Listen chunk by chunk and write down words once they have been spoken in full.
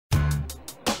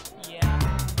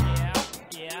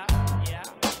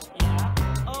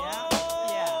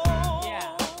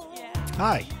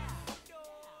Hi,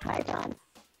 Hi, John.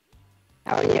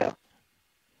 How are you?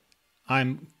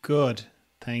 I'm good.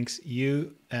 Thanks.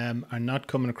 You are not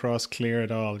coming across clear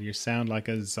at all. You sound like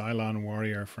a Xylon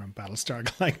warrior from Battlestar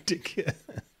Galactica.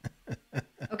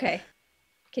 Okay.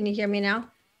 Can you hear me now?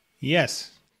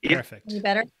 Yes, Any perfect.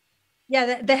 better?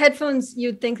 Yeah, the headphones,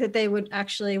 you'd think that they would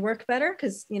actually work better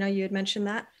because, you had mentioned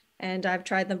that. And I've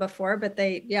tried them before, but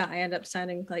I end up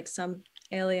sounding like some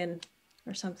alien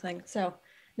or something. So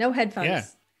no Yeah,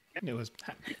 headphones. it was.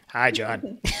 Hi,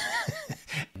 John.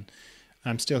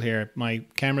 I'm still here. My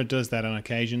camera does that on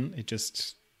occasion.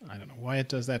 I don't know why it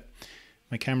does that.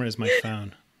 My camera is my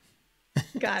phone.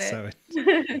 Got So it.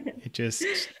 it just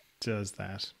does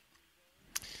that.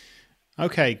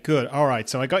 Okay, good. All right.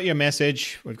 So I got your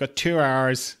message. We've got 2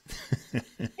 hours.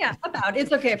 Yeah, about.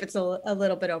 It's okay if it's a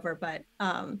little bit over, but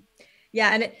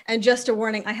yeah, and just a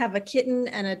warning, I have a kitten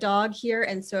and a dog here,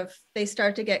 and so if they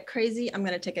start to get crazy, I'm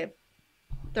going to take a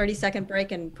 30-second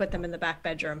break and put them in the back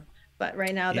bedroom. But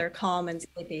right now Yeah. they're calm and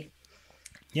sleepy.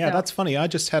 Yeah, So, that's funny. I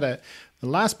just had the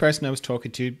last person I was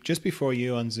talking to just before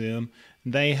you on Zoom,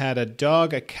 they had a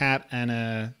dog, a cat, and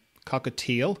a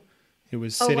cockatiel who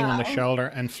was oh sitting on the wow. shoulder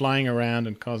and flying around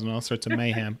and causing all sorts of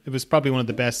mayhem. It was probably one of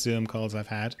the best Zoom calls I've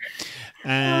had. Oh,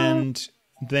 And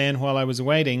then while I was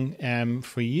waiting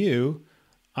for you,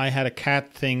 I had a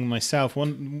cat thing myself.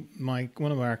 One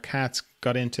of our cats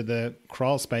got into the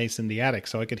crawl space in the attic,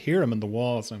 so I could hear him in the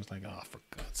walls. And I was like, "Oh, for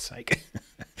God's sake!"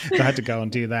 So I had to go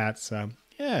and do that. So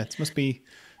yeah, it must be.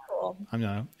 cool. I don't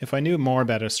know. If I knew more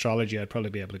about astrology, I'd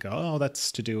probably be able to go, "Oh,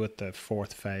 that's to do with the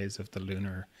fourth phase of the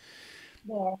lunar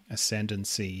Yeah.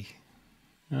 ascendancy."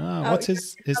 Oh, Oh, what's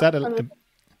his? Is that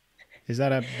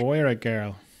a boy or a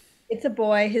girl? it's a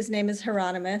boy. His name is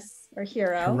Hieronymus or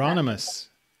Hero at Hieronymus.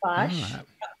 Bosch. Ah,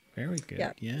 very good.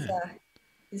 Yeah, Yeah.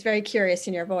 he's very curious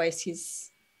in your voice.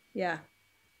 Yeah,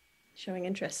 showing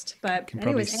interest. But Can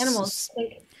probably anyways, animals,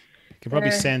 can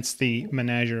probably they're, sense the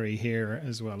menagerie here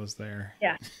as well as there.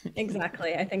 yeah,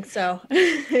 exactly. I think so.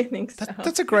 I think so.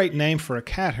 That's a great name for a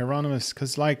cat, Hieronymus,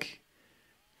 because like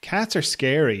cats are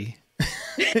scary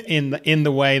in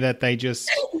the way that they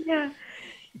just Yeah,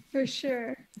 for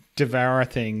sure. devour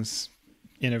things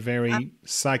in a very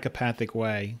psychopathic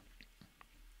way.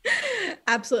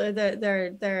 Absolutely.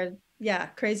 They're yeah,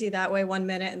 crazy that way one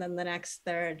minute and then the next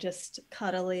they're just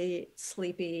cuddly,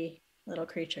 sleepy little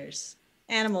creatures.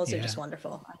 Animals are Yeah. just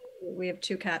wonderful. We have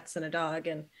two cats and a dog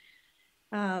and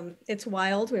it's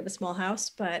wild. We have a small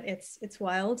house, but it's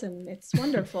wild and it's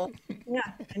wonderful. Yeah,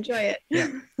 enjoy Yeah.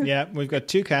 it. Yeah. We've got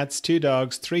 2 cats, 2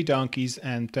 dogs, 3 donkeys,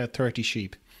 and 30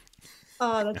 sheep.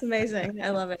 Oh, that's amazing. I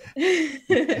love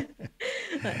it.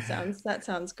 That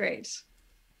sounds great.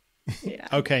 Yeah.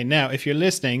 Okay, now if you're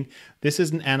listening, this is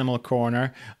an Animal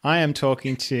Corner. I am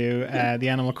talking to the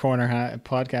Animal Corner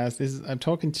podcast. I'm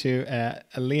talking to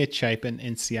Aleah Chapin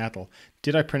in Seattle.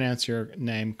 Did I pronounce your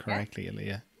name Yeah, correctly,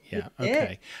 Aleah? you Yeah. did.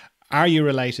 Okay. Are you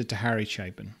related to Harry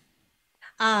Chapin?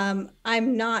 I'm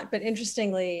not, but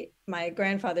interestingly, my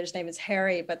grandfather's name is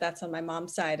Harry, but that's on my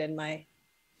mom's side, and my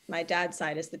dad's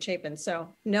side is the Chapin. So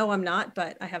no, I'm not,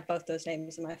 but I have both those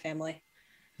names in my family.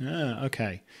 Ah,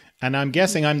 okay. And I'm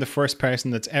guessing I'm the first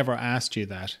person that's ever asked you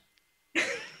that.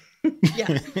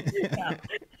 Yeah, yeah,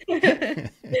 yeah.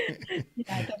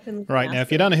 I definitely Right. Now, asked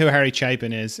if you it. don't know who Harry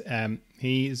Chapin is,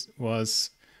 he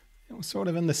was sort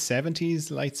of in the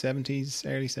 70s, late 70s,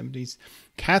 early 70s.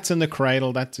 Cats in the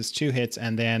Cradle, that's his 2 hits.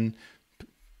 And then,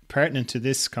 pertinent to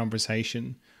this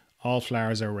conversation, All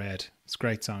Flowers Are Red. It's a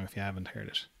great song if you haven't heard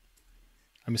it.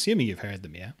 I'm assuming you've heard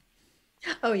them, yeah?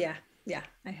 Oh yeah, yeah.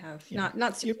 I have Yeah.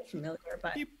 not You, super familiar,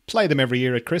 but you play them every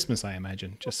year at Christmas, I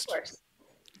imagine. of Just, course.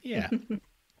 yeah.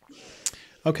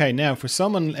 Okay, now for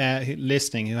someone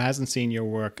listening who hasn't seen your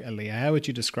work, Aaliyah, how would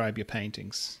you describe your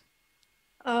paintings?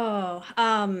 Oh,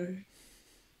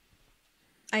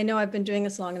 I know I've been doing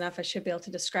this long enough. I should be able to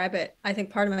describe it. I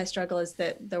think part of my struggle is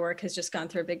that the work has just gone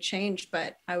through a big change,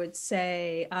 but I would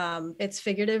say it's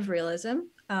figurative realism,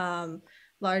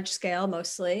 large scale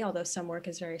mostly, although some work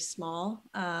is very small.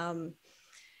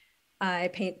 I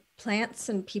paint plants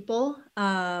and people.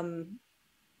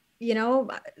 You know,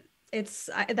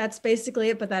 that's basically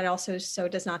it, but that also so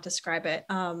does not describe it.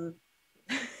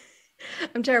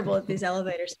 I'm terrible at these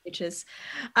elevator speeches.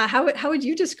 How would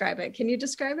you describe it? Can you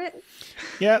describe it?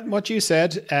 Yeah, what you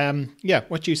said. Yeah,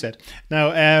 what you said.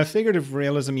 Now, figurative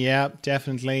realism, yeah,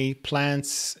 definitely.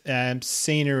 Plants,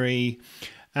 scenery.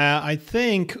 I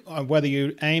think whether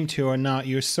you aim to or not,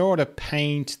 you sort of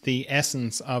paint the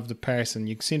essence of the person.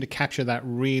 You seem to capture that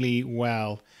really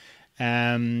well.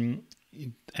 Um,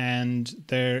 and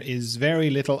there is very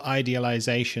little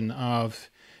idealization of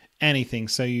anything.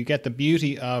 So you get the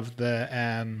beauty of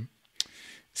the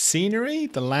scenery,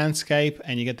 the landscape,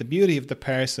 and you get the beauty of the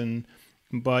person,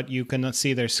 but you cannot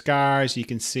see their scars. You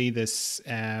can see this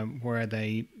where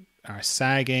they are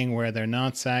sagging, where they're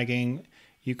not sagging.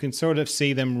 You can sort of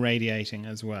see them radiating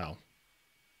as well.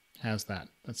 How's that?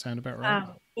 That sound about right?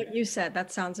 What you said,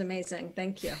 that sounds amazing.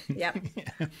 Thank you. Yep.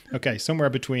 Okay, somewhere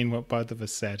between what both of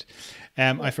us said.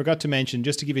 I forgot to mention,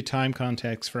 just to give you time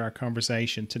context for our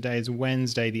conversation, today is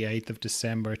Wednesday, the 8th of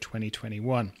December,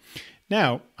 2021.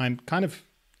 Now, I'm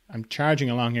charging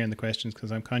along here in the questions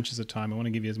because I'm conscious of time. I want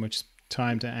to give you as much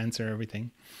time to answer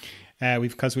everything.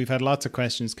 Because we've had lots of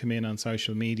questions come in on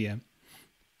social media.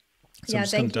 So I'm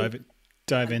just going to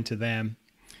dive into them.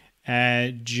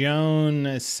 Joan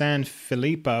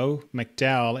Sanfilippo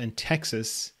McDowell in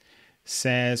Texas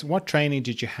says, what training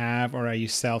did you have, or are you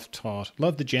self-taught?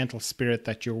 Love the gentle spirit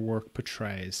that your work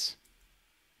portrays.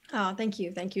 Oh, thank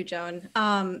you. Thank you, Joan.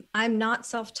 I'm not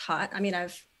self-taught. I mean,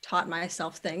 I've taught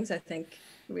myself things. I think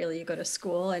really you go to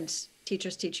school and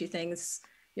teachers teach you things.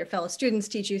 Your fellow students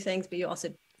teach you things, but you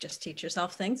also just teach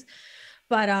yourself things.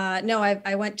 But no,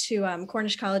 I went to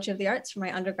Cornish College of the Arts for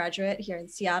my undergraduate here in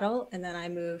Seattle. And then I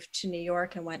moved to New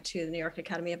York and went to the New York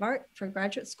Academy of Art for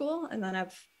graduate school. And then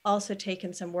I've also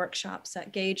taken some workshops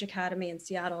at Gage Academy in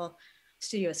Seattle,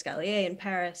 Studio Escalier in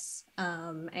Paris.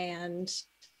 And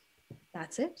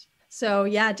that's it. So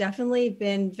yeah, definitely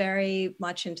been very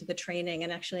much into the training.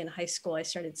 And actually in high school, I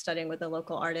started studying with a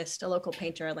local artist, a local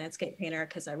painter, a landscape painter,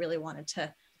 because I really wanted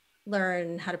to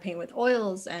learn how to paint with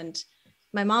oils. And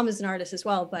my mom is an artist as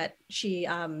well, but she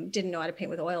didn't know how to paint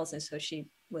with oils. And so she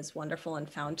was wonderful and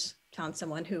found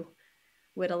someone who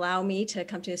would allow me to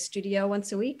come to his studio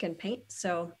once a week and paint.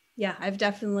 So yeah, I've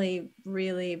definitely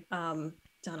really done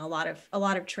a lot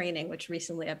of training, which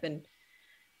recently I've been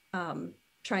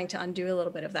trying to undo a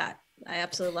little bit of that. I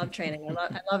absolutely love training.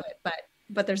 I love it,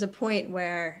 but there's a point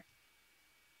where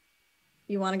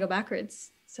you want to go backwards.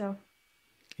 So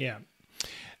yeah.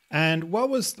 And what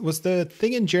was the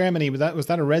thing in Germany? Was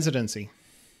that a residency?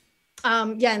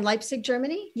 Yeah, in Leipzig,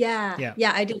 Germany. Yeah.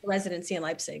 I did a residency in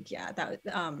Leipzig. Yeah, that was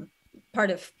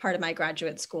part of my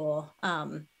graduate school.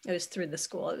 It was through the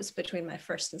school. It was between my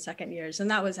first and second years, and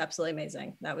that was absolutely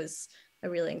amazing. That was a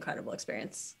really incredible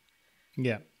experience.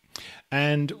 Yeah.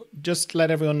 And just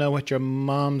let everyone know what your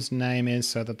mom's name is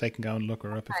so that they can go and look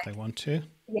her up if they want to.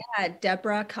 Yeah,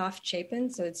 Deborah Chapin.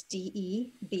 So it's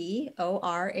DEBORAH.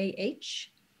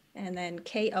 And then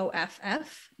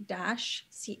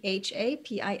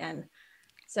KOFF-CHAPIN.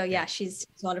 So yeah, she's a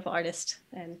wonderful artist,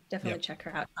 and definitely check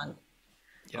her out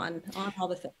on all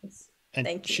the things. And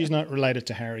thank you. She's not related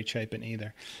to Harry Chapin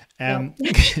either. No.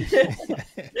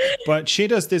 But she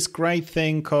does this great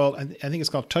thing called, I think it's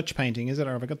called touch painting, is it?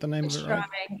 Or have I got the name of it right?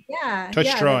 Yeah.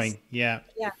 Touch drawing. Yeah.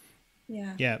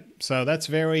 Yeah. So that's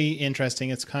very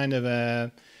interesting. It's kind of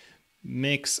a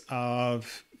mix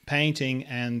of painting,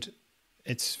 and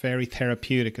it's very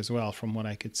therapeutic as well, from what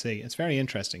I could see. It's very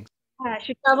interesting.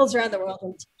 She travels around the world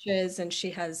and teaches, and she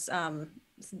has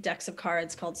decks of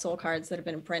cards called soul cards that have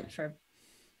been in print for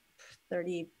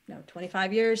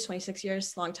 25 years, 26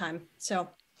 years, long time. So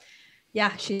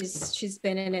yeah, she's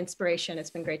been an inspiration.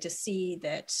 It's been great to see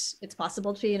that it's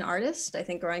possible to be an artist. I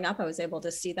think growing up, I was able to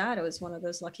see that. I was one of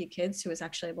those lucky kids who was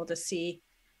actually able to see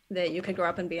that you could grow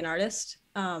up and be an artist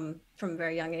from a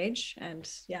very young age. And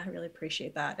yeah, I really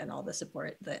appreciate that and all the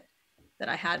support that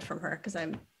I had from her, because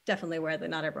I'm definitely aware that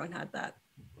not everyone had that.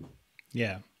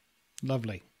 Yeah,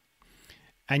 lovely.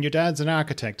 And your dad's an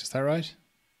architect, is that right?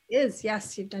 He is,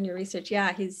 yes. You've done your research.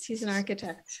 Yeah, he's an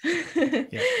architect.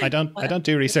 Yeah, I don't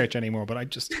do research anymore, but I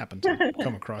just happened to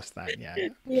come across that. Yeah.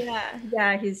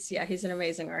 He's an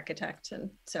amazing architect, and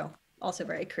so also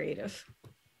very creative.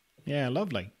 Yeah,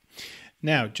 lovely.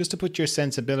 Now, just to put your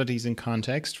sensibilities in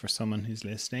context for someone who's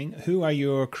listening, who are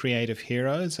your creative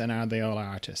heroes, and are they all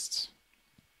artists?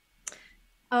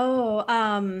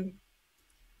 Oh,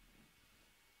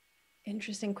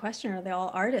 interesting question. Are they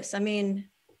all artists? I mean,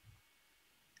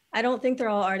 I don't think they're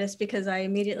all artists, because I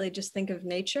immediately just think of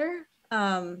nature,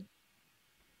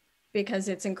 because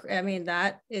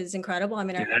that is incredible. I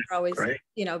mean, I remember always, great.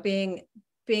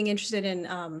 Being interested in,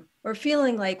 or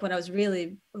feeling like when I was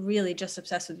really, really just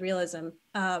obsessed with realism,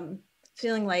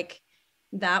 feeling like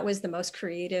that was the most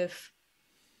creative.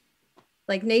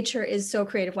 Like, nature is so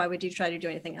creative. Why would you try to do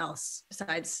anything else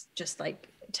besides just like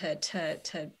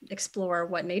to explore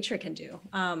what nature can do?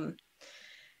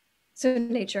 So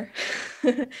nature.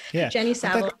 Yeah, Jenny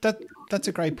Savile. That's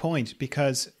a great point,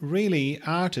 because really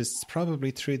artists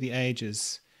probably through the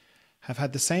ages have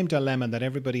had the same dilemma that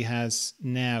everybody has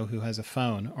now who has a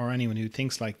phone, or anyone who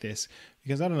thinks like this.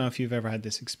 Because I don't know if you've ever had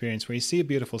this experience where you see a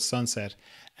beautiful sunset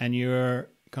and you're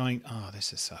going, oh,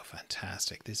 this is so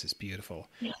fantastic. This is beautiful.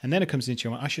 Yeah. And then it comes into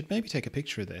your mind, I should maybe take a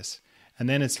picture of this. And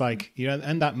then it's like, you know,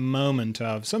 and that moment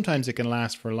of, sometimes it can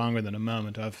last for longer than a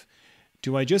moment of,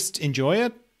 do I just enjoy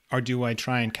it or do I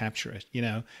try and capture it, you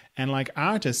know? And like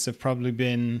artists have probably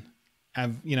been,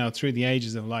 you know, through the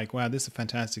ages of like, wow, this is a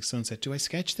fantastic sunset. Do I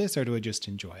sketch this or do I just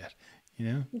enjoy it, you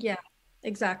know? Yeah,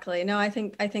 exactly. No, I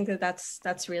think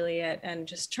that's really it. And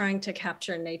just trying to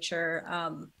capture nature.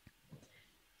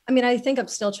 I mean, I think I'm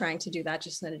still trying to do that,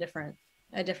 just in a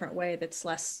different way that's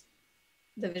less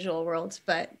the visual world,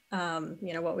 but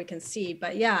you know, what we can see.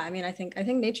 But yeah, I mean, I think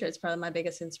nature is probably my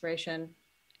biggest inspiration.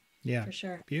 Yeah, for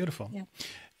sure. Beautiful.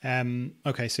 Yeah.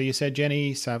 Okay, so you said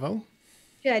Jenny Saville.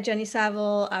 Yeah, Jenny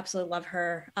Saville, absolutely love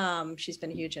her. She's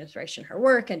been a huge inspiration, her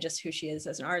work and just who she is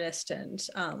as an artist and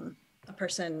a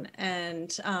person.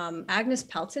 And Agnes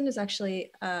Pelton is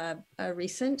actually a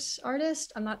recent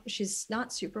artist. She's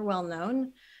not super well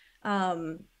known.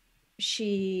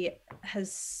 She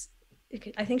has,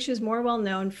 I think she was more well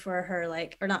known for her,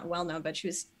 like, or not well known, but she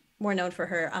was more known for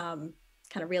her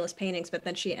kind of realist paintings. But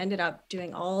then she ended up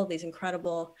doing all of these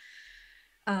incredible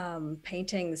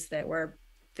paintings that were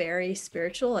very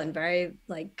spiritual and very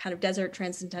like kind of desert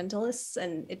transcendentalists,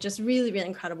 and it just really, really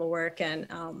incredible work. And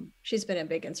she's been a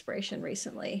big inspiration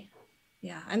recently.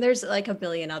 Yeah. And there's like a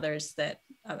billion others that,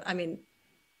 I mean,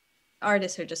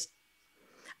 artists are just,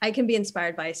 I can be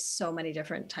inspired by so many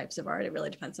different types of art. It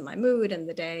really depends on my mood and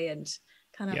the day and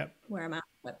kind of where I'm at.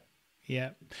 But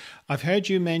yeah. I've heard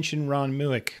you mention Ron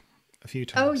Muick a few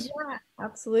times. Oh yeah,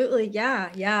 absolutely. Yeah.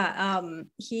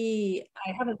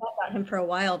 I haven't thought about him for a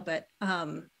while, but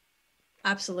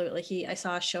absolutely. I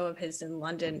saw a show of his in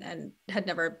London and had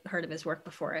never heard of his work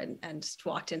before, and just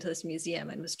walked into this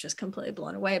museum and was just completely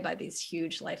blown away by these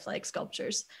huge lifelike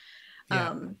sculptures.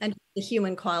 And the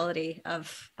human quality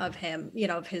of him, you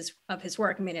know, of his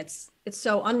work. I mean, it's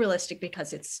so unrealistic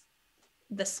because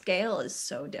the scale is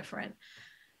so different,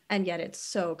 and yet it's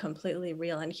so completely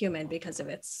real and human because of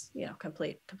its, you know,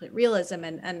 complete realism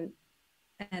and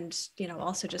you know,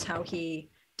 also just how he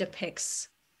depicts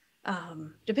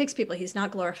people. He's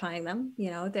not glorifying them,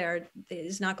 you know,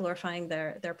 he's not glorifying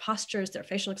their postures, their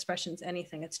facial expressions,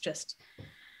 anything. It's just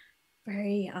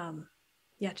very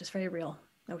just very real.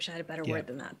 I wish I had a better word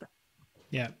than that. But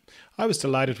yeah, I was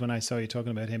delighted when I saw you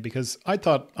talking about him because I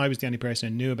thought I was the only person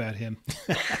who knew about him.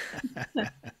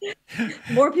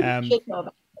 More people should know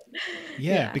about him.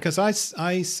 Yeah, because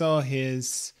I saw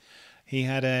he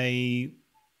had I'd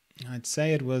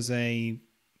say it wasn't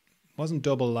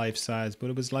double life size, but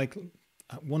it was like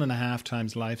 1.5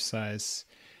 times life size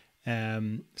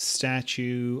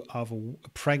statue of a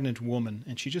pregnant woman,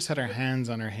 and she just had her hands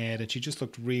on her head and she just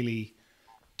looked really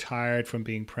tired from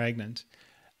being pregnant.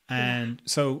 And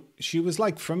so she was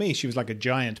like, for me, she was like a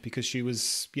giant because she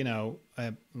was, you know,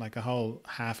 like a whole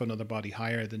half another body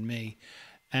higher than me.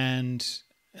 And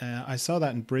I saw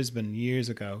that in Brisbane years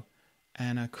ago.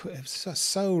 And it was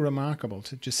so remarkable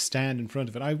to just stand in front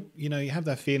of it. You know, you have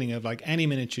that feeling of like any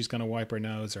minute she's going to wipe her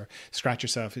nose or scratch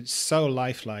herself. It's so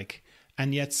lifelike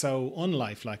and yet so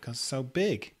unlifelike because it's so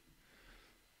big.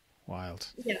 Wild.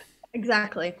 Yeah,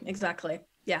 exactly.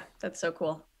 Yeah, that's so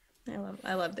cool.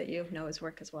 I love that you know his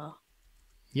work as well.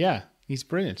 Yeah, he's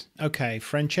brilliant. Okay,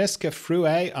 Francesca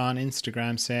Fruet on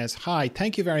Instagram says, "Hi,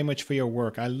 thank you very much for your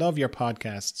work. I love your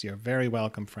podcasts. You're very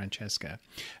welcome, Francesca.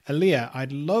 Aleah,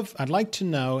 I'd like to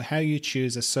know how you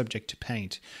choose a subject to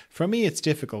paint. For me, it's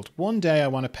difficult. One day I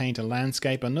want to paint a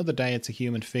landscape, another day it's a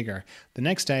human figure. The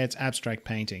next day it's abstract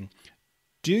painting.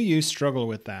 Do you struggle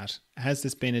with that? Has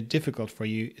this been a difficulty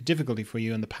for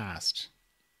you in the past?"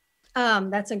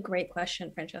 That's a great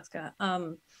question, Francesca.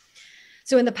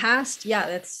 So in the past,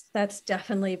 yeah, that's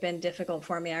definitely been difficult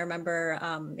for me. I remember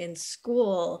in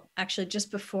school, actually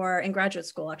in graduate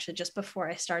school, just before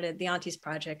I started the Aunties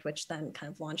Project, which then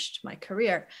kind of launched my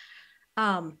career,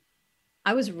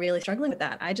 I was really struggling with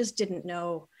that. I just didn't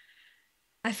know.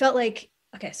 I felt like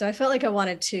I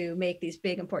wanted to make these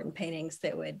big, important paintings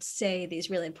that would say these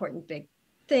really important, big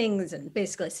things and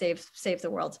basically save the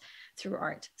world through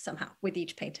art somehow with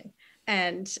each painting.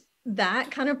 And that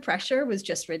kind of pressure was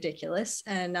just ridiculous.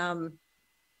 And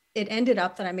it ended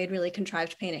up that I made really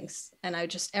contrived paintings. And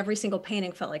every single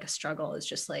painting felt like a struggle. It's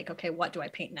just like, okay, what do I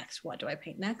paint next? What do I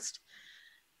paint next?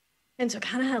 And so I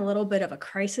kind of had a little bit of a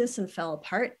crisis and fell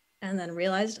apart, and then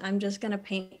realized I'm just going to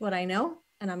paint what I know.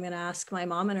 And I'm going to ask my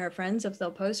mom and her friends if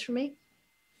they'll pose for me.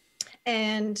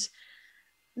 And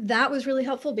that was really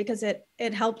helpful because it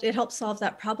helped solve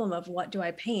that problem of what do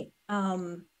I paint?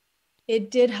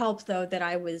 It did help though that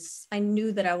I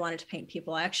knew that I wanted to paint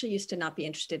people. I actually used to not be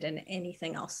interested in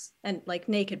anything else, and like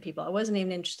naked people. I wasn't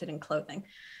even interested in clothing.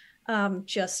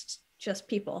 Just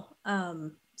people,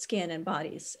 skin and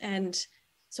bodies. And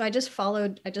so I just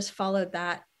followed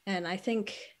that. And I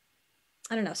think,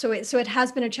 I don't know. So it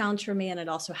has been a challenge for me, and it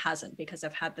also hasn't, because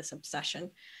I've had this obsession.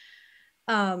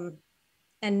 Um,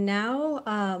 and now,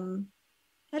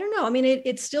 I don't know. I mean,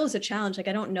 it still is a challenge. Like,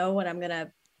 I don't know what I'm going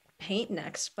to paint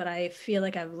next, but I feel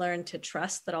like I've learned to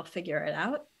trust that I'll figure it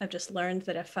out. I've just learned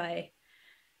that if I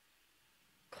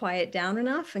quiet down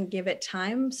enough and give it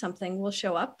time, something will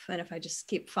show up. And if I just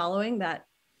keep following that,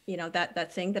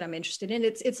 that thing that I'm interested in,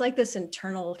 it's like this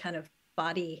internal kind of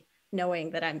body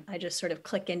knowing that I just sort of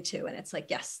click into, and it's like,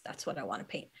 yes, that's what I want to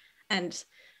paint. And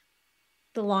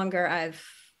the longer I've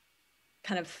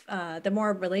kind of, the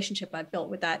more relationship I've built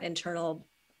with that internal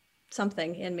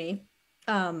something in me,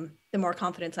 the more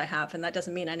confidence I have. And that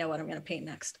doesn't mean I know what I'm going to paint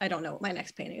next. I don't know what my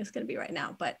next painting is going to be right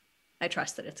now, but I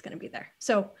trust that it's going to be there.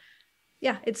 So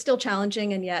yeah, it's still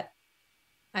challenging. And yet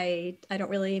I don't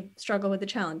really struggle with the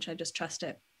challenge. I just trust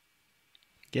it.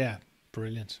 Yeah.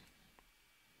 Brilliant.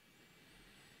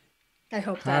 I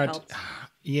hope that helps.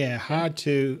 Yeah. Hard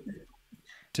to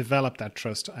develop that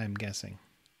trust, I'm guessing.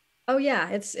 Oh yeah,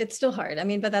 it's still hard. I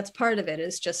mean, but that's part of it,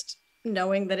 is just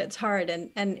knowing that it's hard, and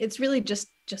it's really just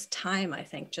time. I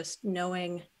think just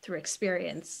knowing through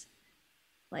experience,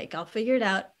 like, I'll figure it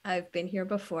out. I've been here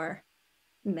before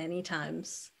many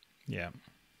times. Yeah.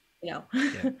 Yeah.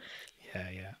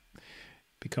 Yeah.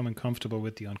 Becoming comfortable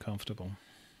with the uncomfortable.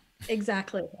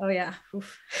 Exactly. Oh yeah.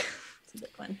 Oof. It's a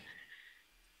big one.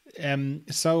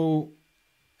 So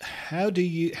how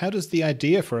does the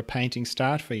idea for a painting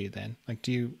start for you then? Like,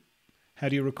 how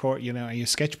do you record, are you a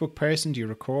sketchbook person? Do you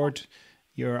record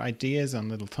your ideas on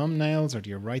little thumbnails, or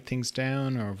do you write things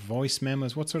down, or voice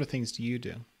memos? What sort of things do you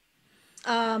do?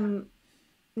 None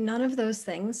of those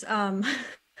things.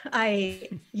 I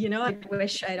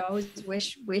I'd always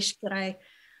wish that I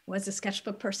was a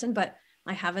sketchbook person, but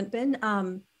I haven't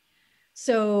been.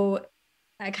 So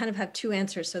I kind of have two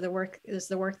answers. So the work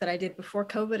that I did before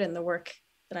COVID, and the work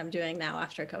that I'm doing now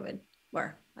after COVID,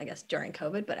 or I guess during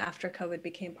COVID, but after COVID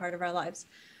became part of our lives.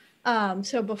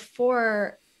 So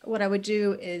before, what I would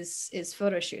do is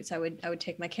photo shoots. I would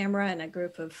take my camera and a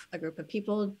group of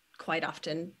people, quite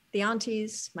often the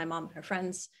aunties, my mom, her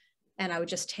friends, and I would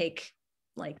just take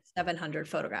like 700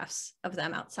 photographs of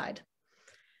them outside.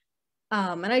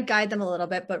 And I'd guide them a little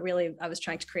bit, but really I was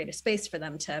trying to create a space for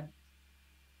them to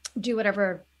do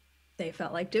whatever they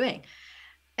felt like doing,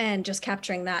 and just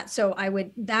capturing that. So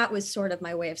that was sort of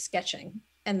my way of sketching.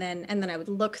 And then I would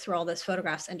look through all those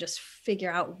photographs and just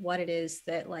figure out what it is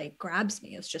that like grabs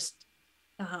me. It was just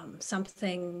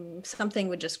something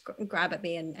would just grab at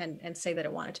me and say that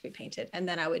it wanted to be painted. And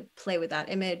then I would play with that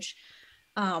image,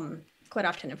 quite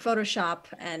often in Photoshop,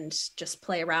 and just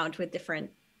play around with different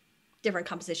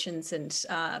compositions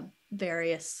and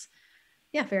various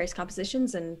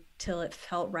compositions until it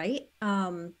felt right.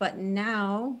 But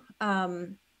now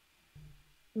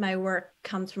my work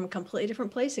comes from a completely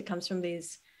different place. It comes from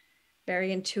these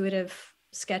very intuitive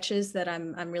sketches that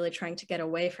I'm really trying to get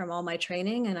away from all my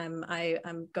training. And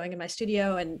I'm going in my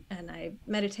studio and I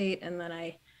meditate, and then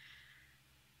I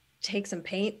take some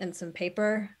paint and some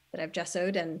paper that I've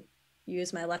gessoed and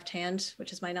use my left hand,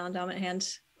 which is my non-dominant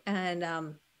hand,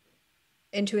 and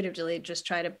intuitively just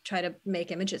try to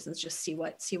make images and just see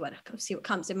what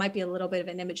comes. It might be a little bit of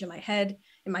an image in my head.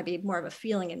 It might be more of a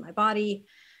feeling in my body.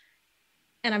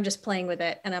 And I'm just playing with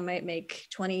it, and I might make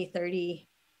 20, 30,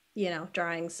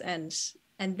 drawings, and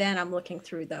then I'm looking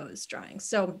through those drawings.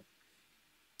 So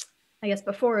I guess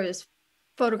before it was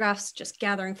photographs, just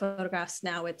gathering photographs.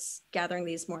 Now it's gathering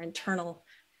these more internal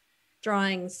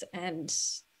drawings and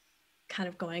kind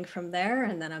of going from there.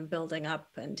 And then I'm building up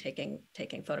and taking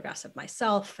photographs of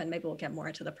myself, and maybe we'll get more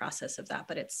into the process of that,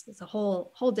 but it's a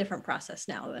whole different process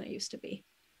now than it used to be.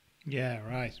 Yeah,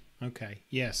 right. Okay.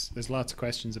 Yes, there's lots of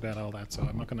questions about all that, so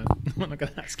I'm not gonna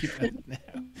ask you that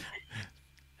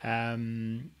now.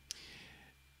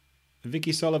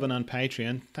 Vicky Sullivan on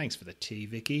Patreon, thanks for the tea,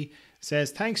 Vicky, says,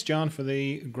 thanks, John, for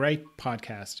the great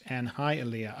podcast, and hi,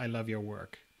 Aleah, I love your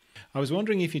work. I was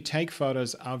wondering if you take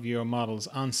photos of your models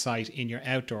on site in your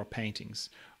outdoor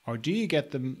paintings, or do you get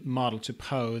the model to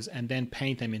pose and then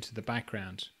paint them into the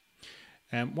background?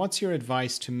 What's your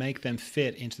advice to make them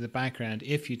fit into the background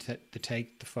if you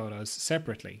take the photos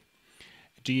separately?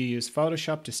 Do you use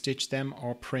Photoshop to stitch them,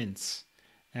 or prints?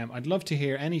 I'd love to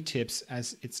hear any tips,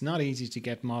 as it's not easy to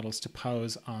get models to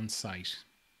pose on site.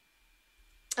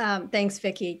 Thanks,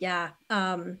 Vicky. Yeah.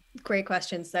 Great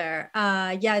questions there.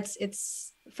 Yeah,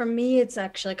 it's For me, it's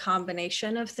actually a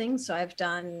combination of things. So I've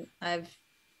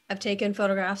taken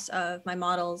photographs of my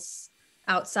models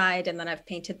outside, and then I've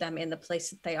painted them in the place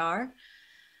that they are.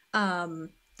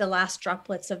 The last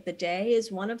droplets of the day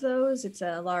is one of those. It's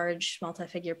a large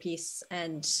multi-figure piece,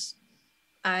 and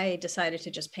I decided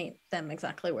to just paint them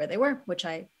exactly where they were, which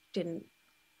I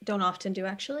don't often do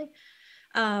actually.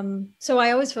 So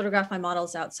I always photograph my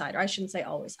models outside, or I shouldn't say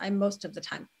always. I most of the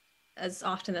time, as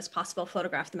often as possible,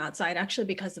 photograph them outside, actually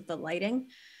because of the lighting.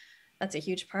 That's a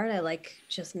huge part. I like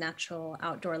just natural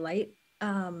outdoor light.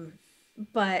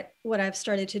 But what I've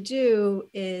started to do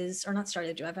is, or not started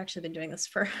to do, I've actually been doing this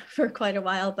for for quite a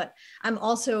while, but I'm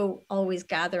also always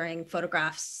gathering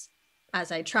photographs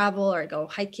as I travel or go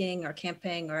hiking or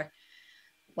camping or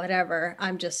whatever.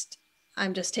 I'm just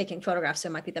taking photographs. So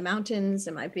it might be the mountains,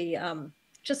 it might be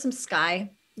just some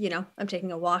sky. I'm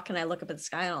taking a walk and I look up at the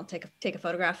sky and I'll take a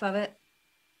photograph of it.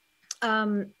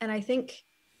 And I think,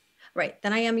 right,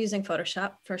 then I am using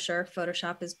Photoshop for sure.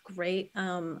 Photoshop is great.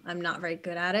 I'm not very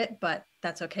good at it, but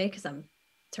that's okay because I'm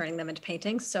turning them into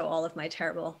paintings. So all of my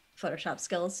terrible Photoshop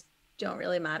skills don't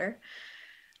really matter.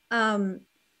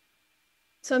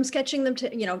 So I'm sketching them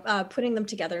to, putting them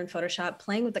together in Photoshop,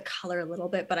 playing with the color a little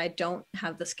bit, but I don't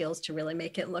have the skills to really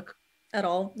make it look at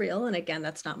all real. And again,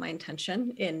 that's not my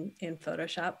intention in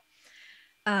Photoshop.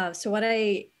 So what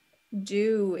I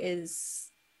do is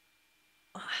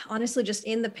honestly just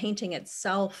in the painting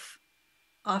itself,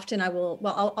 often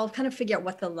I'll kind of figure out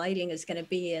what the lighting is going to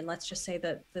be. And let's just say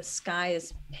that the sky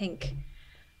is pink.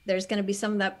 There's going to be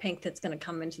some of that pink that's going to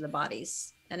come into the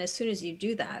bodies. And as soon as you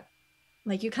do that,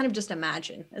 like you kind of just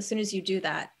imagine, as soon as you do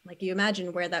that, like you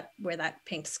imagine where that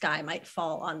pink sky might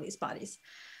fall on these bodies.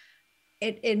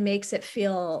 It makes it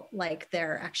feel like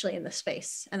they're actually in the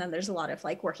space. And then there's a lot of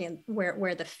like working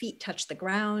where the feet touch the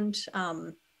ground.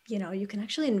 You can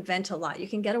actually invent a lot. You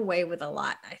can get away with a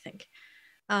lot, I think.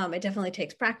 It definitely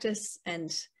takes practice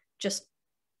and just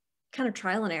kind of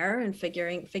trial and error and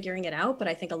figuring it out. But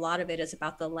I think a lot of it is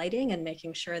about the lighting and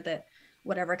making sure that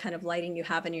whatever kind of lighting you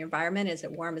have in your environment, is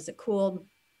it warm, is it cool?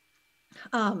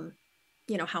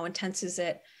 How intense is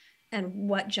it? And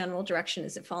what general direction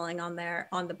is it falling on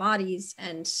the bodies,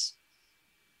 and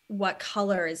what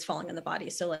color is falling on the body?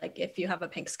 So like if you have a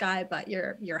pink sky, but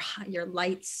your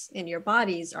lights in your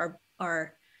bodies are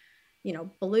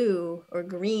blue or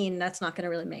green, that's not going to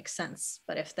really make sense.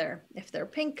 But if they're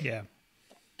pink, Yeah,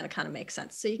 it kind of makes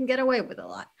sense. So you can get away with a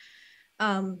lot.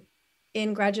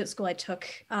 In graduate school, I took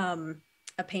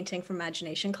a painting from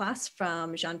imagination class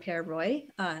from Jean-Pierre Roy.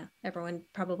 Everyone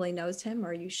probably knows him,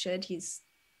 or you should. He's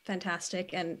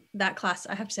fantastic. And that class,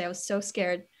 I have to say, I was so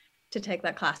scared to take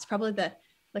that class. Probably the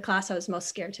class I was most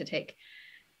scared to take,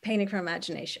 painting from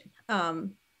imagination. But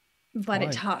Why?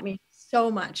 it taught me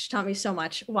so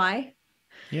much. Why?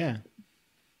 Yeah.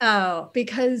 Oh,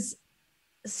 because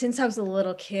since I was a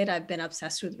little kid, I've been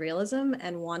obsessed with realism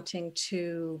and wanting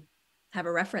to have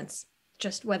a reference.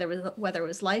 Just whether it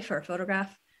was life or a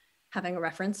photograph, having a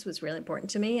reference was really important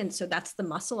to me. And so that's the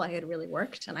muscle I had really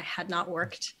worked. And I had not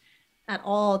worked at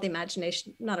all the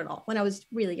imagination, not at all. When I was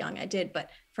really young, I did, but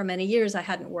for many years, I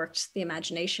hadn't worked the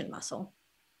imagination muscle.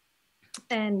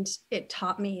 And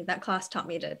that class taught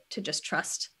me to just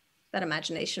trust that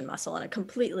imagination muscle, and it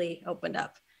completely opened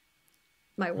up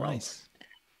my world. Nice.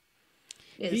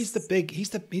 He's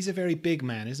a very big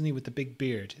man, isn't he, with the big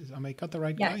beard? Am I got the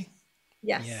right guy?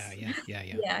 Yes.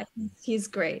 Yeah. He's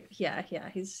great. Yeah.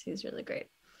 He's really great.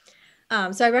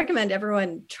 So I recommend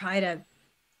everyone try to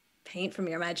paint from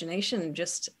your imagination and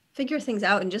just figure things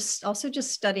out, and just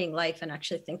studying life and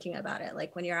actually thinking about it.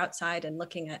 Like when you're outside and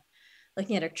looking at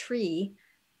a tree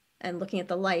and looking at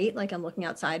the light, like I'm looking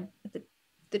outside at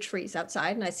the trees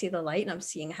outside and I see the light and I'm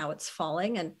seeing how it's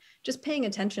falling, and just paying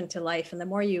attention to life. And the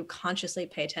more you consciously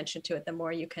pay attention to it, the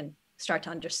more you can start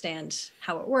to understand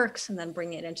how it works and then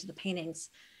bring it into the paintings.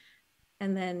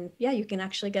 And then, yeah, you can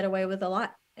actually get away with a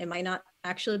lot. It might not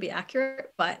actually be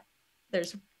accurate, but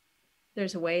there's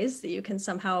ways that you can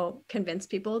somehow convince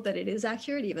people that it is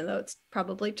accurate, even though it's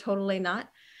probably totally not.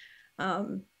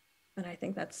 And I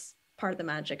think that's part of the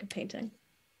magic of painting.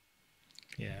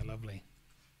 Yeah, lovely.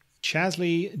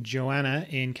 Chasley Joanna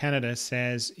in Canada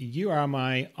says, "You are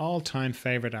my all-time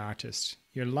favorite artist.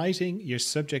 Your lighting, your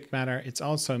subject matter, it's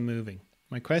also moving.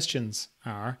 My questions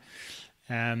are,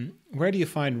 where do you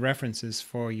find references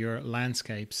for your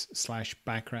landscapes /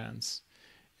 backgrounds?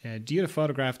 Do you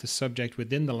photograph the subject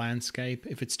within the landscape?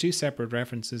 If it's two separate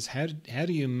references, how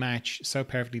do you match so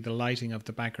perfectly the lighting of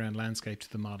the background landscape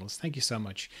to the models? Thank you so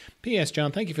much. P.S.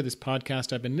 John, thank you for this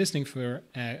podcast. I've been listening for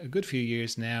a good few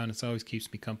years now, and it always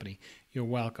keeps me company. You're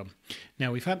welcome.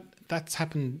 Now,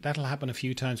 that'll happen a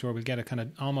few times where we'll get a kind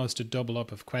of almost a double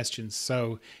up of questions.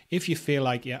 So if you feel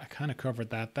like, yeah, I kind of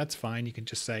covered that, that's fine. You can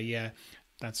just say, yeah,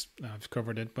 I've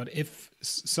covered it. But if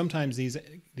sometimes these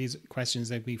questions,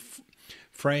 they'd be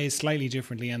phrased slightly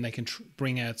differently, and they can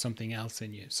bring out something else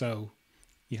in you. So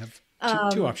you have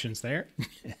two options there.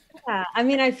 Yeah, I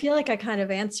mean, I feel like I kind of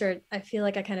answered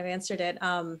it.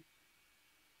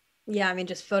 Yeah, I mean,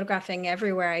 just photographing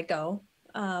everywhere I go.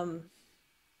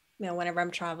 Whenever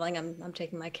I'm traveling, I'm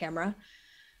taking my camera.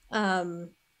 Yeah,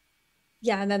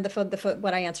 and then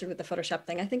what I answered with the Photoshop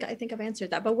thing, I think I've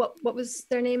answered that. But what was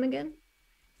their name again?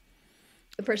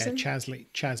 The person?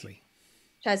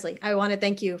 Chasley. I want to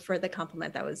thank you for the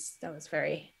compliment. That was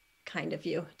very kind of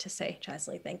you to say,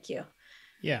 Chasley. Thank you.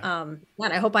 Yeah. And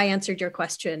I hope I answered your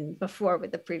question before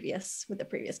with the previous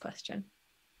question.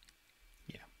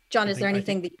 Yeah. John, is there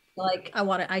anything that you feel like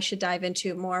I should dive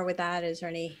into more with that? Is there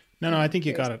any? No, I think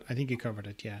you got it. I think you covered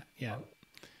it. Yeah.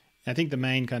 I think the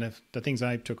main kind of the things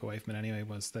I took away from it anyway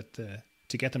was that to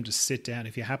get them to sit down,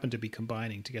 if you happen to be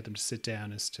combining, to get them to sit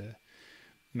down is to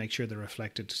make sure the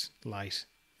reflected light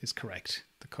is correct.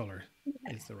 The color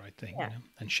is the right thing,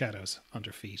 and shadows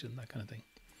under feet and that kind of thing.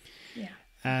 Yeah.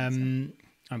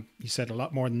 You said a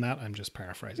lot more than that. I'm just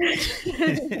paraphrasing.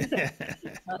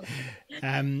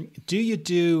 Do you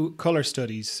do color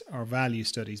studies or value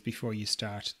studies before you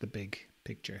start the big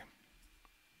picture?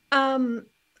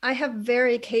 I have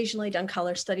very occasionally done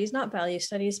color studies, not value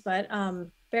studies, but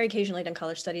very occasionally done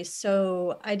color studies.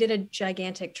 So I did a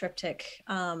gigantic triptych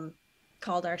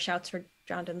called Our Shouts for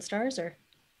Drowned in Stars, or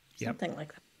something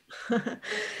like that.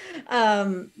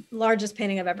 Largest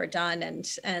painting I've ever done.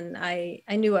 And I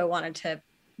knew I wanted to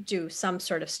do some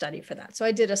sort of study for that. So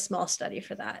I did a small study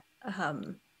for that,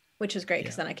 which is great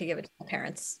because then I could give it to my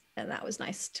parents, and that was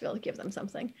nice to be able to give them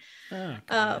something. Yeah.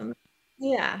 But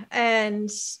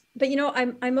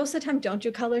I most of the time don't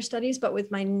do color studies, but with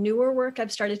my newer work,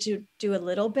 I've started to do a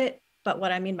little bit. But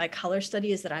what I mean by color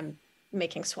study is that I'm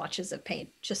making swatches of paint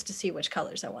just to see which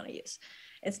colors I want to use.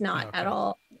 It's not at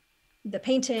all the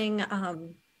painting.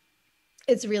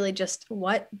 It's really just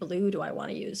what blue do I want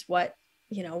to use? What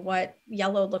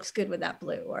yellow looks good with that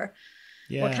blue, or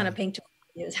what kind of paint do I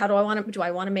use? How do I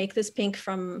want to make this pink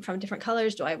from different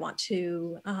colors? Do I want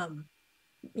to,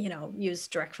 use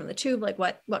direct from the tube? Like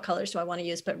what colors do I want to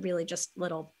use? But really just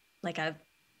little, like I've,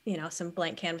 some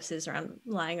blank canvases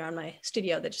lying around my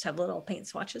studio that just have little paint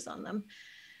swatches on them.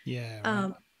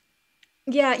 Yeah.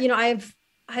 Right.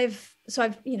 I've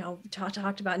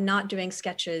talked about not doing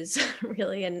sketches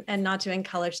really, and not doing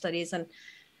color studies. And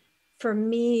for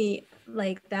me,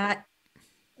 like that,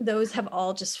 those have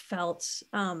all just felt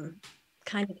kind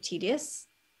of tedious,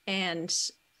 and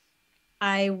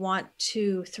I want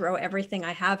to throw everything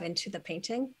I have into the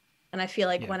painting. And I feel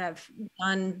like when I've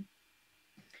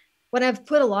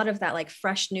put a lot of that like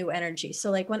fresh new energy.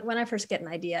 So like when I first get an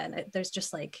idea, and there's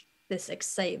just like this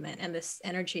excitement and this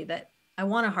energy that I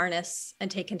want to harness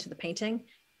and take into the painting.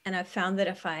 And I've found that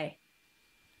if I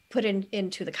put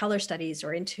into the color studies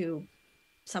or into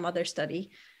some other study,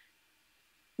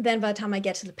 then by the time I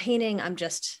get to the painting, I'm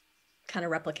just kind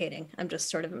of replicating. I'm just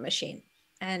sort of a machine.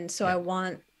 And so I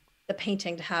want the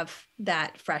painting to have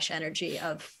that fresh energy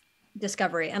of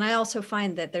discovery. And I also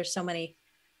find that there's so many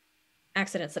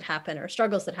accidents that happen or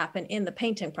struggles that happen in the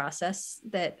painting process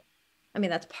that, I mean,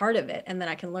 that's part of it. And then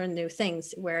I can learn new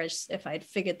things. Whereas if I'd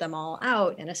figured them all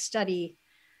out in a study,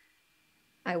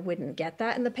 I wouldn't get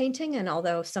that in the painting. And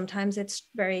although sometimes it's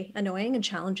very annoying and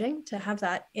challenging to have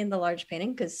that in the large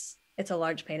painting, because it's a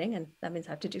large painting and that means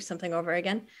I have to do something over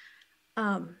again.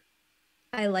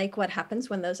 I like what happens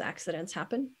when those accidents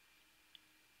happen.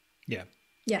 Yeah.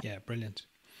 Brilliant.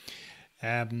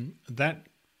 That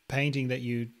painting that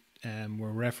you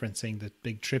were referencing, the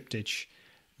big triptych,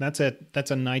 that's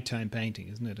a nighttime painting,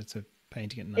 isn't it? It's a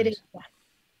painting at night. It is.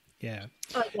 Yeah.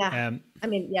 Oh yeah.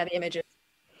 The images.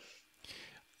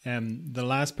 The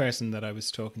last person that I was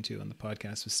talking to on the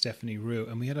podcast was Stephanie Rue,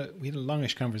 and we had a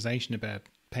longish conversation about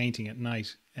painting at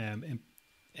night,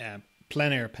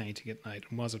 plein air painting at night,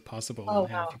 and was it possible? Oh,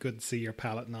 and how if you couldn't see your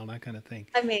palette and all that kind of thing.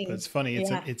 I mean, but it's funny.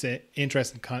 It's a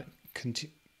interesting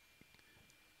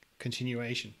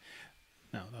continuation.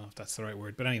 No, I don't know if that's the right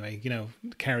word, but anyway,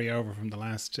 carry over from the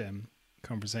last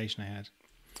conversation I had.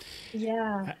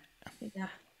 Yeah,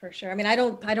 for sure. I mean, I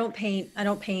don't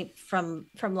paint from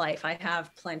life. I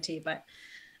have plenty, but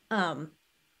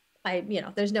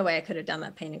there's no way I could have done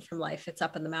that painting from life. It's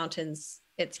up in the mountains.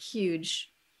 It's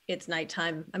huge. It's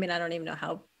nighttime. I mean, I don't even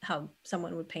know how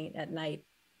someone would paint at night,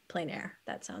 plein air.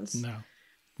 That sounds. No,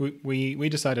 we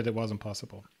decided it wasn't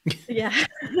possible. Yeah.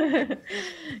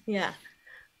 Yeah.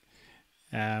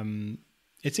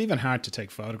 It's even hard to take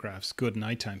photographs, good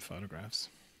nighttime photographs.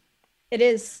 It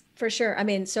is for sure. I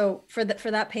mean, so for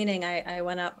that painting, I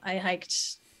went up, I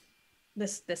hiked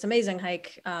this amazing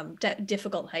hike,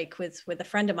 difficult hike with a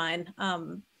friend of mine.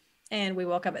 And we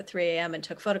woke up at 3 a.m. and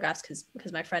took photographs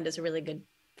because my friend is a really good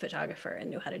photographer and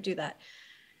knew how to do that.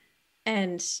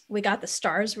 And we got the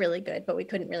stars really good, but we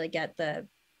couldn't really get the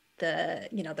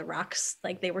rocks,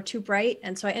 like they were too bright.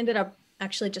 And so I ended up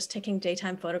actually just taking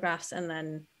daytime photographs and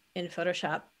then in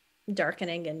Photoshop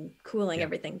darkening and cooling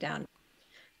everything down.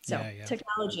 So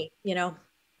technology, you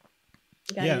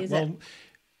gotta use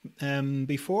it.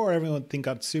 Before everyone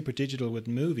got super digital with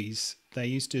movies, they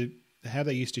used to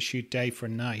shoot night for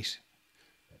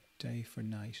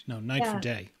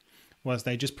day, was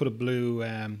they just put a blue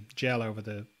gel over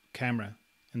the camera,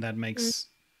 and that makes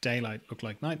daylight look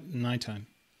like nighttime.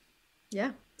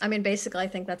 Yeah, I mean, basically, I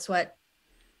think that's what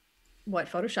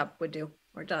Photoshop would do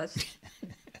or does.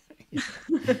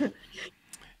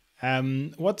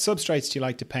 What substrates do you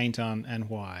like to paint on, and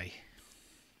why?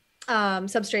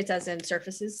 Substrates as in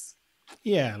surfaces.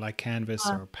 Yeah, like canvas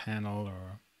or panel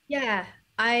or. Yeah,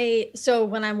 so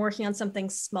when I'm working on something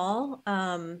small,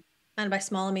 and by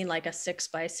small I mean like a 6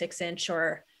 by 6 inch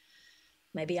or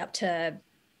maybe up to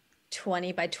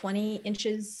 20 by 20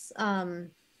 inches.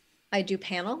 I do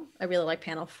panel. I really like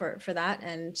panel for that,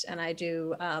 and I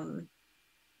do a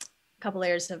couple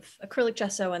layers of acrylic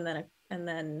gesso and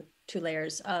then 2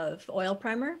 layers of oil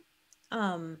primer.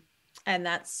 And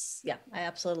that's, I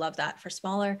absolutely love that. For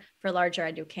smaller, for larger,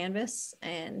 I do canvas.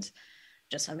 And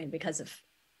just, I mean, because of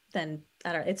then,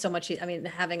 I don't know, it's so much, I mean,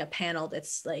 having a panel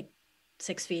that's like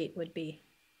 6 feet that'd be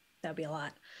a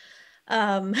lot.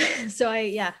 So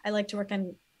I like to work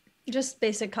on just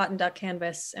basic cotton duck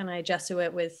canvas, and I gesso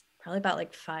it with probably about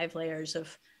like 5 layers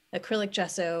of acrylic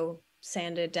gesso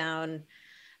sanded down,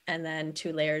 and then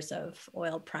 2 layers of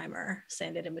oil primer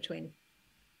sanded in between.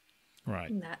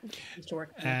 Right. And that used to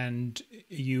work. And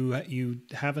you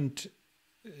haven't,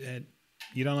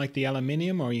 you don't like the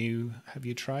aluminium, or have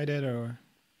you tried it, or?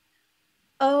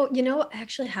 Oh, I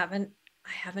actually haven't.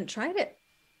 I haven't tried it.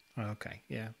 Okay,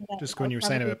 yeah. Just when you were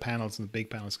saying about panels and the big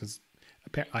panels, because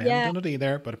I haven't done it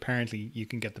either, but apparently you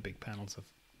can get the big panels with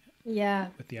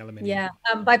the aluminium. Yeah.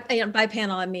 By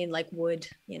panel I mean like wood.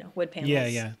 Wood panels.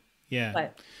 Yeah.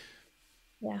 But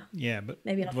but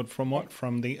maybe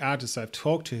from the artists I've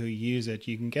talked to who use it,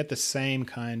 you can get the same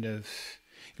kind of,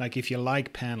 like, if you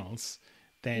like panels,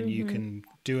 then you can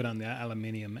do it on the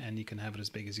aluminium and you can have it as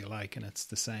big as you like, and it's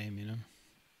the same,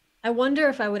 I wonder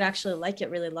if I would actually like it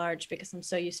really large, because I'm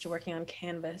so used to working on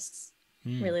canvas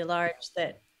really large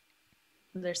that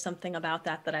there's something about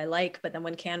that I like. But then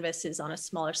when canvas is on a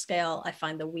smaller scale, I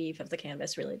find the weave of the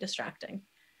canvas really distracting.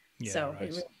 It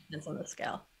really depends on the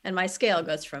scale. And my scale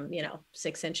goes from,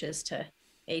 6 inches to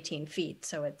 18 feet.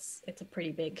 So it's a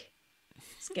pretty big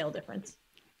scale difference.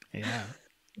 Yeah.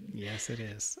 Yes, it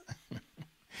is.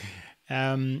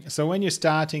 So when you're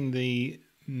starting the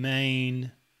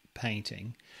main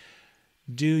painting,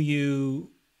 do you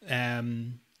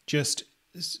just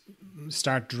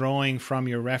start drawing from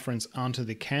your reference onto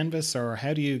the canvas, or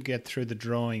how do you get through the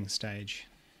drawing stage?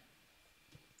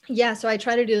 Yeah, so I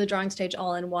try to do the drawing stage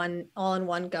all in one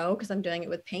go, because I'm doing it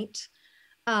with paint.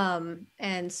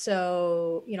 And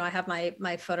so, I have my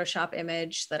Photoshop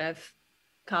image that I've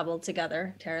cobbled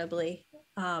together terribly.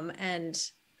 And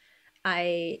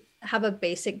I have a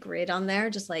basic grid on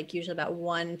there, just like usually about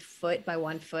 1 foot by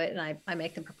 1 foot. And I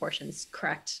make the proportions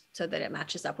correct so that it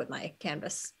matches up with my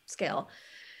canvas scale.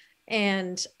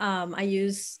 And I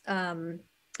use a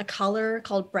color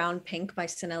called Brown Pink by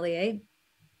Aleah.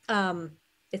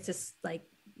 It's this like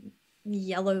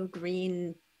yellow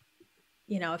green,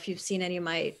 if you've seen any of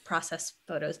my process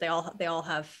photos, they all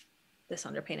have this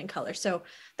underpainting color. So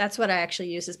that's what I actually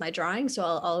use as my drawing. So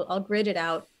I'll grid it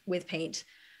out with paint,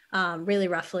 really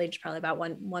roughly, just probably about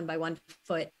one by 1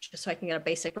 foot, just so I can get a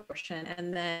basic proportion,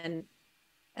 and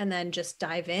then just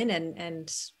dive in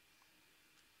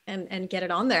and get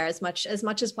it on there as much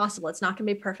as possible. It's not going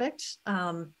to be perfect.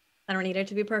 I don't need it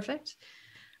to be perfect.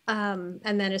 And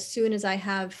then as soon as I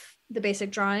have the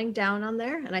basic drawing down on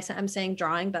there, and I'm saying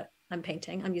drawing, but I'm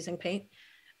painting, I'm using paint.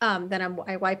 Then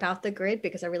I wipe out the grid,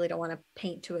 because I really don't want to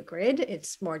paint to a grid.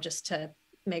 It's more just to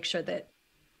make sure that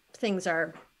things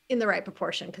are in the right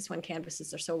proportion, because when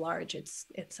canvases are so large, it's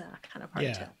kind of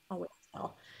hard to always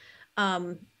tell.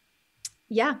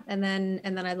 yeah, and then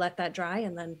I let that dry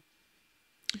and then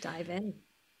dive in.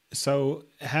 So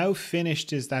how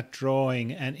finished is that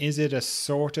drawing, and is it a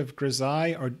sort of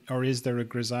grisaille, or is there a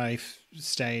grisaille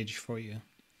stage for you?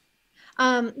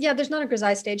 Yeah, there's not a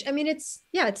grisaille stage. I mean, it's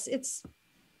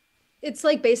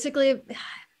like basically,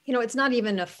 it's not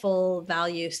even a full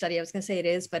value study. I was going to say it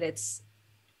is, but it's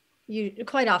you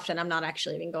quite often I'm not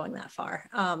actually even going that far.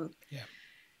 Yeah.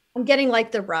 I'm getting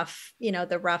like the rough,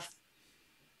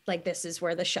 like this is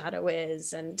where the shadow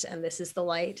is, and this is the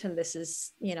light, and this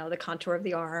is, the contour of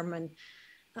the arm,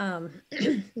 and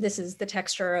this is the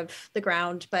texture of the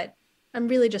ground. But I'm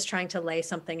really just trying to lay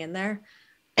something in there.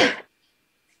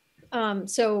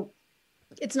 So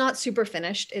it's not super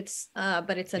finished.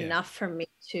 But it's Yeah. enough for me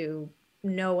to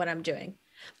know what I'm doing.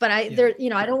 But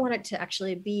Yeah. I don't want it to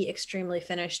actually be extremely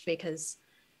finished, because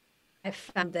I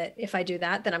found that if I do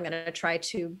that, then I'm going to try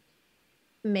to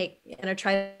make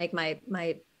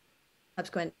my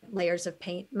subsequent layers of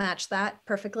paint match that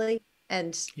perfectly.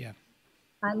 And Yeah.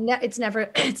 it's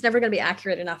never it's never going to be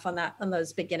accurate enough on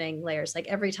those beginning layers. Like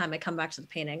every time I come back to the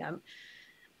painting,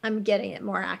 I'm getting it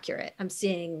more accurate. I'm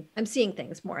seeing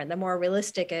things more, and the more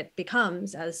realistic it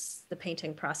becomes as the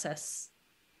painting process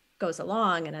goes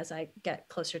along, and as I get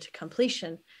closer to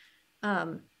completion,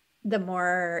 um, the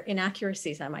more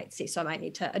inaccuracies I might see. So I might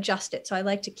need to adjust it. So I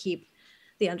like to keep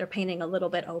the underpainting a little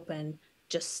bit open,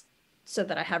 just so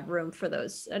that I have room for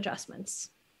those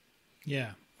adjustments.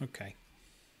 Yeah. Okay.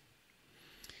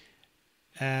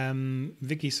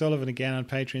 Vicky Sullivan again on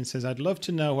Patreon says, I'd love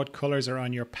to know what colors are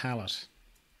on your palette.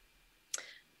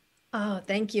 Oh,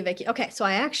 thank you, Vicky. Okay, so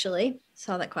I actually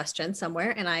saw that question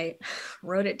somewhere and I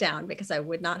wrote it down because I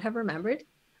would not have remembered.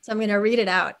 So I'm going to read it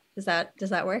out. Does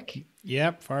that work?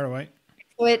 Yep, far away.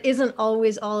 So it isn't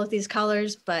always all of these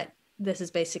colors, but this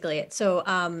is basically it. So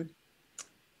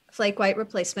flake white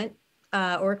replacement,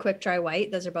 or quick dry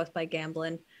white. Those are both by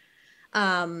Gamblin.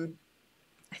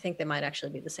 I think they might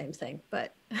actually be the same thing,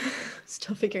 but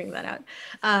still figuring that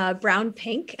out. Brown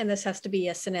pink, and this has to be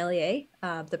a Sennelier,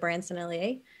 the brand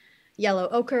Sennelier. Yellow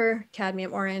ochre,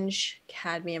 cadmium orange,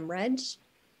 cadmium red,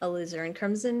 alizarin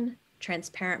crimson,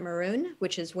 transparent maroon,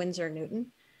 which is Winsor Newton,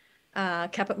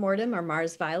 caput mortem or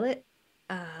Mars violet,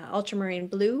 ultramarine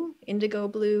blue, indigo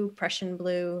blue, Prussian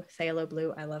blue, phthalo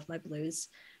blue. I love my blues.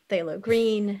 Phthalo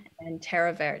green, and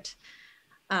terra verte.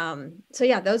 So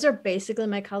yeah, those are basically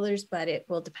my colors, but it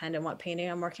will depend on what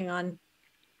painting I'm working on.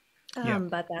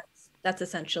 But that's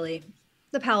essentially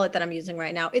the palette that I'm using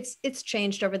right now. It's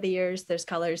changed over the years. There's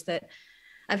colors that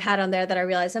I've had on there that I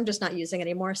realize I'm just not using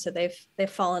anymore, so they've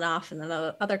fallen off. And then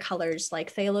the other colors,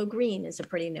 like phthalo green, is a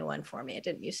pretty new one for me. I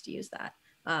didn't used to use that.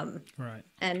 Right.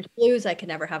 And blues, I could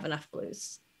never have enough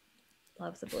blues.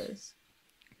 Love the blues.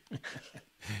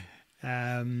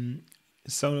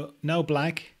 So no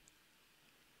black.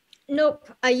 Nope.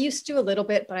 I used to a little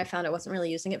bit, but I found I wasn't really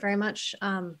using it very much.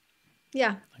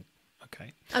 Yeah.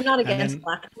 Okay. I'm not against then,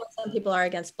 black. Some people are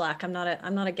against black. I'm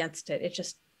not against it. It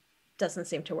just doesn't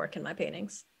seem to work in my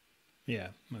paintings. yeah.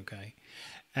 Okay.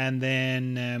 And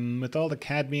then with all the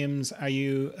cadmiums, are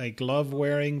you a glove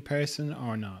wearing person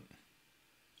or not?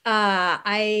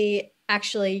 I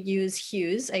actually use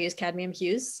hues. I use cadmium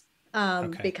hues,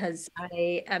 Okay. because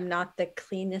I am not the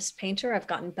cleanest painter. I've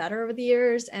gotten better over the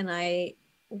years, and I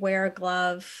wear a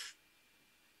glove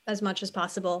as much as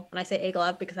possible. And I say a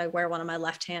glove because I wear one on my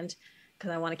left hand because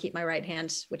I want to keep my right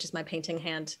hand, which is my painting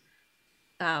hand.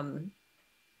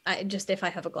 I just, if I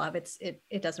have a glove,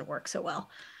 it doesn't work so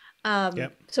well.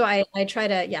 Yep. So I try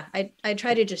to, yeah, I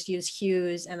try to just use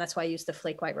hues, and that's why I use the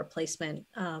flake white replacement.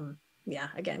 Yeah,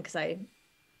 again, because I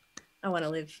want to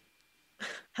live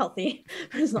healthy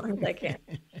for as long as I can.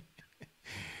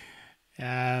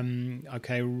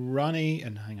 Okay. Ronnie,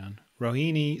 and hang on.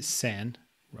 Rohini Sen.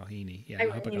 Rohini. Yeah, Hi, I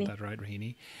hope I got Rohini. that right,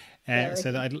 Rohini. Yeah,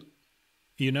 Said I'd.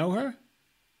 You know her?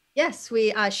 yes,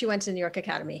 she went to New York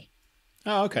Academy,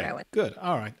 Oh, where I okay. went. Good.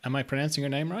 All right. Am I pronouncing her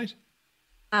name right?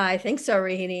 I think so,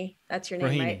 Rahini. That's your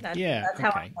name, right? Rohini. Yeah. That's how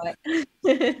Okay. I know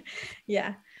it.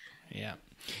 Yeah. Yeah.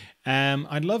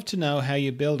 I'd love to know how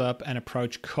you build up and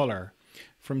approach color,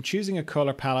 from choosing a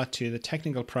color palette to the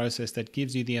technical process that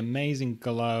gives you the amazing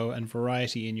glow and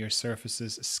variety in your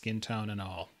surfaces, skin tone, and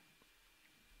all.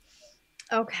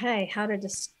 Okay, how to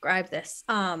describe this?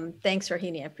 Thanks,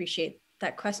 Rahini. I appreciate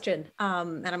that question.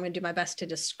 And I'm going to do my best to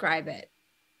describe it.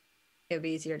 It would be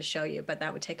easier to show you, but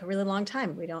that would take a really long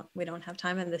time. We don't have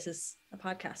time, and this is a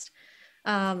podcast.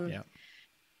 Yeah.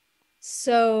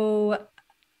 So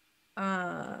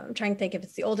I'm trying to think if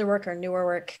it's the older work or newer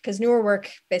work, because newer work,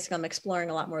 basically I'm exploring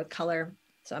a lot more with color.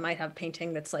 So I might have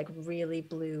painting that's like really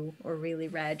blue or really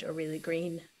red or really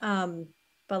green.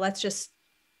 But let's just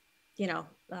you know,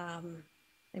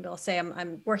 maybe I'll say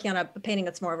I'm working on a painting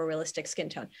that's more of a realistic skin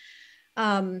tone,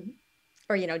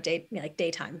 or, you know, like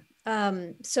daytime.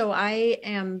 So I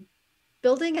am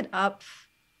building it up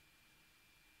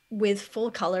with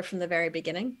full color from the very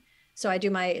beginning. So I do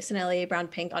my Aleah brown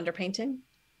pink underpainting.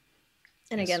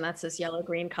 And Yes. again, that's this yellow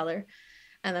green color.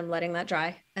 And I'm letting that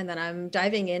dry. And then I'm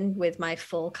diving in with my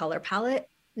full color palette,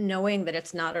 knowing that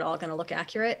it's not at all going to look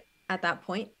accurate at that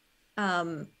point.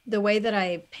 The way that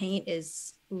I paint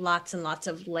is lots and lots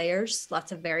of layers,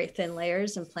 lots of very thin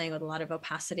layers, and playing with a lot of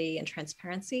opacity and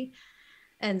transparency.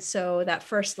 And so that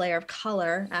first layer of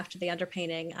color after the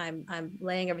underpainting, I'm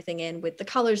laying everything in with the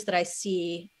colors that I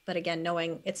see, but again,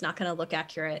 knowing it's not going to look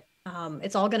accurate.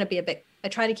 It's all going to be a bit, I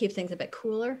try to keep things a bit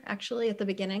cooler actually at the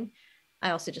beginning. I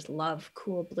also just love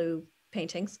cool blue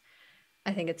paintings.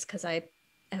 I think it's because I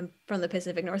am from the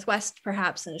Pacific Northwest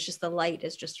perhaps, and it's just the light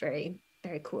is just very,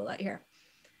 very cool out here.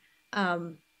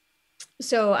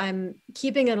 So I'm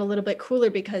keeping it a little bit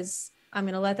cooler because I'm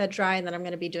going to let that dry, and then I'm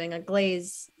going to be doing a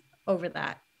glaze over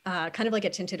that, kind of like a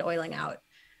tinted oiling out.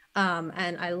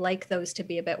 And I like those to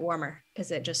be a bit warmer because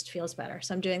it just feels better.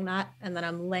 So I'm doing that. And then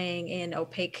I'm laying in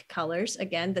opaque colors.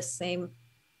 Again, the same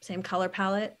color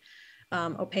palette,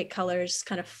 opaque colors,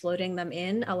 kind of floating them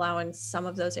in, allowing some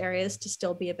of those areas to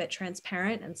still be a bit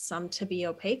transparent and some to be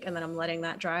opaque. And then I'm letting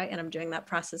that dry, and I'm doing that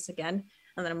process again.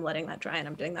 And then I'm letting that dry, and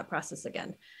I'm doing that process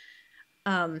again.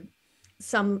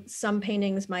 Some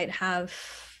paintings might have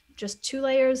just 2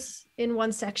 layers in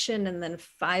one section and then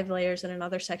 5 layers in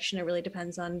another section. It really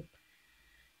depends on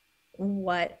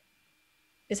what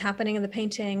is happening in the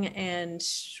painting and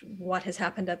what has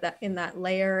happened in that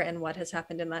layer and what has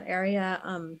happened in that area.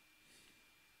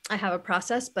 I have a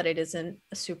process, but it isn't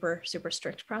a super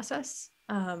strict process.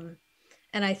 And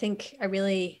I think I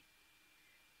really,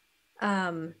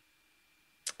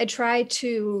 I try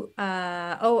to,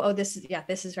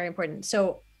 this is very important.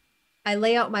 So I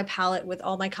lay out my palette with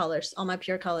all my colors, all my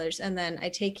pure colors, and then I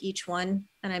take each one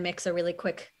and I mix a really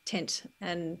quick tint.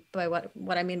 And by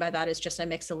what I mean by that is just I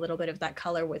mix a little bit of that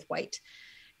color with white,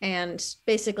 and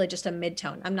basically just a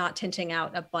mid-tone. I'm not tinting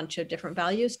out a bunch of different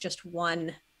values, just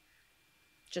one,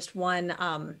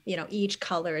 each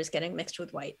color is getting mixed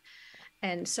with white.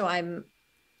 And so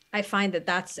I find that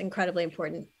that's incredibly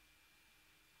important.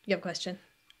 You have a question?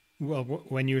 Well,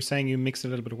 when you were saying you mix a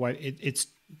little bit of white, it's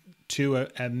to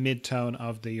a mid-tone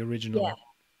of the original.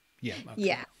 Yeah.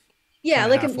 Okay. Yeah,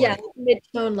 Kind of halfway.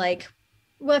 mid-tone, like,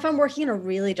 well, if I'm working in a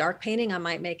really dark painting, I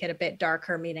might make it a bit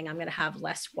darker, meaning I'm going to have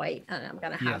less white and I'm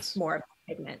going to have more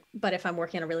pigment. But if I'm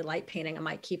working in a really light painting, I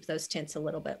might keep those tints a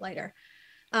little bit lighter.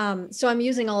 So I'm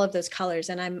using all of those colors,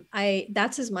 and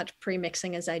that's as much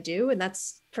pre-mixing as I do. And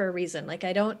that's for a reason. Like,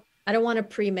 I don't want to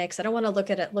pre-mix. I don't want to look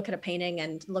at a painting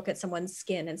and look at someone's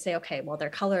skin and say, okay, well,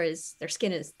 their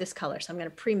skin is this color, so I'm going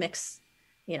to pre-mix,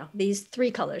 these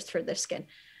 3 colors for their skin.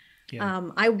 Yeah.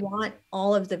 I want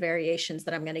all of the variations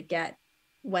that I'm going to get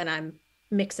when I'm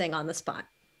mixing on the spot.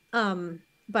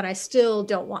 But I still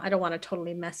don't want a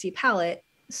totally messy palette.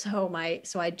 So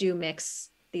I do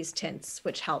mix these tints,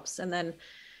 which helps. And then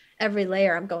every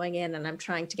layer I'm going in and I'm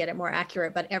trying to get it more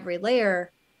accurate, but every layer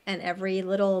and every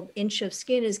little inch of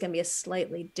skin is going to be a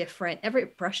slightly different, every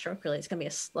brushstroke really is going to be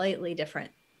a slightly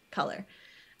different color.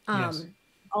 Yes.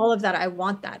 All of that, I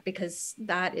want that, because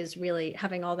that is really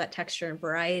having all that texture and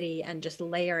variety and just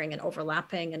layering and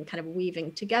overlapping and kind of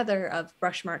weaving together of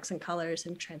brush marks and colors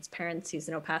and transparencies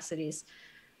and opacities.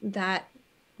 That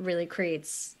really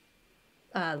creates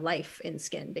life in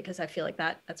skin, because I feel like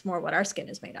that's more what our skin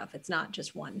is made of. It's not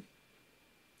just one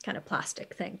kind of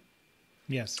plastic thing.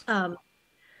 Yes. I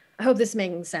hope this is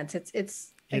making sense.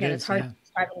 It's hard to describe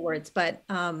in words, but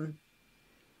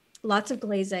lots of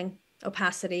glazing,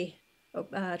 opacity,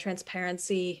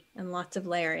 transparency, and lots of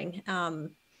layering. And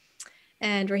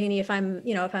Rahini, if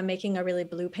I'm making a really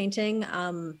blue painting,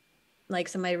 like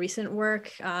some of my recent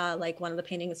work, like one of the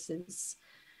paintings is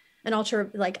an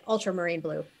ultramarine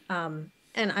blue.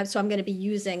 So I'm going to be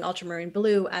using ultramarine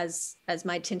blue as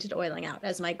my tinted oiling out,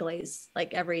 as my glaze,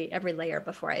 like every layer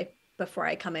before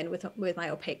I come in with my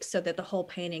opaques, so that the whole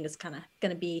painting is kind of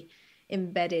going to be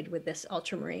embedded with this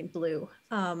ultramarine blue.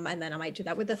 And then I might do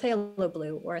that with a phthalo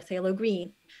blue or a phthalo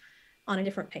green on a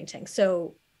different painting.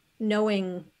 So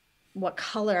knowing what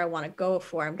color I want to go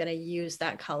for, I'm going to use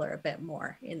that color a bit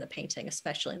more in the painting,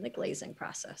 especially in the glazing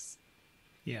process.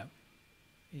 Yeah.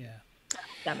 Yeah.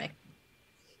 That makes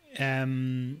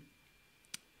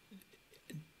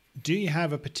Do you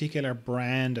have a particular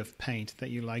brand of paint that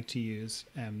you like to use?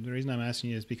 The reason I'm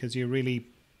asking you is because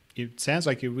it sounds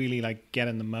like you really like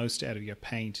getting the most out of your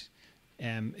paint.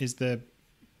 Is the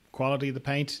quality of the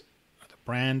paint, or the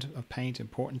brand of paint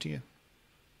important to you?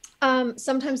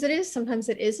 Sometimes it is, sometimes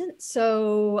it isn't.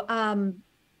 So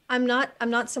I'm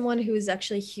not someone who is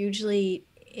actually hugely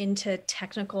into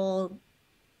technical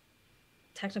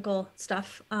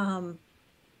stuff.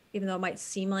 Even though it might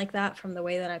seem like that from the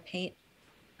way that I paint.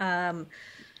 Um,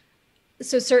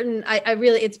 so certain, I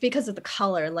really, it's because of the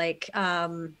color, like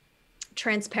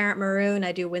transparent maroon.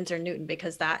 I do Winsor Newton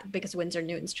because Winsor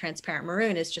Newton's transparent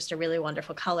maroon is just a really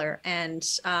wonderful color. And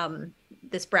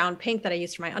this brown pink that I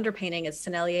use for my underpainting is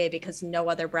Sennelier because no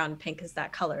other brown pink is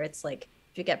that color. It's like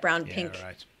if you get brown pink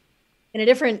in a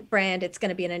different brand, it's going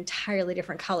to be an entirely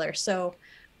different color. So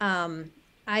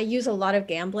I use a lot of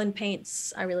Gamblin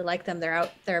paints. I really like them. They're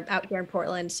out here in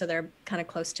Portland, so they're kind of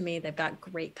close to me. They've got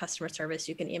great customer service.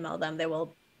 You can email them. They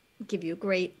will give you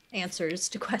great answers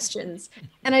to questions.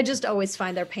 And I just always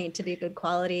find their paint to be good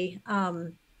quality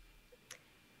and,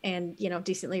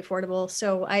 decently affordable.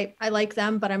 So I like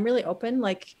them, but I'm really open.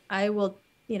 Like I will,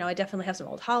 I definitely have some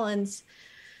old Hollands.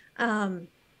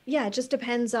 Yeah, it just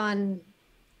depends on,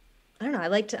 I don't know. I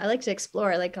like to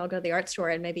explore. I'll go to the art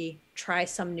store and maybe try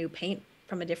some new paint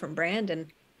from a different brand and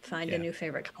find a new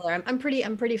favorite color. I'm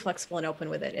pretty flexible and open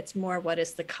with it. It's more what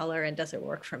is the color and does it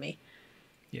work for me?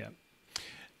 Yeah.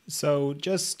 So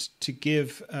just to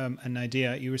give an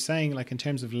idea, you were saying like in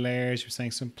terms of layers, you're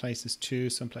saying some places 2,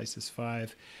 some places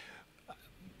 5.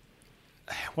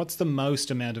 What's the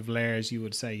most amount of layers you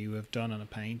would say you have done on a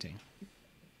painting?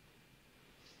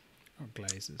 Or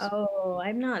glazes? Oh,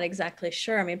 I'm not exactly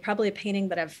sure. I mean, probably a painting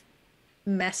that I've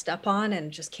messed up on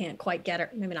and just can't quite get it.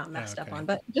 Maybe not messed up on,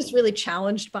 but just really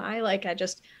challenged by, like, I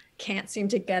just can't seem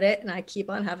to get it. And I keep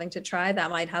on having to try. That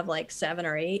might have like 7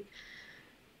 or 8.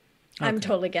 Okay. I'm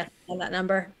totally guessing on that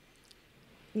number.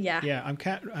 Yeah. Yeah.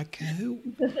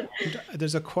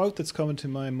 There's a quote that's coming to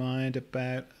my mind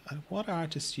about what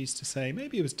artist used to say,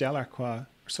 maybe it was Delacroix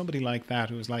or somebody like that,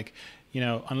 who was like,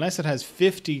 unless it has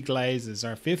 50 glazes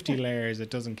or 50 layers, it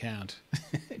doesn't count.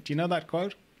 Do you know that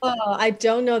quote? Oh, I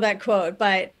don't know that quote,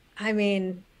 but I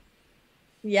mean,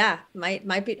 yeah, might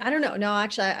be. I don't know. No,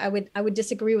 actually, I would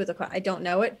disagree with the quote. I don't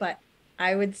know it, but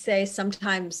I would say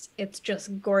sometimes it's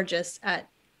just gorgeous at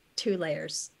 2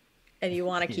 layers, and you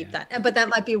want to keep that. But that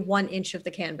might be 1 inch of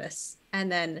the canvas,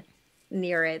 and then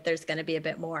near it, there's going to be a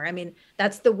bit more. I mean,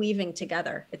 that's the weaving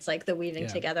together. It's like the weaving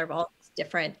together of all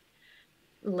different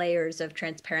layers of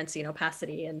transparency and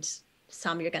opacity, and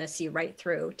some you're going to see right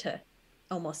through to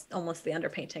almost the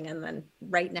underpainting, and then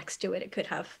right next to it could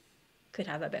have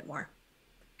a bit more.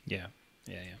 Yeah.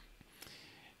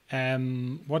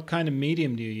 What kind of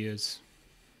medium do you use?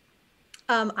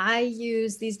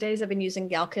 These days I've been using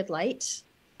Galkid Light.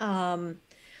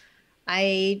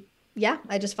 I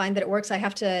just find that it works. I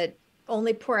have to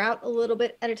only pour out a little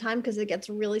bit at a time because it gets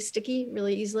really sticky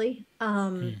really easily.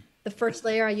 The first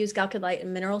layer I use Galkid Light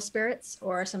and mineral spirits,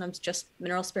 or sometimes just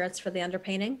mineral spirits for the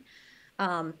underpainting.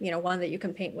 One that you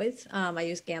can paint with. I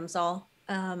use Gamsol.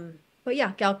 But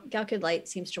yeah, Galkid Light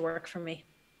seems to work for me.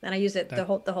 And I use it the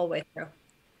whole way through.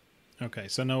 Okay,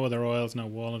 so no other oils, no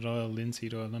walnut oil,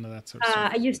 linseed oil, none of that sort of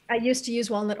stuff. I used to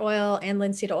use walnut oil and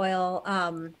linseed oil.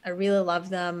 I really love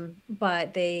them,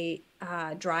 but they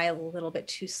dry a little bit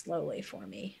too slowly for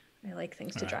me. I like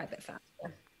things to dry a bit faster.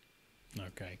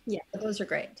 Okay. Yeah, those are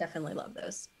great. Definitely love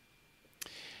those.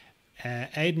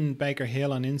 Aidan Baker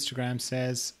Hill on Instagram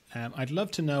says, I'd love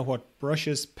to know what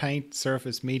brushes, paint,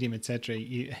 surface, medium, etc.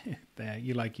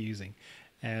 you like using.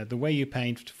 The way you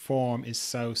paint form is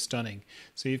so stunning.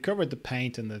 So you've covered the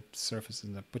paint and the surface,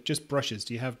 but just brushes.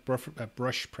 Do you have a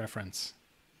brush preference?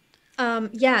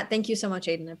 Yeah, thank you so much,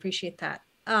 Aidan. I appreciate that.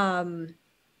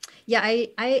 Yeah,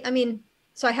 I mean,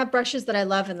 so I have brushes that I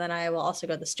love, and then I will also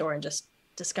go to the store and just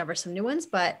discover some new ones.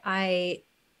 But I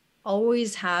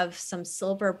always have some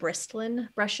silver Bristolin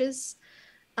brushes.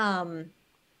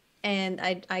 And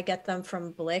I get them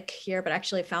from Blick here, but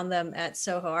actually found them at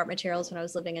Soho Art Materials when I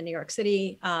was living in New York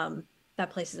City. That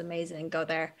place is amazing. Go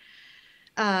there.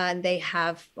 And they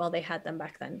had them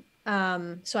back then.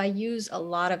 So I use a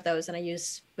lot of those, and I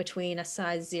use between a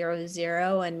size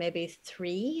 0 and maybe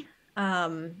 3.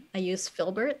 I use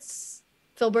Filberts.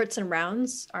 Filberts and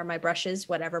Rounds are my brushes,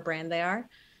 whatever brand they are.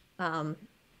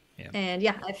 And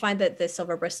yeah, I find that the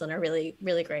silver Bristolin are really,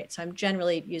 really great. So I'm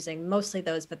generally using mostly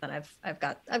those, but then I've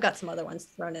got some other ones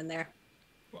thrown in there.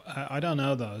 I don't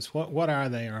know those. What are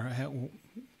they?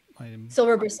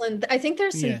 Silver Bristolin. I think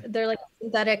they're like a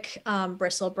synthetic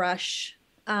bristle brush.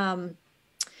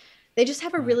 They just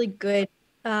have a really good.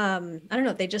 I don't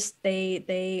know.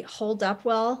 They hold up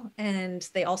well, and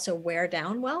they also wear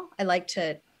down well.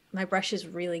 My brushes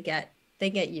really get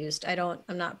used. I'm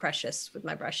not precious with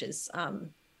my brushes.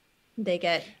 They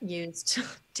get used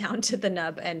down to the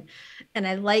nub, and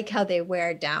I like how they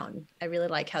wear down. I really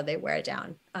like how they wear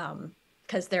down.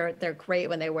 Because they're great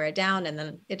when they wear down, and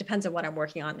then it depends on what I'm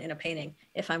working on in a painting.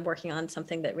 If I'm working on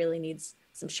something that really needs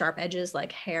some sharp edges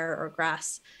like hair or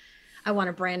grass, I want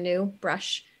a brand new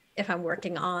brush. If I'm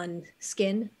working on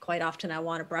skin, quite often I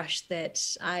want a brush that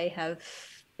I have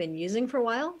been using for a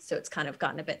while, so it's kind of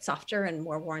gotten a bit softer and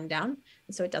more worn down,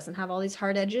 and so it doesn't have all these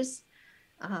hard edges.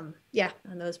 Yeah,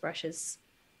 and those brushes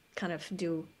kind of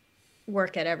do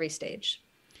work at every stage.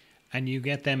 And you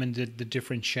get them in the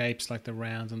different shapes, like the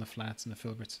rounds and the flats and the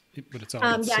filberts, but it's all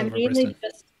Yeah, I silver mainly bristles.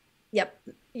 just, yep,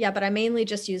 yeah, but I mainly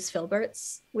just use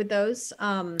filberts with those.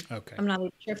 Okay. I'm not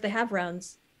even sure if they have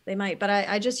rounds. They might, but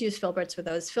I just use filberts with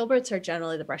those. Filberts are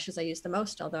generally the brushes I use the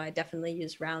most, although I definitely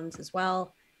use rounds as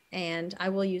well. And I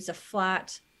will use a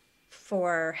flat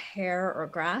for hair or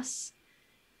grass,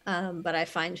 but I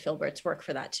find filberts work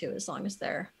for that too, as long as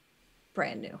they're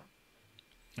brand new.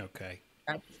 Okay.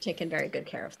 I've taken very good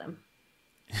care of them,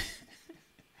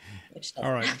 which All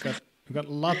doesn't right. happen. We've got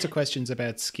lots of questions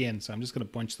about skin, so I'm just going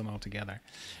to bunch them all together.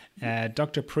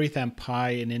 Dr. Preetham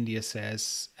Pai in India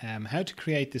says, how to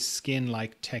create the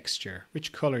skin-like texture?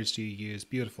 Which colors do you use?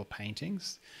 Beautiful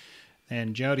paintings.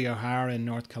 And Jody O'Hara in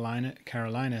North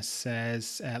Carolina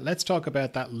says, let's talk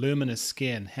about that luminous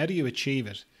skin. How do you achieve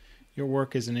it? Your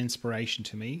work is an inspiration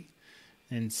to me.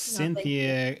 And No, thank you.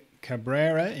 Cynthia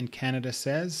Cabrera in Canada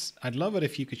says, I'd love it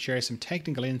if you could share some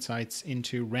technical insights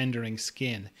into rendering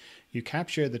skin. You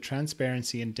capture the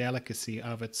transparency and delicacy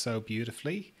of it so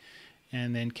beautifully.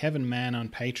 And then Kevin Mann on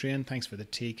Patreon, thanks for the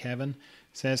tea, Kevin,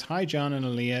 says, hi, John and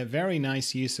Aleah. Very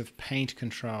nice use of paint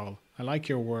control. I like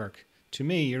your work. To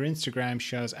me, your Instagram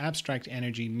shows abstract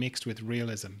energy mixed with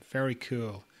realism. Very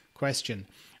cool. Question.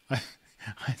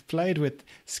 I've played with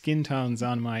skin tones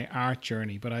on my art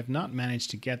journey, but I've not managed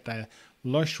to get the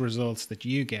lush results that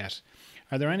you get.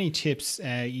 Are there any tips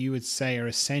you would say are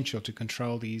essential to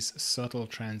control these subtle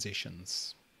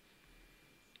transitions?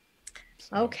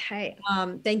 So, Okay.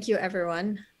 Thank you,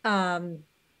 everyone.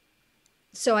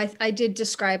 So I did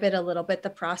describe it a little bit, the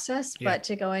process, yeah. but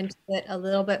to go into it a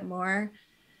little bit more,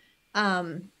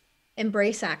 um,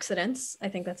 embrace accidents. I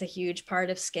think that's a huge part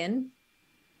of skin.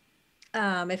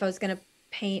 If I was going to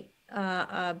paint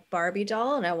a Barbie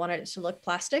doll and I wanted it to look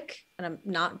plastic, and I'm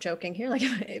not joking here, like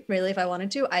really, if I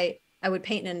wanted to, I would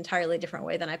paint in an entirely different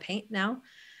way than I paint now.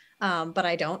 But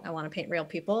I don't. I want to paint real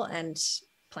people and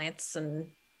plants, and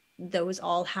those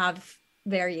all have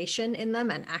variation in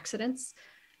them and accidents.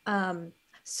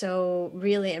 So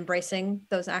really embracing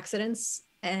those accidents,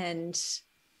 and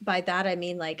by that I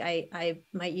mean like I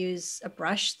might use a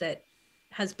brush that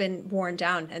has been worn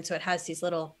down, and so it has these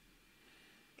little,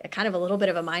 kind of a little bit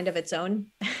of a mind of its own,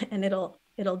 and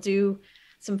it'll do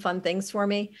some fun things for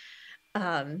me.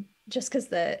 Just because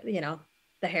the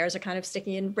hairs are kind of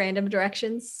sticking in random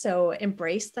directions, so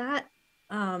embrace that.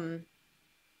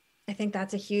 I think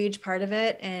that's a huge part of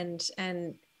it, and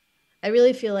I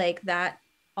really feel like that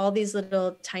all these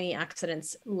little tiny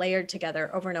accidents layered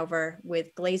together over and over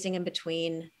with glazing in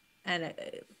between, and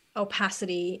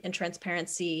opacity and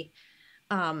transparency,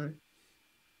 um,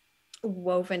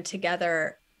 woven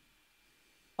together,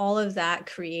 all of that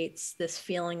creates this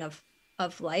feeling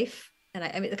of life. And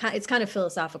I mean, it's kind of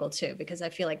philosophical too, because I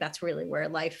feel like that's really where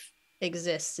life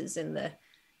exists, is in the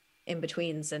in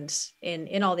betweens and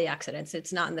in all the accidents.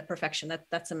 It's not in the perfection.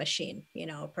 That's a machine.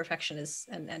 Perfection is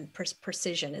and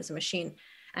precision is a machine.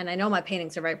 And I know my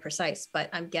paintings are very precise, but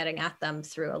I'm getting at them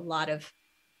through a lot of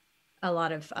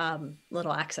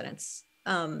little accidents,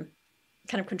 kind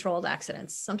of controlled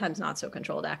accidents, sometimes not so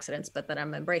controlled accidents, but that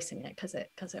I'm embracing it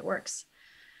because it works.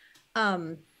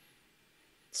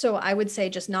 So I would say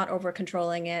just not over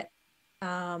controlling it,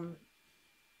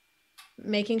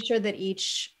 making sure that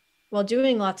while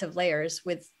doing lots of layers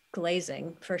with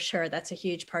glazing, for sure, that's a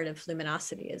huge part of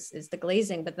luminosity is the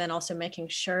glazing, but then also making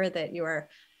sure that you're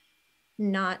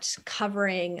not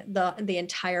covering the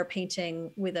entire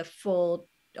painting with a full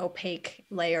opaque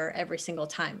layer every single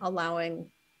time, allowing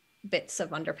bits of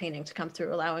underpainting to come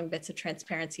through, allowing bits of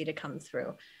transparency to come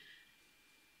through,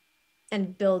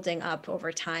 and building up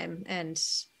over time, and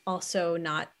also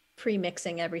not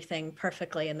pre-mixing everything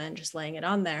perfectly and then just laying it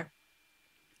on there.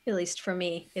 At least for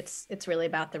me, it's really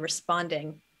about the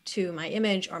responding to my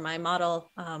image or my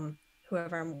model,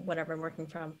 whatever I'm working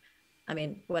from. I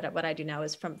mean, what I do now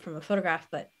is from a photograph,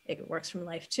 but it works from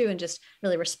life too, and just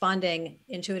really responding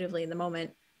intuitively in the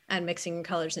moment and mixing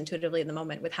colors intuitively in the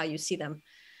moment with how you see them.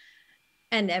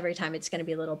 And every time it's going to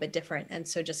be a little bit different. And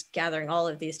so just gathering all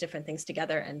of these different things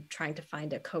together and trying to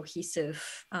find a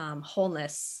cohesive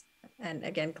wholeness. And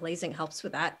again, glazing helps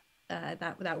with that.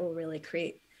 that will really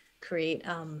create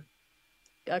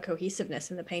a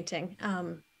cohesiveness in the painting,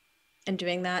 and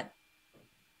doing that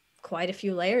quite a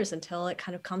few layers until it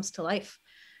kind of comes to life.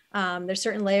 There's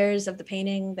certain layers of the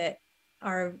painting that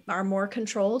are more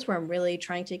controlled, where I'm really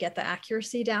trying to get the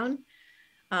accuracy down,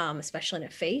 especially in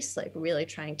a face, like really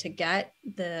trying to get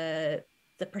the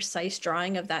precise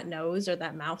drawing of that nose or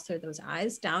that mouth or those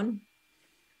eyes down.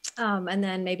 And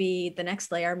then maybe the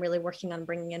next layer, I'm really working on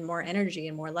bringing in more energy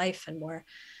and more life and more,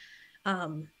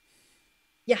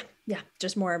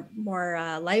 just more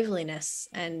liveliness.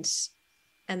 And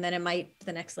then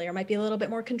the next layer might be a little bit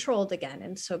more controlled again.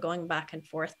 And so going back and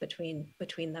forth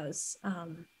between those.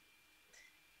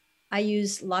 I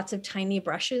use lots of tiny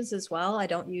brushes as well. I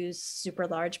don't use super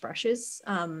large brushes.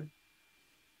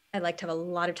 I like to have a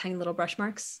lot of tiny little brush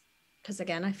marks because,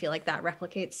 again, I feel like that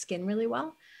replicates skin really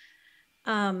well.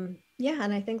 And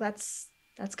I think that's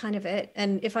kind of it.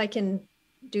 And if I can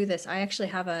do this, I actually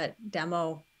have a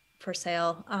demo for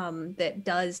sale that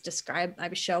does describe,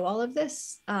 I show all of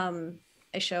this.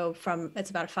 I show it's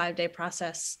about a 5-day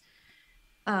process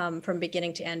from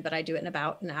beginning to end, but I do it in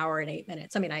about an hour and 8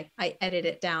 minutes. I mean, I edit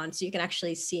it down so you can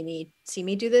actually see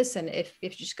me do this. And if you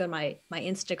just go to my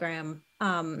Instagram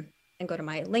and go to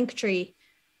my link tree,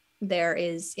 there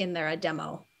is in there a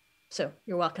demo. So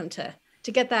you're welcome to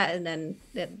get that. And then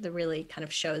the really kind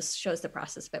of shows the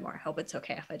process a bit more. I hope it's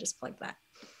okay if I just plug that.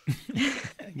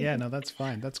 Yeah, no, that's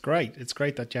fine. That's great. It's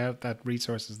great that you have that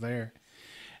resources there.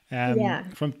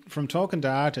 From talking to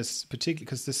artists, particularly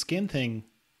because the skin thing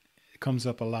comes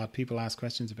up a lot. People ask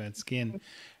questions about skin,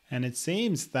 and it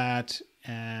seems that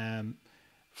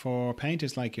for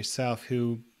painters like yourself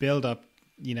who build up,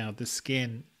 the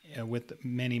skin with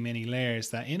many layers,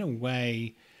 that in a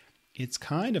way it's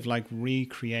kind of like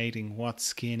recreating what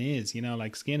skin is.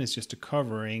 Like skin is just a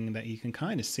covering that you can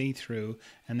kind of see through,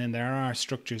 and then there are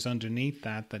structures underneath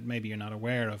that maybe you're not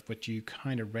aware of, but you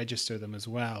kind of register them as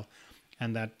well.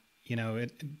 And that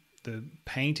the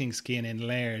painting skin in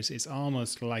layers is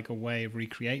almost like a way of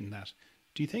recreating that.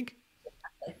 Do you think?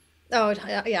 Oh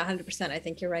yeah, 100%. I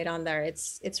think you're right on there.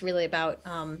 It's really about,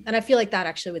 and I feel like that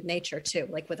actually with nature too,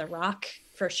 like with a rock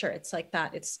for sure. It's like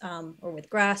that. It's or with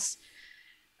grass,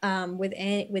 with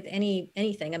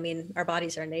anything. I mean, our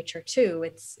bodies are nature too.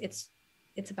 It's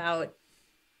about,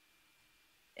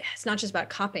 it's not just about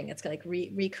copying. It's like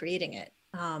recreating it.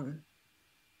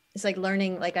 It's like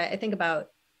learning. Like I think about,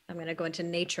 I'm going to go into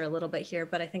nature a little bit here,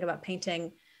 but I think about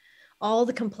painting all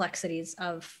the complexities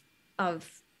of a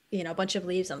bunch of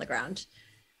leaves on the ground,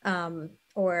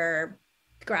 or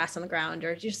grass on the ground,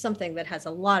 or just something that has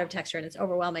a lot of texture and it's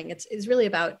overwhelming. It's really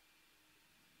about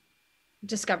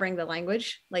discovering the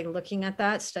language, like looking at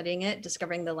that, studying it,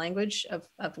 discovering the language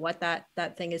of what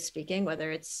that thing is speaking,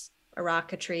 whether it's a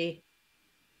rock, a tree,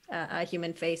 a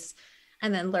human face,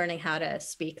 and then learning how to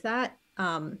speak that.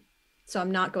 So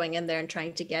I'm not going in there and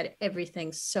trying to get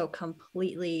everything so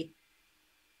completely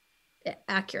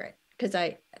accurate, because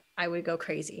I would go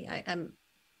crazy.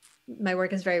 My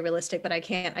work is very realistic, but I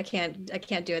can't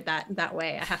do it that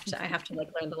way. I have to like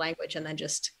learn the language and then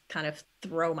just kind of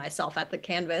throw myself at the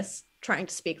canvas trying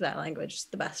to speak that language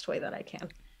the best way that I can.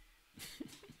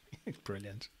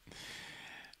 Brilliant.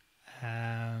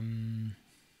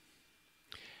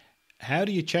 How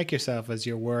do you check yourself as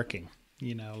you're working?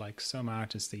 Like some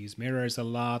artists, they use mirrors a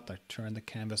lot. They turn the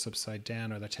canvas upside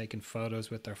down, or they're taking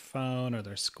photos with their phone, or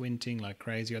they're squinting like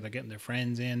crazy, or they're getting their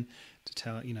friends in to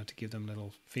tell, to give them a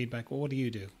little feedback. Well, what do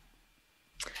you do?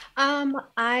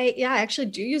 I actually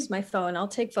do use my phone. I'll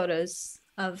take photos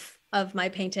of my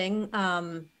painting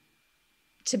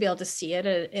to be able to see it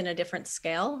in a different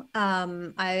scale.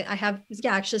 I have,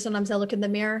 actually sometimes I look in the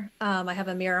mirror. I have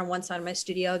a mirror on one side of my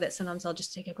studio that sometimes I'll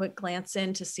just take a quick glance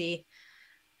in to see,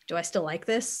 do I still like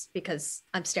this? Because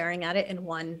I'm staring at it in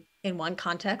one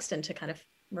context, and to kind of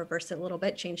reverse it a little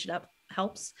bit, change it up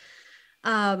helps.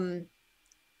 So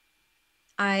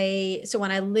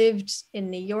when I lived in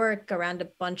New York around a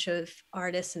bunch of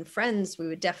artists and friends, we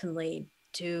would definitely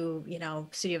do,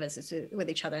 studio visits with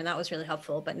each other. And that was really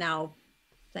helpful. But now,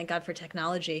 thank God for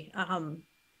technology. I'll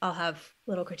have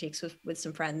little critiques with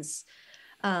some friends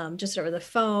just over the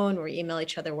phone, or email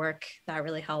each other work. That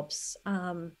really helps.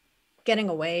 Getting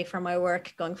away from my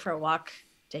work, going for a walk,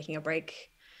 taking a break.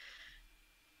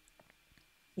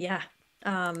 Yeah.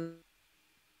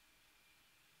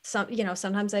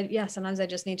 Sometimes I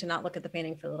just need to not look at the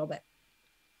painting for a little bit.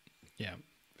 Yeah,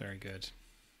 very good.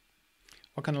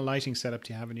 What kind of lighting setup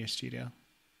do you have in your studio?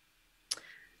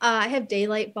 I have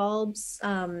daylight bulbs.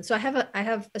 So I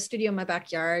have a studio in my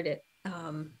backyard,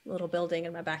 a little building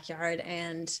in my backyard,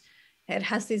 and It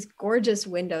has these gorgeous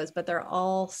windows, but they're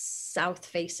all south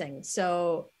facing.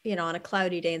 So, on a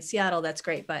cloudy day in Seattle, that's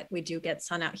great, but we do get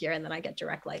sun out here and then I get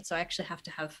direct light. So I actually have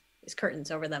to have these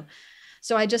curtains over them.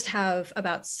 So I just have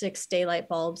about 6 daylight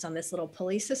bulbs on this little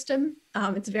pulley system.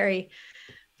 It's very,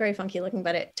 very funky looking,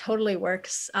 but it totally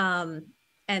works.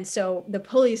 And so the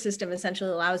pulley system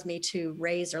essentially allows me to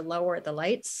raise or lower the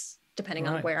lights depending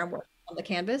on where I'm working on the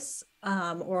canvas,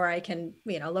 or I can,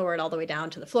 lower it all the way down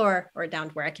to the floor or down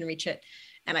to where I can reach it,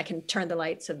 and I can turn the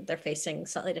lights so that they're facing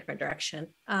slightly different direction.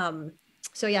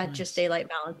 So yeah, nice. Just daylight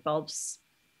balance bulbs,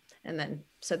 and then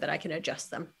so that I can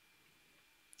adjust them.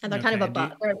 And they're kind of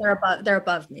above. They're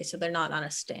above me, so they're not on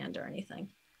a stand or anything.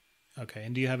 Okay,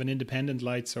 and do you have an independent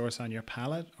light source on your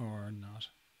palette or not?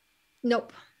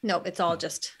 Nope. It's all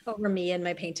just over me and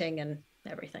my painting and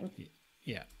everything.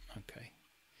 Yeah. Okay.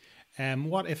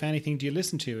 What, if anything, do you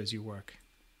listen to as you work?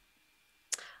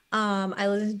 I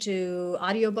listen to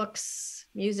audiobooks,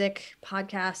 music,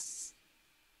 podcasts.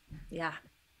 Yeah,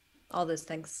 all those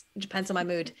things. It depends on my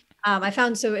mood. I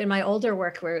found so in my older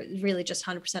work where it was really just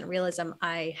 100% realism,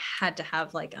 I had to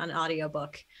have like an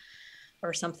audiobook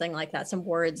or something like that, some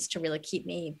words to really keep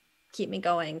me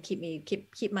going,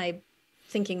 keep my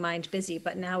thinking mind busy.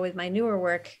 But now with my newer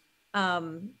work,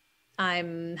 I'm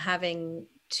having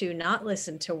to not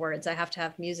listen to words. I have to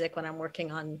have music when I'm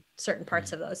working on certain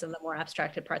parts of those, and the more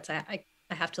abstracted parts, I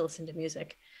have to listen to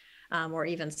music, or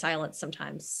even silence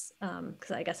sometimes,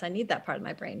 because I guess I need that part of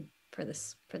my brain for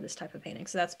this type of painting.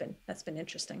 So that's been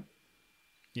interesting.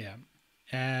 Yeah.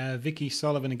 Vicky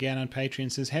Sullivan again on Patreon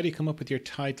says, how do you come up with your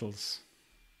titles?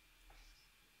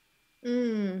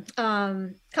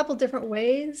 Couple different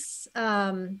ways.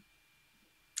 One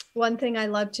thing I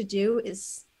love to do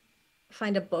is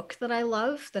find a book that I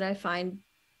love, that I find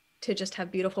to just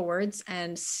have beautiful words,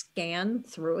 and scan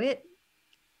through it,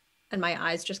 and my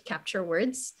eyes just capture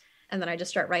words, and then I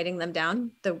just start writing them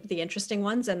down, the interesting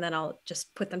ones, and then I'll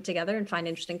just put them together and find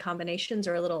interesting combinations,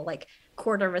 or a little like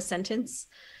quarter of a sentence,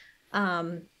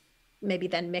 maybe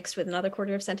then mixed with another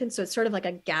quarter of a sentence. So it's sort of like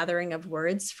a gathering of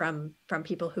words from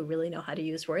people who really know how to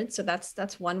use words. So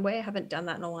that's one way. I haven't done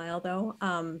that in a while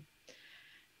though.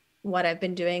 What I've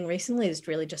been doing recently is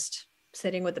really just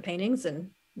sitting with the paintings and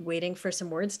waiting for some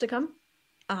words to come,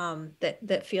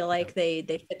 that feel like they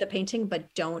fit the painting,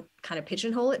 but don't kind of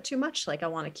pigeonhole it too much. Like I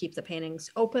want to keep the paintings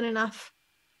open enough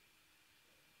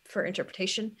for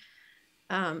interpretation.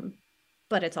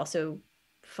 But it's also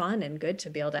fun and good to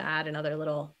be able to add another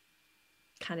little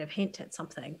kind of hint at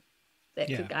something that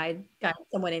could guide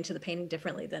someone into the painting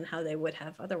differently than how they would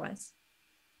have otherwise.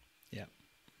 Yeah,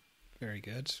 very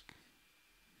good.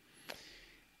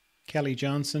 Kelly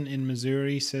Johnson in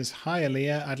Missouri says, hi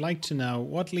Aleah, I'd like to know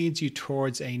what leads you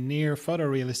towards a near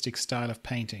photorealistic style of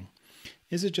painting.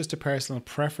 Is it just a personal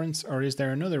preference, or is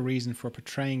there another reason for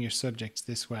portraying your subjects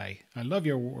this way? I love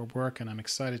your work and I'm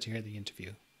excited to hear the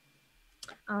interview.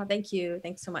 Thank you.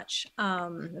 Thanks so much.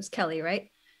 It was Kelly,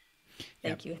 right?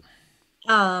 Thank you.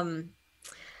 I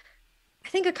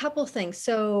think a couple things.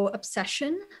 So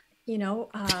obsession,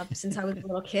 since I was a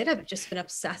little kid, I've just been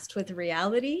obsessed with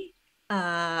reality.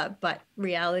 But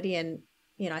reality, and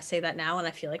I say that now, and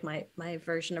I feel like my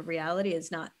version of reality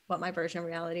is not what my version of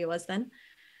reality was then,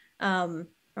 or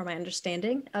my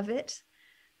understanding of it.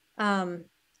 But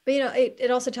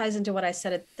it also ties into what I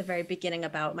said at the very beginning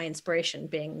about my inspiration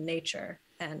being nature,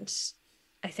 and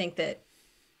I think that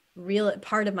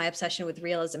part of my obsession with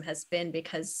realism has been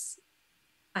because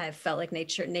I've felt like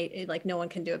nature, like no one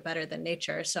can do it better than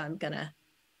nature. So I'm gonna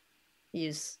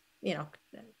use,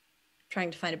 trying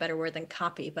to find a better word than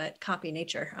copy, but copy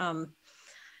nature,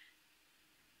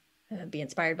 be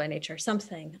inspired by nature,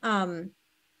 something.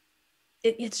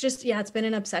 It's just, it's been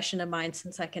an obsession of mine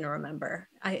since I can remember.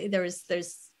 There was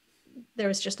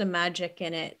just a magic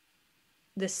in it.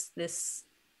 This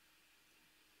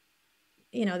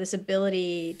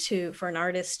ability for an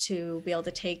artist to be able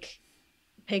to take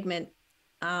pigment,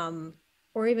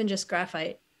 or even just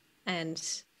graphite, and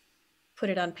put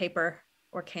it on paper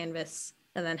or canvas,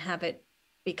 and then have it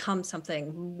become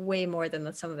something way more than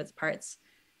the sum of its parts,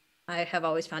 I have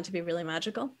always found to be really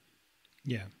magical.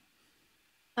 Yeah.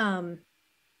 So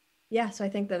I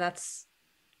think that's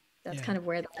kind of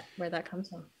where that comes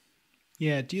from.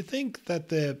 Yeah. Do you think that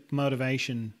the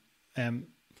motivation,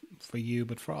 for you,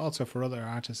 but also for other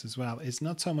artists as well, is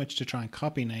not so much to try and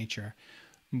copy nature,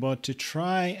 but to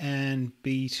try and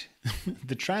beat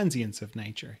the transience of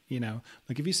nature?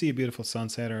 Like if you see a beautiful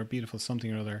sunset or a beautiful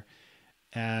something or other,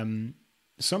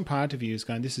 some part of you is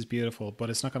going, this is beautiful, but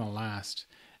it's not going to last.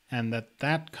 And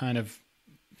that kind of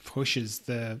pushes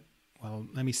well,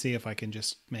 let me see if I can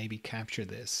just maybe capture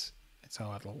this. So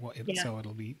Yeah.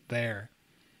 it'll be there.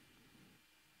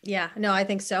 Yeah, no, I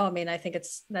think so. I mean, I think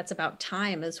that's about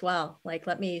time as well. Like,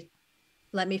 let me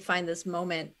find this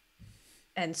moment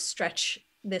and stretch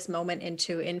this moment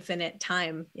into infinite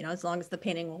time, you know, as long as the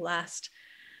painting will last.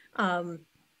 Um,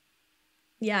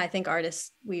 yeah, I think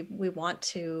artists, we want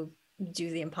to do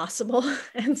the impossible.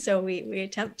 And so we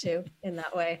attempt to in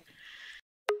that way.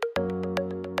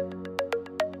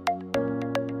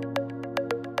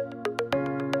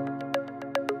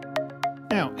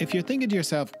 Now, if you're thinking to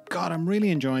yourself, God, I'm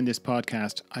really enjoying this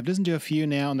podcast. I've listened to a few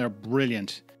now and they're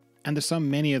brilliant. And there's so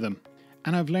many of them.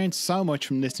 And I've learned so much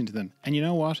from listening to them. And you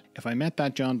know what? If I met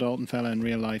that John Dalton fella in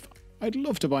real life, I'd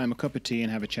love to buy him a cup of tea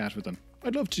and have a chat with him.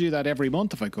 I'd love to do that every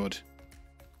month if I could.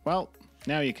 Well,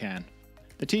 now you can.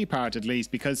 The tea part at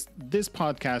least, because this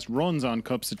podcast runs on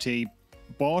cups of tea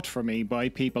bought for me by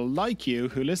people like you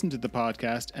who listen to the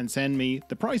podcast and send me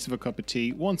the price of a cup of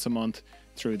tea once a month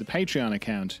through the Patreon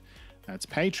account. That's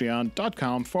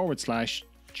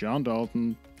patreon.com/John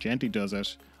Dalton Gently Does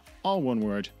It, all one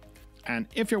word. And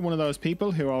if you're one of those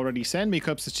people who already send me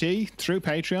cups of tea through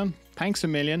Patreon, thanks a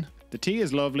million. The tea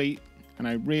is lovely and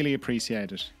I really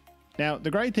appreciate it. Now,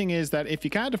 the great thing is that if you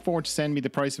can't afford to send me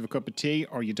the price of a cup of tea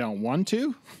or you don't want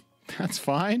to, that's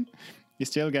fine. You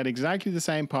still get exactly the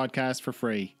same podcast for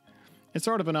free. It's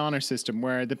sort of an honor system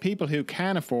where the people who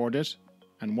can afford it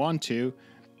and want to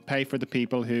pay for the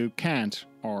people who can't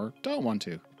or don't want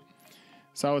to.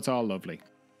 So it's all lovely.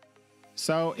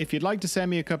 So if you'd like to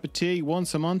send me a cup of tea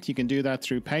once a month, you can do that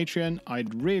through Patreon.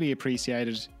 I'd really appreciate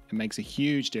it. It makes a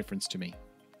huge difference to me.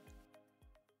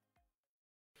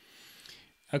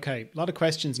 Okay, a lot of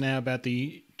questions now about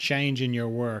the change in your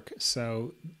work.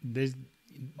 So this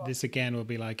again will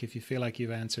be like, if you feel like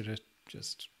you've answered it,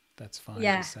 just that's fine.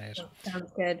 Yeah, Just say it.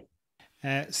 sounds good.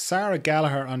 Sarah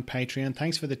Gallagher on Patreon.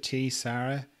 Thanks for the tea,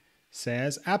 Sarah.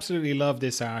 Says, absolutely love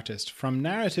this artist. From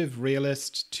narrative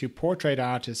realist to portrait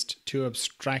artist to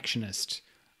abstractionist.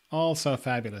 All so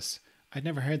fabulous. I'd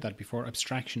never heard that before,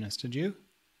 abstractionist. Did you?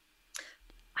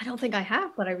 I don't think I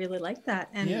have, but I really like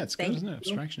that. And yeah, it's good, isn't it?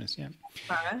 Abstractionist, yeah.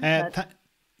 Sarah,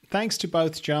 thanks to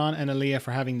both John and Aleah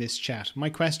for having this chat. My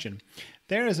question.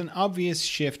 There is an obvious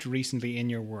shift recently in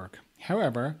your work.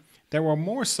 However, there were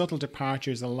more subtle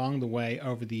departures along the way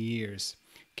over the years.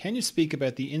 Can you speak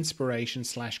about the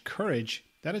inspiration/courage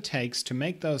that it takes to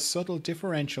make those subtle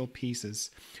differential pieces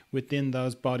within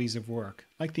those bodies of work,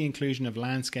 like the inclusion of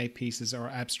landscape pieces or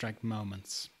abstract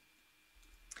moments?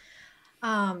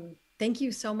 Thank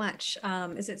you so much.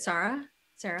 Is it Sarah?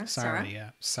 Sarah? Yeah.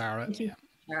 Sarah, yeah.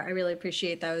 Sarah, I really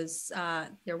appreciate those,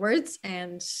 your words,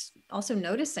 and also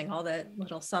noticing all the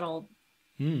little subtle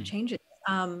changes.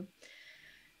 Yeah,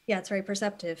 it's very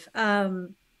perceptive.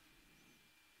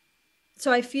 So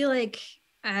I feel like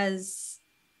as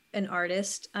an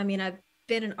artist, I mean, I've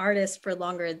been an artist for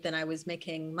longer than I was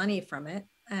making money from it.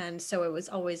 And so it was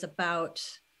always about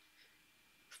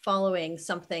following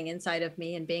something inside of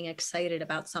me and being excited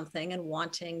about something and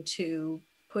wanting to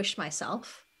push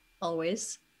myself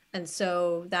always. And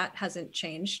so that hasn't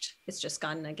changed. It's just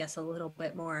gotten, I guess, a little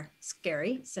bit more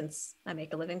scary since I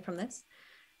make a living from this,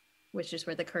 which is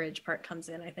where the courage part comes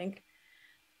in, I think.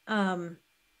 But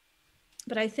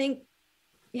I think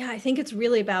it's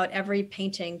really about every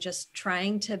painting just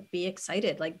trying to be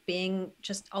excited, like being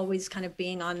just always kind of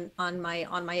being on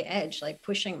my edge, like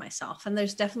pushing myself. And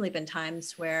there's definitely been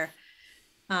times where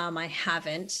I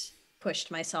haven't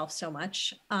pushed myself so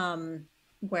much,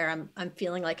 where I'm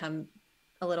feeling like I'm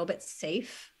a little bit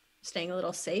safe, staying a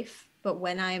little safe. But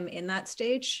when I'm in that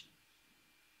stage,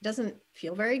 it doesn't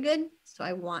feel very good. So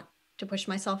I want to push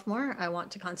myself more. I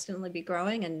want to constantly be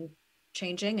growing and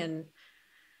changing and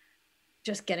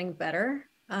just getting better.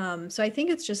 So I think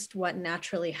it's just what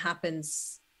naturally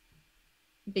happens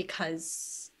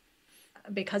because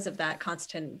of that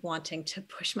constant wanting to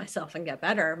push myself and get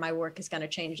better. My work is going to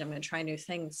change. I'm going to try new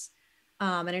things.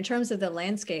 And in terms of the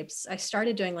landscapes, I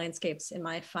started doing landscapes in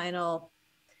my final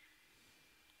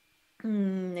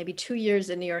maybe 2 years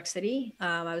in New York City.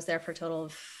 I was there for a total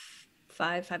of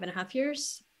 5.5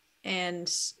 years. And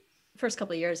first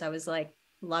couple of years, I was like,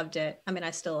 loved it. I mean,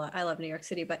 I love New York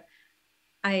City, but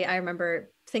I remember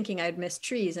thinking I'd miss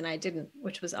trees and I didn't,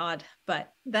 which was odd.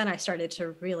 But then I started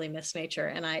to really miss nature.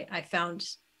 And I found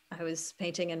I was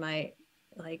painting in my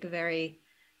like very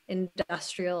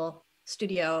industrial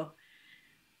studio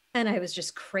and I was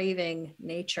just craving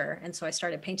nature. And so I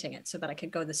started painting it so that I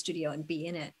could go to the studio and be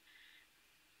in it.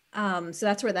 So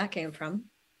that's where that came from.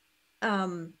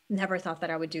 Never thought that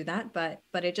I would do that, but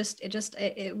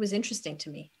it was interesting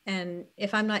to me. And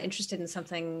if I'm not interested in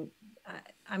something,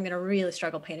 I'm going to really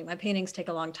struggle painting. My paintings take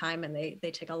a long time and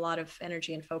they take a lot of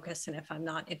energy and focus. And if I'm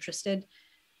not interested,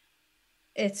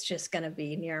 it's just going to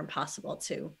be near impossible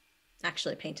to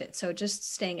actually paint it. So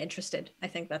just staying interested. I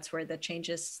think that's where the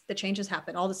changes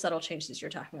happen, all the subtle changes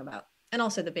you're talking about, and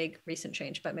also the big recent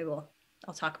change, but maybe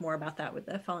I'll talk more about that with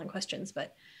the following questions.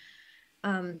 But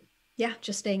yeah,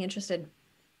 just staying interested.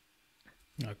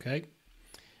 Okay.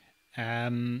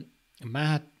 Matab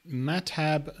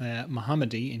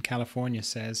Mohammadi in California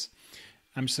says,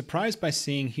 I'm surprised by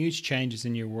seeing huge changes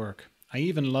in your work. I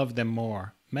even love them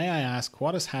more. May I ask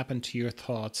what has happened to your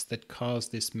thoughts that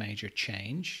caused this major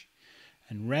change?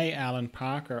 And Ray Allen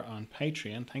Parker on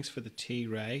Patreon, thanks for the tea,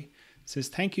 Ray, says,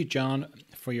 thank you, John,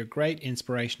 for your great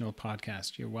inspirational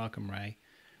podcast. You're welcome, Ray.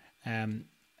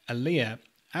 Aleah,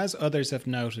 as others have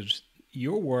noted,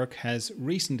 your work has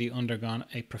recently undergone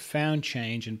a profound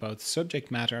change in both subject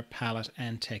matter, palette,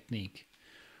 and technique.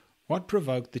 What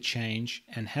provoked the change,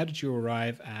 and how did you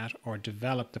arrive at or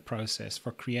develop the process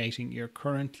for creating your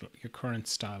current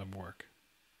style of work?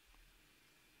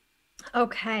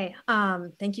 Okay.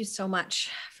 Thank you so much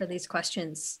for these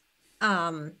questions.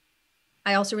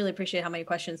 I also really appreciate how many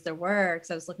questions there were,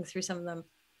 because I was looking through some of them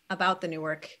about the new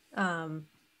work,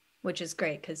 which is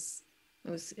great because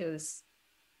it was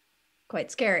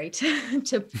quite scary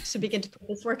to begin to put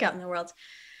this work out in the world.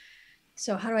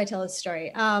 So how do I tell this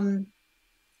story?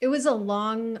 It was a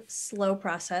long, slow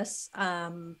process.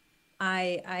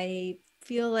 I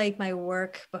feel like my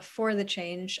work before the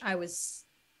change, I was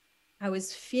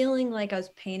feeling like I was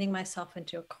painting myself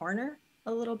into a corner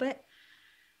a little bit.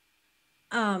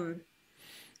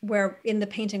 Where in the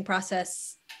painting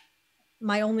process,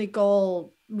 my only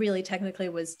goal really technically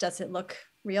was, does it look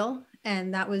real?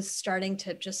 And that was starting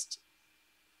to just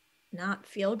not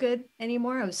feel good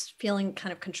anymore. I was feeling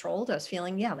kind of controlled. I was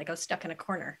feeling, like I was stuck in a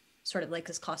corner, sort of like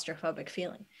this claustrophobic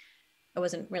feeling. I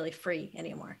wasn't really free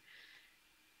anymore.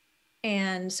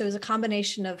 And so it was a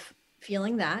combination of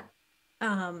feeling that.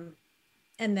 And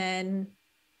then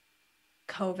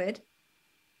COVID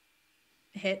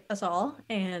hit us all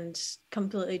and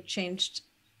completely changed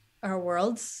our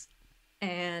worlds.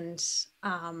 And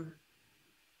I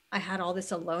had all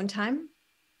this alone time.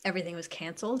 Everything was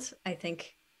canceled. I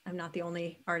think I'm not the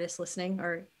only artist listening,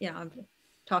 or, I'm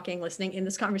listening in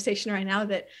this conversation right now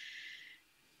that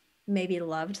maybe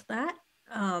loved that.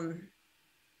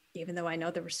 Even though I know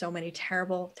there were so many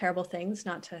terrible, terrible things,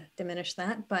 not to diminish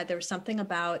that, but there was something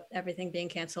about everything being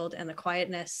canceled and the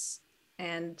quietness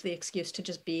and the excuse to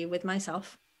just be with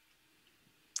myself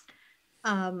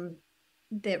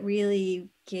that really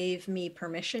gave me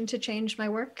permission to change my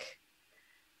work.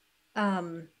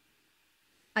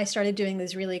 I started doing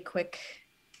these really quick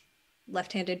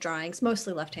left-handed drawings,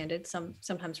 mostly left-handed,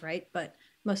 sometimes right, but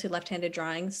mostly left-handed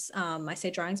drawings. I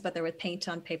say drawings, but they're with paint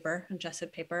on paper and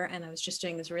gessoed paper. And I was just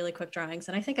doing these really quick drawings.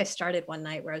 And I think I started one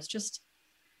night where I was just,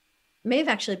 may have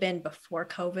actually been before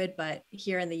COVID, but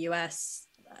here in the US,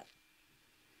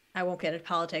 I won't get into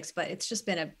politics, but it's just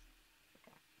been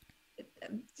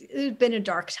a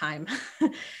dark time.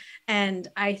 And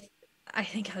I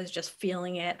think I was just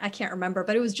feeling it. I can't remember,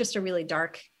 but it was just a really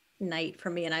dark night for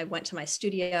me. And I went to my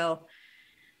studio,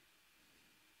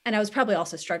 and I was probably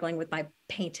also struggling with my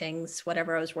paintings,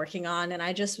 whatever I was working on. And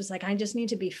I just was like, I just need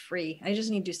to be free. I just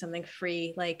need to do something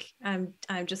free. Like I'm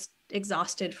just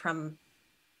exhausted from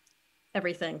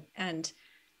everything. And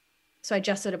so I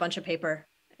gessoed a bunch of paper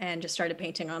and just started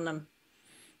painting on them.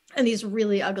 And these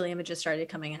really ugly images started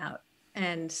coming out.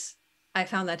 And I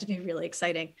found that to be really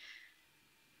exciting.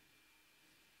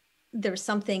 There was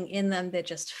something in them that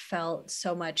just felt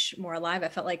so much more alive. I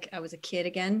felt like I was a kid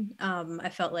again. I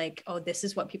felt like, oh, this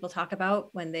is what people talk about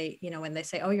when they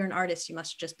say, oh, you're an artist, you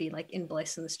must just be like in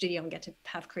bliss in the studio and get to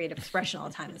have creative expression all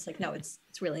the time. It's like, no, it's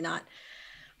really not.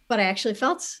 But I actually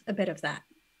felt a bit of that,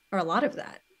 or a lot of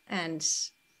that. And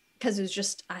because it was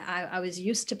just, I was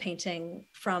used to painting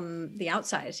from the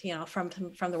outside,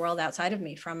 from the world outside of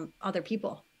me, from other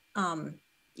people.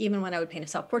 Even when I would paint a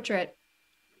self-portrait,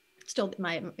 still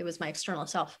it was my external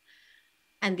self.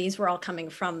 And these were all coming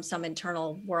from some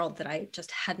internal world that I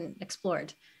just hadn't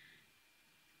explored.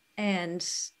 And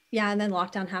and then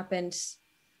lockdown happened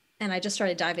and I just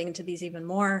started diving into these even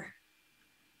more.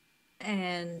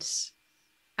 And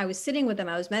I was sitting with them.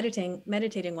 I was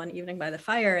meditating one evening by the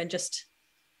fire, and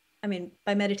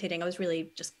by meditating, I was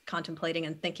really just contemplating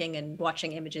and thinking and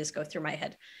watching images go through my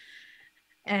head.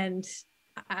 And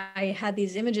I had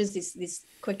these images, these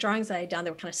quick drawings that I had done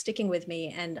that were kind of sticking with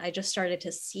me. And I just started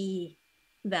to see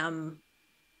them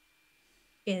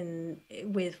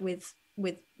with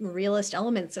realist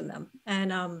elements in them.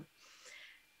 And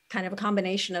kind of a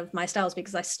combination of my styles,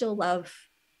 because I still love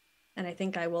And I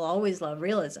think I will always love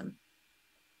realism.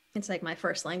 It's like my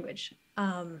first language.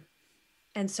 And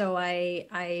so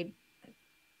I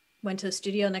went to the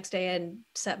studio next day and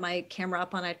set my camera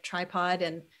up on a tripod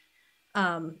and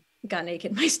got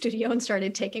naked in my studio and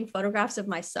started taking photographs of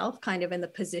myself, kind of in the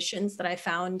positions that I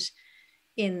found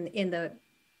in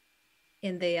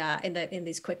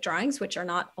these quick drawings, which are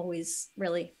not always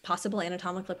really possible,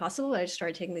 anatomically possible. I just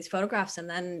started taking these photographs, and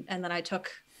then I took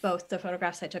both the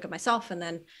photographs I took of myself, and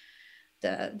then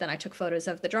I took photos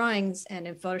of the drawings, and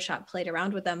in Photoshop played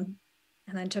around with them,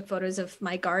 and then took photos of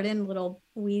my garden, little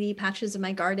weedy patches of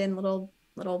my garden, little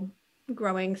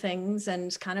growing things,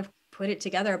 and kind of put it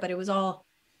together. But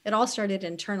it all started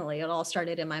internally. It all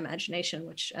started in my imagination,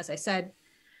 which, as I said,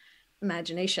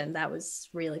 imagination, that was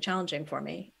really challenging for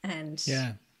me, and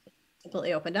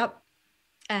completely opened up,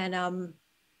 and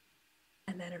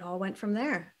then it all went from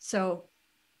there. So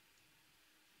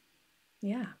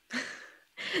yeah.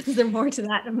 Is there more to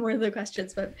that and more of the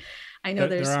questions? But I know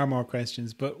there are more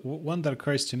questions, but one that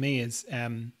occurs to me is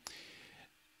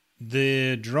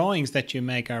the drawings that you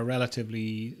make are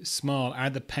relatively small. Are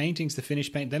the paintings, the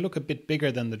finished paint, they look a bit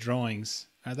bigger than the drawings,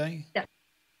 are they?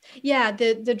 Yeah.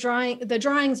 The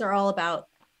drawings are all about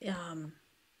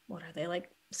what are they,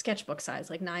 like sketchbook size,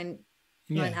 like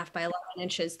 9.5 by 11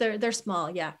 inches. They're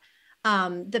small. Yeah.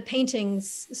 The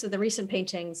paintings, so the recent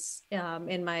paintings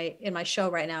in my show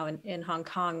right now in Hong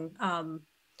Kong,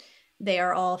 they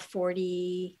are all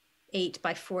 48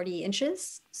 by 40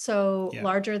 inches. So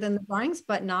larger than the drawings,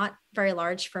 but not very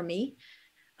large for me.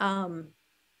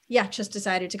 Just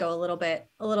decided to go a little bit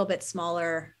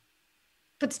smaller,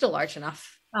 but still large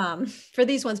enough for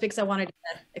these ones, because I wanted to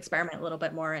experiment a little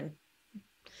bit more. And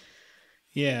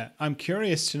I'm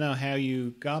curious to know how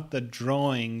you got the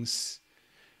drawings,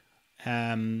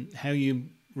 how you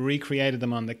recreated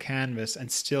them on the canvas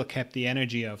and still kept the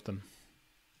energy of them.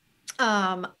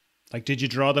 Like, did you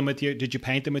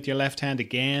paint them with your left hand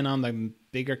again on the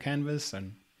bigger canvas?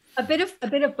 And a bit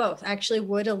of both, actually.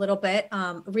 Wood a little bit,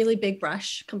 really big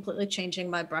brush, completely changing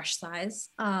my brush size,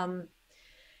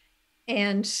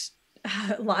 and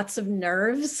lots of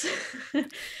nerves,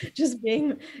 just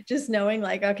knowing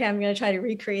like, okay, I'm going to try to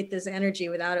recreate this energy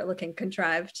without it looking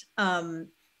contrived.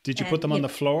 Did you put them on the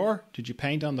floor? Did you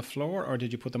paint on the floor, or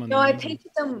did you put them on the easel? I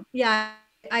painted them. Yeah.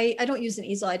 I don't use an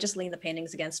easel. I just lean the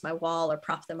paintings against my wall or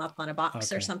prop them up on a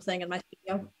box or something in my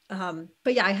studio.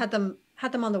 But yeah, I had them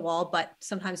on the wall, but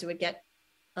sometimes it would get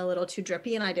a little too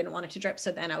drippy and I didn't want it to drip.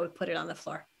 So then I would put it on the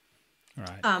floor.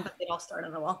 Right. But they'd all start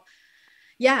on the wall.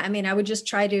 Yeah. I mean, I would just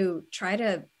try to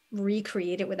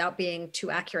recreate it without being too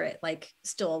accurate, like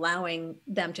still allowing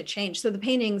them to change. So the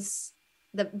paintings,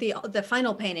 the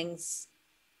final paintings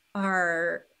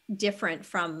are different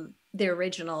from the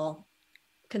original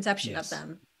conception of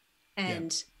them.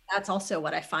 And that's also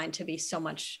what I find to be so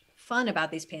much fun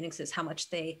about these paintings, is how much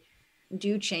they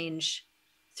do change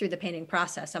through the painting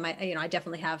process. I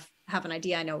definitely have an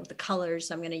idea. I know the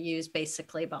colors I'm going to use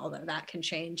basically, but although that can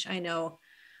change, I know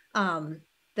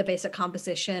the basic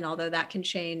composition, although that can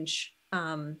change.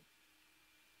 And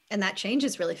that change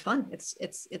is really fun.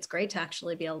 It's great to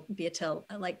actually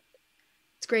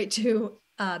it's great to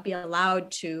be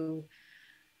allowed to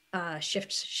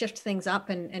shift things up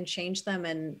and change them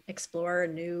and explore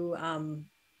new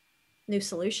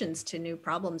solutions to new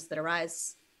problems that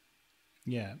arise.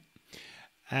 Yeah.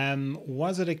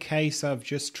 Was it a case of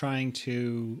just trying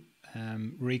to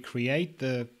recreate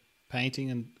the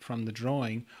painting from the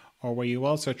drawing, or were you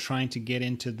also trying to get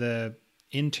into the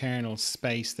internal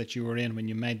space that you were in when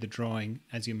you made the drawing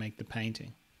as you make the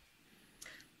painting?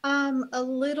 A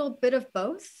little bit of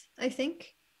both, I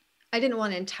think. I didn't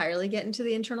want to entirely get into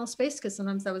the internal space, because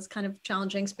sometimes that was kind of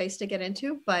challenging space to get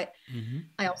into, but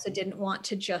I also didn't want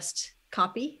to just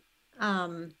copy.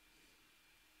 I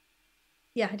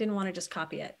didn't want to just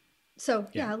copy it. So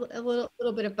a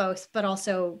little bit of both, but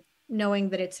also knowing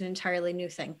that it's an entirely new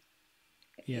thing.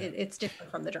 It's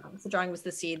different from the drawing. The drawing was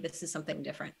the seed. This is something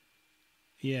different.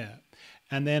 Yeah.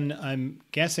 And then I'm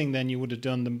guessing then you would have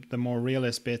done the more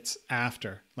realist bits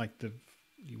after, like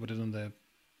you would have done the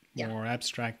more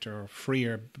abstract or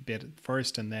freer bit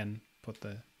first and then put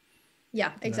the...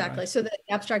 Yeah, exactly. Right? So the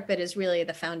abstract bit is really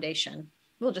the foundation.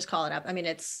 We'll just call it up. I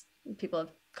mean, people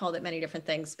have called it many different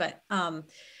things, but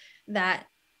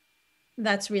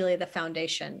that's really the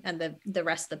foundation, and the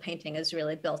rest of the painting is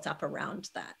really built up around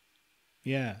that.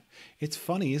 Yeah, it's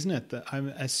funny, isn't it? That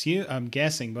I'm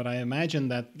guessing, but I imagine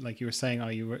that, like you were saying,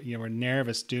 you were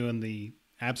nervous doing the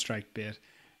abstract bit.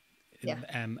 Yeah.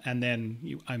 And then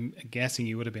I'm guessing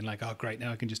you would have been like, oh, great,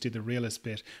 now I can just do the realist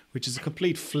bit, which is a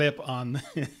complete flip on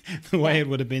the way it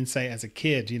would have been, say, as a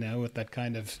kid, with that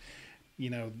kind of,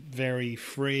 very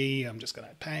free. I'm just going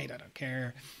to paint. I don't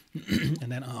care.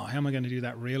 And then, how am I going to do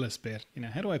that realist bit?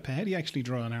 How do you actually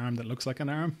draw an arm that looks like an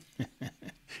arm?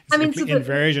 It's a complete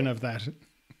inversion of that.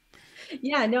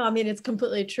 Yeah, no, I mean, it's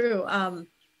completely true.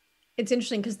 It's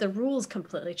interesting because the rules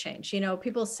completely change.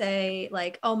 People say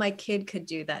like, "Oh, my kid could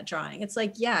do that drawing." It's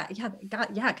like, yeah,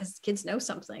 because kids know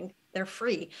something. They're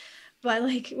free. But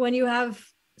like when you have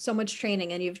so much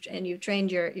training and you've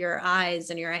trained your eyes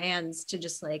and your hands to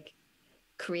just like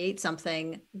create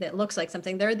something that looks like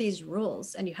something, there are these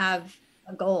rules, and you have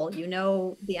a goal.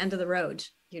 The end of the road.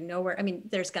 Where. I mean,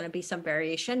 there's going to be some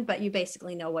variation, but you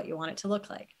basically know what you want it to look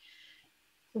like.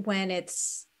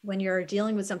 When you're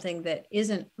dealing with something that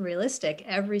isn't realistic,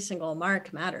 every single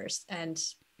mark matters. And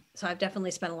so I've definitely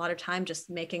spent a lot of time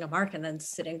just making a mark and then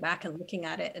sitting back and looking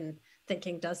at it and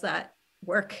thinking, does that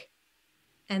work?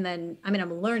 And then, I mean,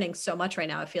 I'm learning so much right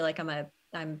now. I feel like I'm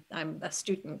a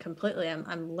student completely.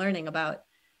 I'm learning about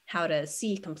how to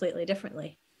see completely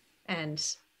differently, and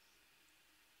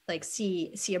like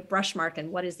see a brush mark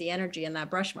and what is the energy in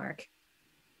that brush mark,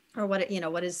 or what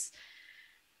is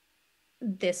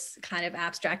this kind of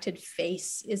abstracted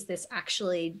face? Is this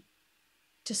actually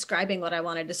describing what I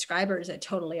want to describe, or is it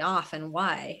totally off, and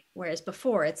why? Whereas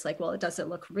before it's like, well, does it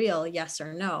look real? Yes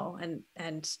or no.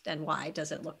 And why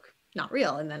does it look not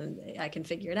real? And then I can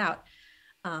figure it out.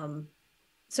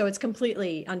 So it's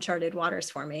completely uncharted waters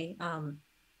for me.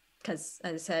 Because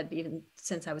as I said, even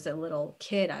since I was a little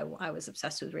kid, I was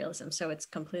obsessed with realism. So it's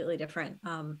completely different.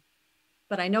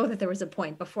 But I know that there was a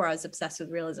point before I was obsessed with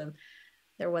realism.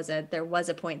 There was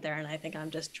a point there, and I think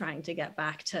I'm just trying to get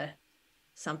back to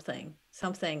something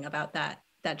about that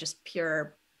just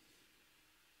pure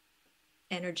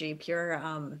energy, pure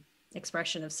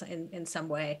expression of in some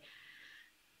way.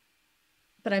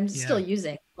 But I'm still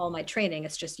using all my training.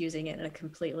 It's just using it in a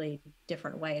completely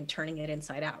different way and turning it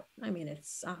inside out. I mean,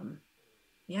 it's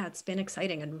it's been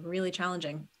exciting and really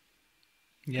challenging.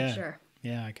 Yeah, for sure.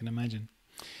 Yeah, I can imagine.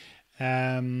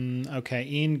 Okay,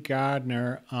 Ian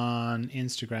Gardner on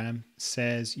Instagram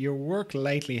says, your work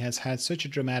lately has had such a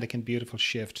dramatic and beautiful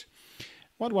shift.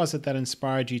 What was it that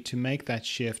inspired you to make that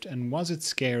shift, and was it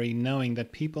scary knowing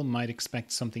that people might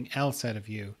expect something else out of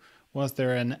you? Was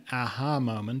there an aha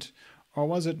moment, or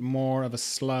was it more of a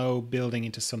slow building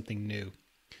into something new?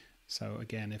 So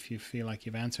again, if you feel like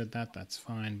you've answered that, that's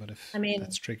fine, but if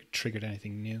that's triggered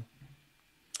anything new.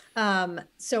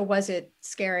 So was it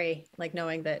scary, like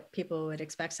knowing that people would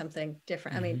expect something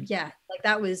different? I mean, yeah, like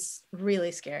that was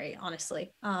really scary,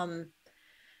 honestly.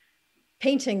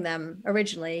 Painting them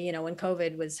originally, when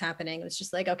COVID was happening, it was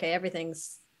just like, okay,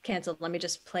 everything's canceled. Let me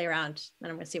just play around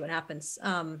and I'm going to see what happens.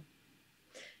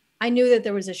 I knew that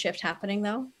there was a shift happening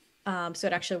though. So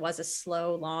it actually was a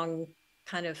slow, long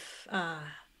kind of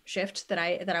shift that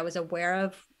I was aware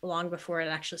of long before it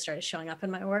actually started showing up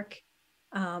in my work.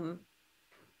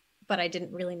 But I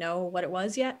didn't really know what it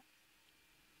was yet.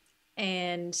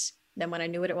 And then when I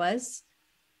knew what it was,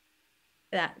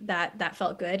 that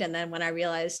felt good. And then when I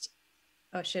realized,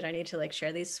 oh shit, I need to like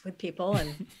share these with people,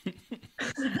 and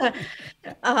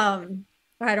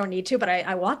or I don't need to, but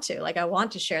I want to, like, I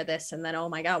want to share this. And then, oh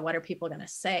my God, what are people going to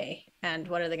say? And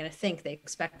what are they going to think? They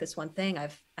expect this one thing.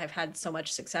 I've had so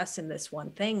much success in this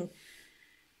one thing.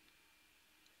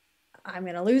 I'm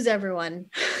going to lose everyone,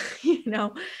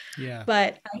 Yeah.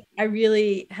 But I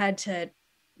really had to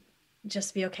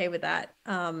just be okay with that.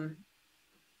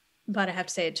 But I have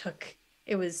to say it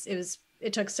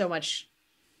took so much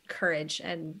courage,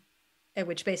 and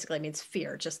which basically means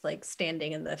fear, just like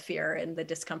standing in the fear and the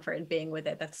discomfort and being with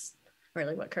it. That's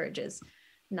really what courage is,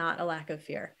 not a lack of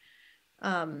fear.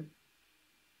 Yeah,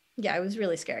 it was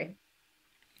really scary.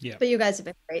 Yeah. But you guys have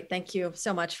been great. Thank you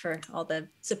so much for all the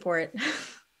support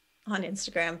on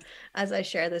Instagram as I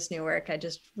share this new work. I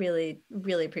just really,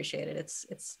 really appreciate it.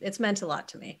 It's meant a lot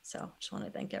to me. So just want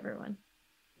to thank everyone.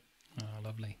 Oh,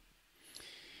 lovely.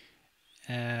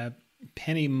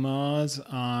 Penny Moz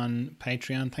on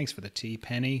Patreon, thanks for the tea,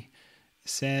 Penny,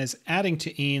 says, adding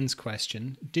to Ian's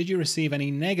question, did you receive any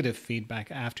negative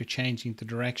feedback after changing the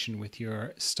direction with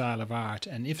your style of art?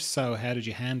 And if so, how did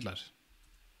you handle it?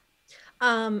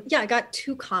 Yeah, I got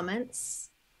 2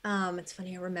 comments. It's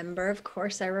funny, of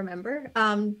course I remember.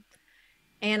 And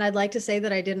I'd like to say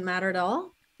that I didn't matter at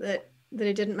all, that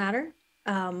it didn't matter,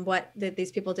 that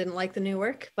these people didn't like the new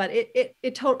work, but I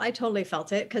totally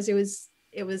felt it, because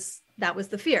that was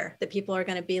the fear that people are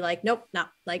going to be like, nope,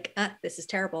 not like, this is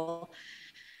terrible.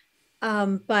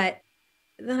 But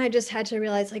then I just had to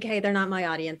realize, like, hey, they're not my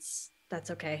audience.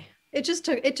 That's okay. It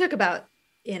took about,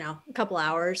 a couple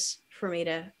hours for me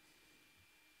to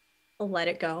let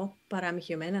it go, but I'm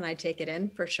human and I take it in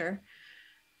for sure.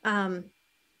 Um,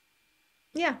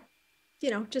 yeah,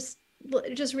 just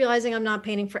realizing I'm not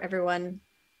painting for everyone.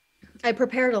 I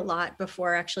prepared a lot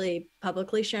before actually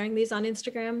publicly sharing these on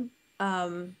Instagram.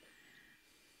 Um,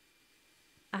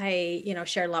 I,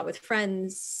 shared a lot with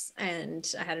friends,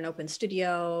 and I had an open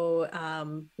studio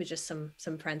with just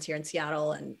some friends here in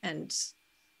Seattle, and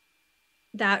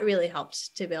that really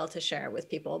helped to be able to share with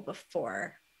people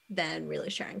before then really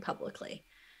sharing publicly.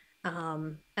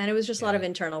 And it was just a lot Yeah. of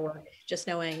internal work, just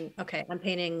knowing, okay, I'm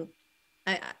painting.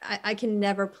 I can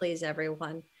never please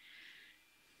everyone,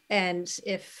 and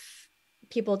if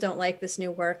people don't like this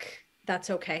new work, that's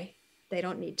okay. They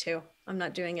don't need to. I'm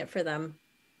not doing it for them.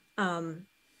 Um,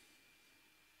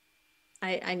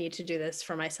 I need to do this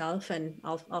for myself, and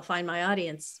I'll find my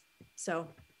audience. So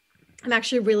I'm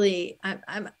actually really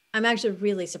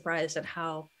surprised at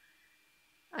how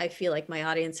I feel like my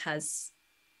audience has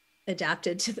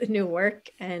adapted to the new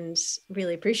work and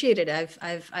really appreciated it.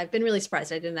 I've been really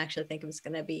surprised. I didn't actually think it was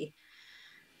going to be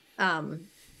um,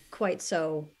 quite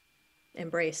so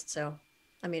embraced. So,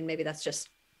 I mean, maybe that's just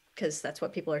because that's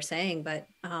what people are saying, but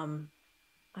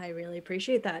I really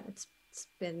appreciate that. It's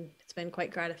been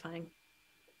quite gratifying.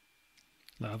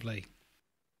 Lovely.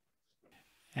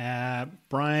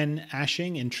 Brian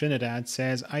Ashing in Trinidad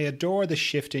says, I adore the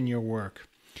shift in your work.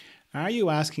 Are you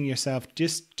asking yourself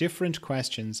just different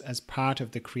questions as part of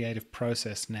the creative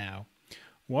process now?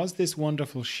 Was this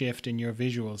wonderful shift in your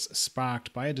visuals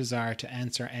sparked by a desire to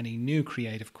answer any new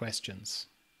creative questions?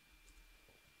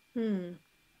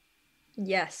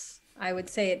 Yes, I would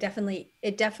say it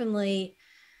definitely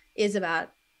is about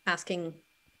asking,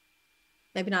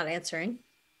 maybe not answering,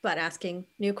 but asking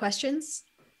new questions.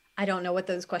 I don't know what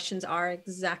those questions are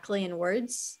exactly in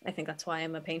words. I think that's why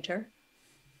I'm a painter.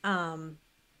 I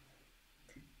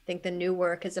think the new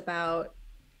work is about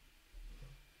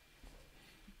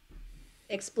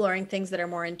exploring things that are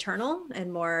more internal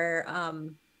and more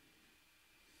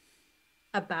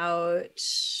about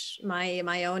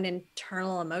my own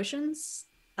internal emotions.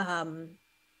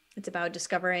 It's about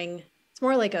discovering. It's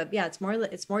more like a yeah. It's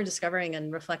more discovering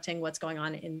and reflecting what's going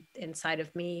on inside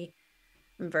of me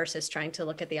versus trying to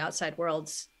look at the outside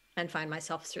worlds and find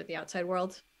myself through the outside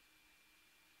world.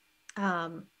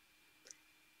 Um,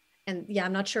 and yeah,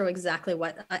 I'm not sure exactly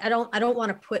what I don't want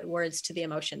to put words to the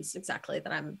emotions exactly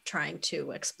that I'm trying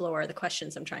to explore, the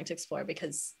questions I'm trying to explore,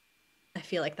 because I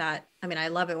feel like that. I mean, I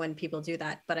love it when people do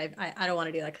that, but I don't want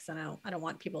to do that because I don't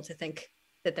want people to think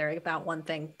that they're about one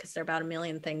thing, because they're about a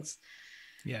million things.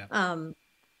 Yeah. Um,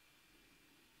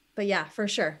 but yeah, for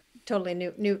sure, totally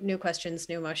new questions,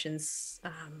 new emotions.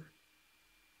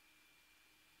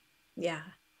 Yeah,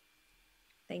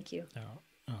 thank you. Oh,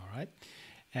 all right.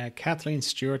 Kathleen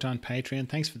Stewart on Patreon.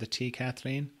 Thanks for the tea,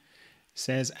 Kathleen.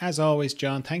 Says, as always,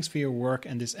 John, thanks for your work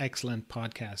and this excellent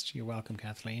podcast. You're welcome,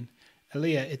 Kathleen.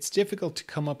 Aleah, it's difficult to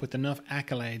come up with enough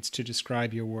accolades to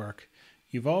describe your work.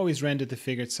 You've always rendered the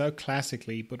figures so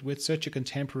classically, but with such a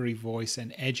contemporary voice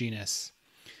and edginess.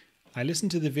 I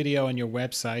listened to the video on your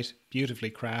website,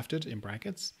 beautifully crafted, in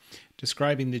brackets,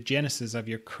 describing the genesis of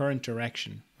your current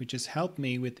direction, which has helped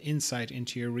me with insight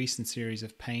into your recent series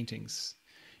of paintings.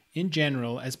 In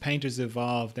general, as painters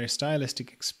evolve their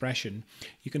stylistic expression,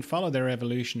 you can follow their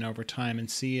evolution over time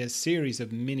and see a series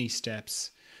of mini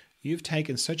steps. You've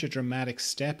taken such a dramatic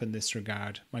step in this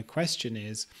regard. My question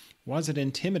is, was it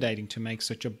intimidating to make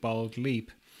such a bold leap?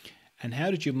 And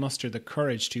how did you muster the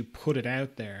courage to put it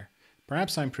out there?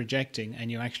 Perhaps I'm projecting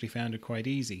and you actually found it quite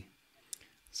easy.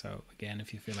 So again,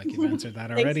 if you feel like you've answered that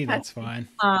Thanks, already, that's Patsy.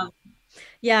 fine.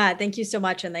 Yeah, thank you so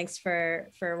much, and thanks for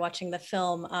watching the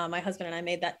film. My husband and I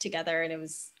made that together, and it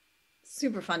was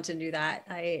super fun to do that.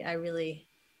 I really,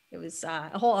 it was a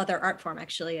whole other art form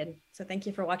actually, and so thank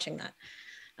you for watching that.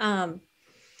 Um,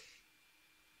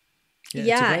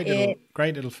 Yeah, it's a yeah, it.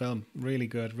 great little film. Really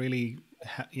good. Really,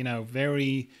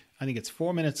 very. I think it's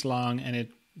 4 minutes long, and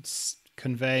it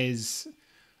conveys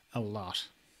a lot.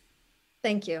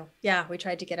 Thank you. Yeah, we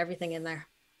tried to get everything in there,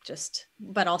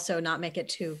 but also not make it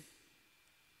too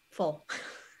full.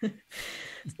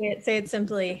 Say it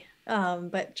simply,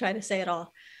 but try to say it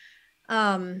all.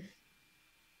 Um,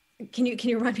 can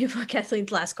you remind me of what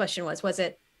Kathleen's last question was? Was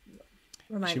it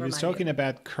She was remind me talking of it?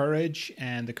 about courage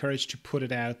and the courage to put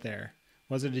it out there.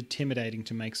 Was it intimidating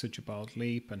to make such a bold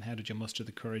leap, and how did you muster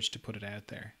the courage to put it out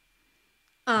there?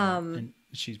 And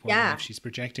she's wondering Yeah. if she's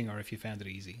projecting or if you found it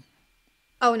easy.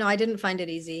 Oh no, I didn't find it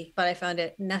easy, but I found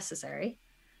it necessary.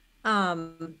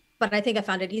 But I think I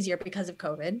found it easier because of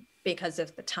COVID, because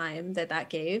of the time that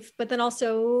gave, but then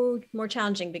also more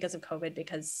challenging because of COVID,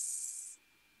 because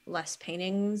less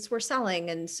paintings were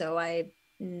selling. And so I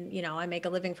make a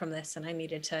living from this, and I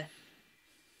needed to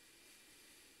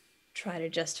try to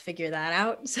just figure that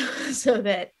out so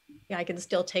that I can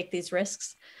still take these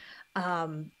risks.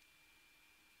 But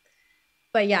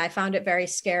yeah, I found it very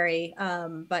scary,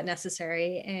 but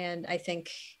necessary. And I think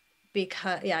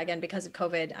because of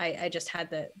COVID, I just had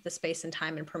the space and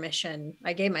time and permission.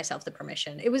 I gave myself the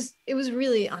permission. It was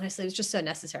really, honestly, it was just so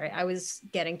necessary. I was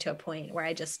getting to a point where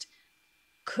I just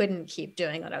couldn't keep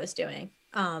doing what I was doing.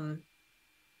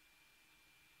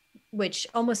 Which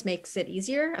almost makes it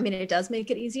easier. I mean, it does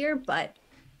make it easier, but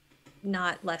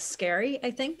not less scary,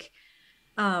 I think.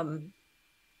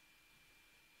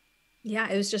 Yeah,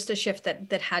 it was just a shift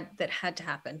that had to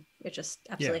happen. It just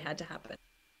absolutely had to happen.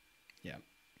 Yeah.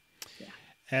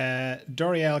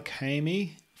 Doriel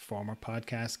Kamey, former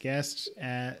podcast guest,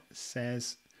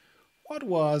 says, what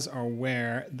was or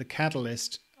were the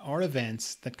catalyst or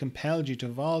events that compelled you to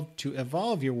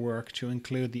evolve your work to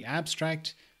include the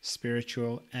abstract,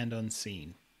 spiritual, and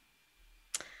unseen?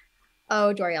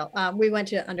 Oh, Doriel. We went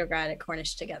to undergrad at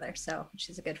Cornish together, so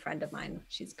she's a good friend of mine.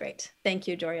 She's great. Thank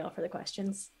you, Doriel, for the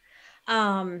questions.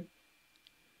 Yeah,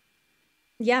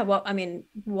 well, I mean,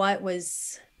 what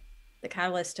was the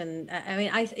catalyst? And I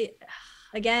mean,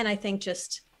 I think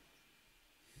just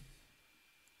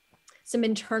some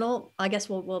internal, I guess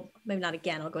we'll maybe not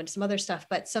again, I'll go into some other stuff,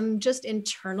 but some just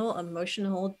internal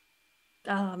emotional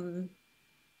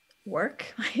work,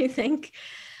 I think.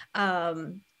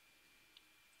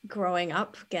 Growing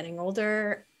up, getting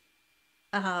older,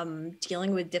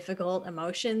 dealing with difficult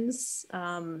emotions,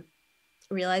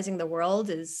 realizing the world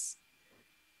is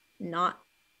not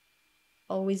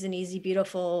always an easy,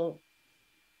 beautiful,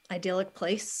 idyllic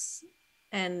place,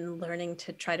 and learning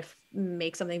to try to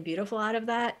make something beautiful out of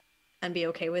that and be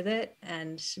okay with it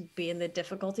and be in the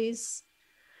difficulties.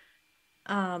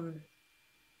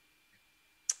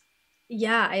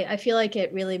 Yeah, I feel like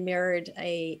it really mirrored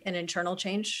an internal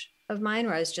change of mine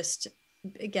where I was just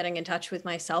getting in touch with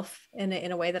myself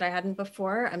in a way that I hadn't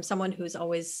before. I'm someone who's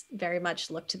always very much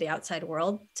looked to the outside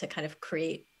world to kind of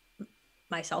create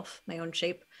myself, my own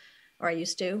shape, or I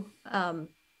used to. I'm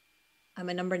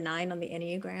a number 9 on the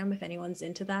Enneagram, if anyone's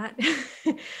into that.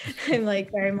 I'm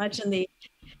like very much in the,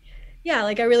 yeah,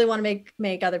 like I really want to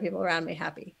make other people around me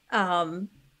happy. And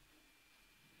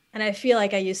I feel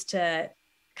like I used to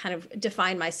kind of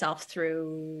define myself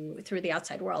through the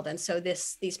outside world. And so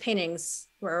these paintings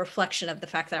were a reflection of the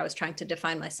fact that I was trying to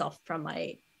define myself from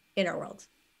my inner world,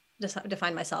 just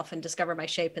define myself and discover my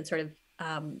shape and sort of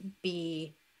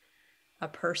be a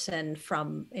person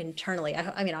from internally.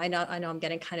 I mean, I know I'm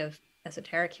getting kind of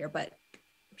esoteric here, but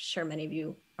I'm sure many of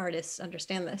you artists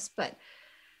understand this, but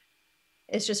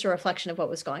it's just a reflection of what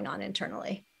was going on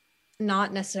internally,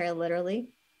 not necessarily literally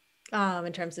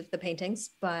in terms of the paintings,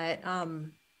 but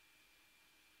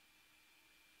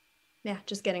yeah,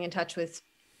 just getting in touch with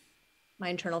my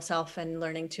internal self and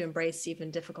learning to embrace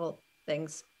even difficult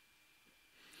things.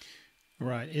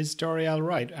 Right. Is Doriel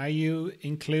right? Are you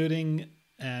including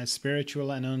spiritual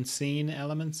and unseen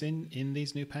elements in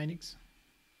these new paintings?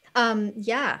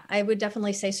 Yeah, I would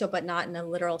definitely say so, but not in a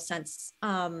literal sense.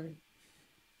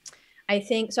 I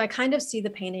think so. I kind of see the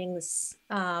paintings,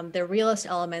 the realist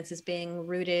elements, as being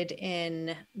rooted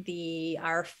in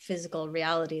our physical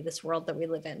reality, this world that we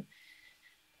live in.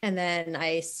 And then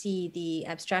I see the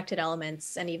abstracted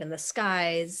elements and even the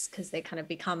skies, because they kind of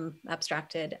become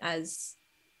abstracted, as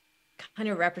kind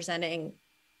of representing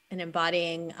and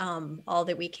embodying all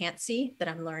that we can't see, that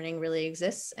I'm learning really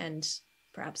exists. And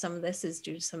perhaps some of this is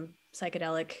due to some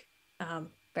psychedelic,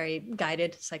 very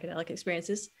guided psychedelic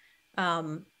experiences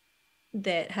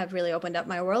that have really opened up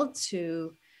my world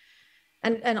to,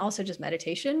 and also just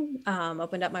meditation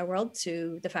opened up my world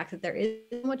to the fact that there is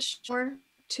much more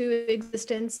to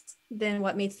existence than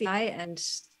what meets the eye and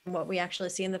what we actually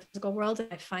see in the physical world.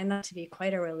 I find that to be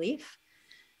quite a relief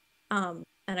and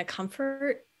a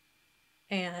comfort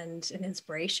and an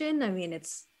inspiration. I mean,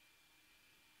 it's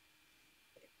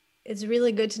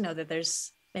really good to know that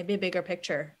there's maybe a bigger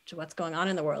picture to what's going on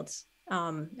in the world.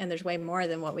 And there's way more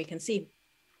than what we can see,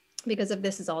 because if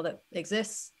this is all that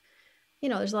exists,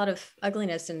 there's a lot of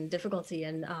ugliness and difficulty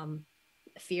and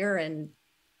fear and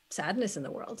sadness in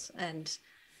the world. And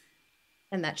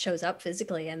that shows up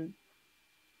physically,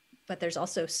 but there's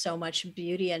also so much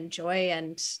beauty and joy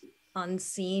and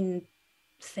unseen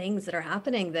things that are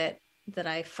happening that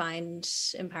I find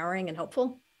empowering and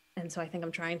hopeful. And so I think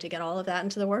I'm trying to get all of that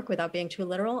into the work without being too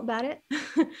literal about it.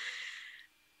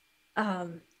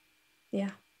 Yeah.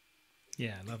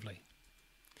 Yeah, lovely.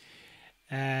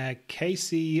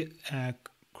 Casey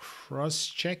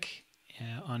Kroschek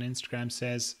on Instagram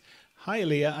says, "Hi,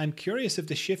 Aleah. I'm curious if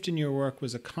the shift in your work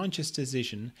was a conscious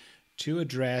decision to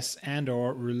address and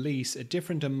or release a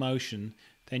different emotion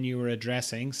than you were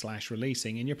addressing /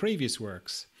 releasing in your previous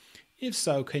works? If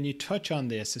so, can you touch on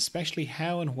this, especially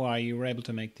how and why you were able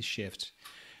to make the shift?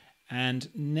 And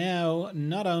now,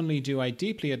 not only do I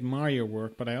deeply admire your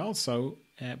work, but also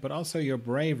your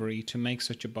bravery to make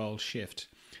such a bold shift.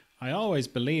 I always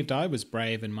believed I was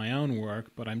brave in my own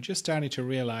work, but I'm just starting to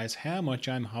realize how much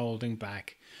I'm holding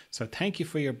back. So thank you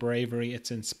for your bravery.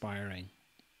 It's inspiring.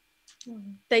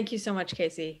 Thank you so much,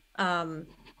 Casey. I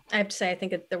have to say, I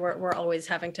think that we're always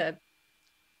having to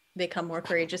become more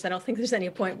courageous. I don't think there's any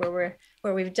point where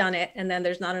we've done it and then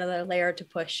there's not another layer to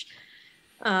push.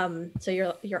 So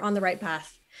you're on the right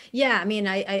path. Yeah, I mean,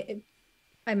 I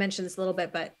mentioned this a little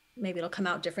bit, but maybe it'll come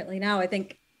out differently now. I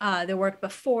think the work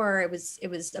before, it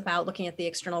was about looking at the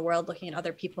external world, looking at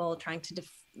other people, trying to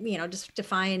just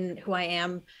define who I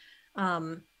am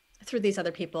through these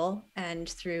other people and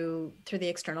through the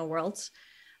external worlds.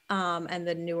 And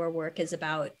the newer work is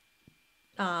about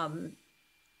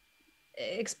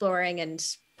exploring and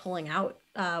pulling out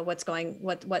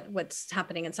what's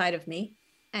happening inside of me,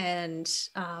 and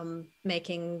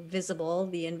making visible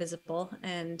the invisible.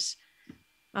 And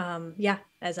yeah,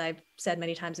 as I've said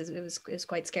many times, it was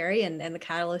quite scary, and the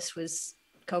catalyst was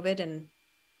COVID and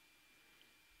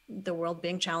the world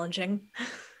being challenging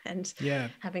and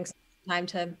having some time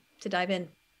to dive in.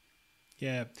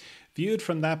 Yeah. Viewed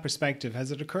from that perspective,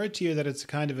 has it occurred to you that it's a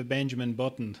kind of a Benjamin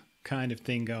Button kind of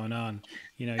thing going on?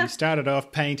 You know, you started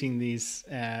off painting these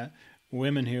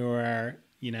women who are,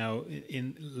 you know,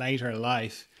 in later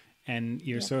life, and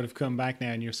you're sort of come back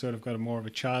now and you're sort of got a more of a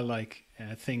childlike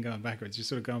thing going backwards. You're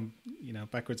sort of going, you know,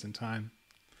 backwards in time.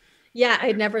 Yeah,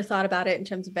 I'd never thought about it in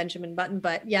terms of Benjamin Button,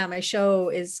 but yeah, my show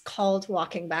is called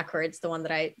Walking Backwards, the one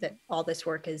that all this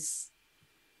work is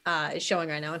showing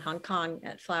right now in Hong Kong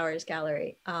at Flowers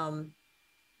Gallery.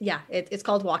 Yeah, it's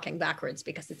called Walking Backwards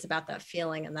because it's about that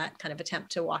feeling and that kind of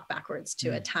attempt to walk backwards to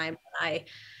a time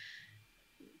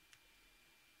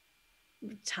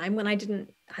when I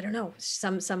didn't, I don't know,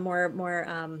 some more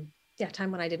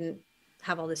time when I didn't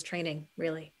have all this training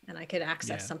really, and I could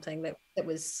access something that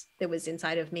was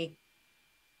inside of me.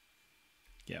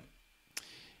 Yeah.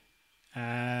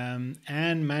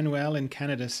 Anne Manuel in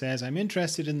Canada says, I'm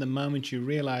interested in the moment you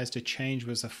realized a change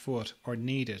was afoot or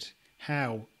needed.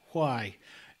 How? Why?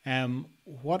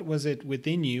 What was it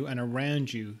within you and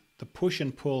around you, the push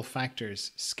and pull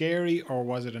factors? Scary, or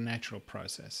was it a natural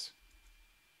process?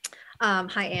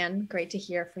 Hi, Anne. Great to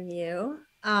hear from you.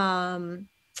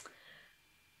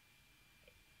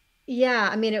 Yeah,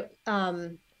 I mean,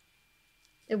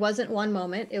 it wasn't one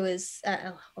moment. It was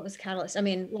what was catalyst? I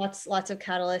mean, lots of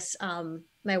catalysts.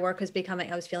 My work was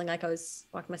I was feeling like I was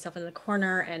walking myself into the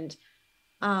corner, and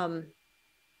I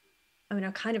mean,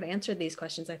 I kind of answered these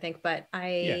questions, I think, but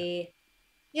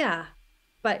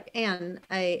but Anne,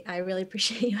 I really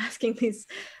appreciate you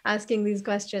asking these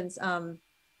questions.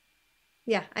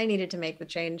 Yeah, I needed to make the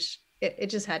change. It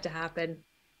just had to happen.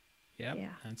 Yep,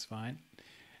 yeah, that's fine.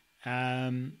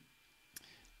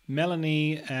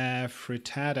 Melanie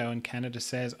Frutado in Canada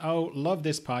says, oh, love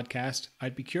this podcast.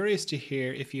 I'd be curious to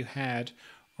hear if you had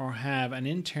or have an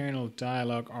internal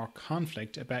dialogue or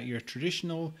conflict about your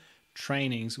traditional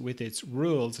trainings with its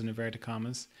rules, in inverted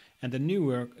commas, and the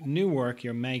new work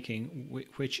you're making,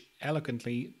 which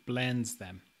eloquently blends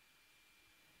them.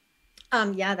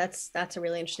 Yeah, that's a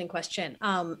really interesting question.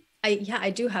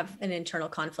 I do have an internal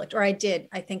conflict, or I did.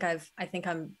 I think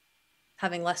I'm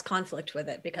having less conflict with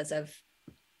it because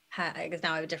I guess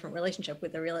now I have a different relationship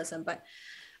with the realism. But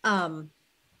I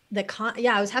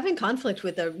was having conflict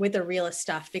with the realist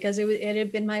stuff because it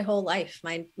had been my whole life,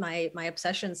 my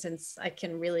obsession since I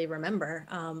can really remember.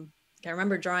 I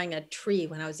remember drawing a tree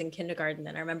when I was in kindergarten,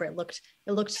 and I remember it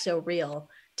looked so real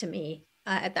to me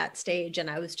at that stage, and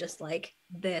I was just like,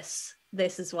 this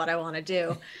is what I want to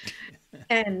do.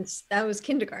 And that was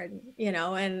kindergarten, you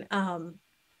know. And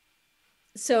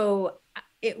so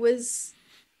it was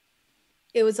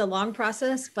a long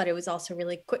process, but it was also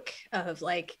really quick of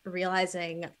like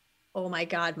realizing, oh my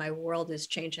God, my world is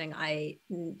changing.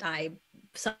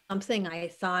 Something I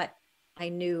thought I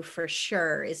knew for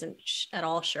sure isn't at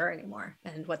all sure anymore.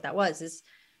 And what that was is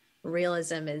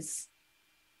realism is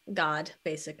God,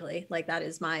 basically. Like that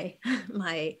is my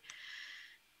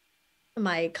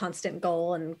constant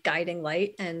goal and guiding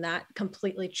light. And that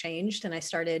completely changed. And I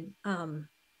started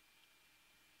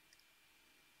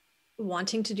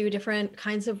wanting to do different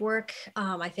kinds of work.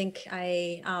 I think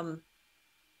so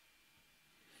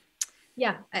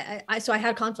I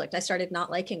had conflict. I started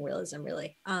not liking realism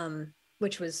really,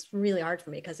 which was really hard for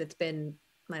me because it's been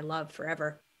my love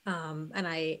forever.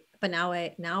 But now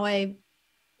I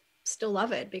still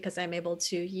love it because I'm able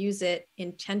to use it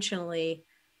intentionally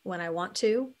when I want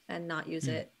to and not use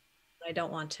it when I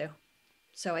don't want to.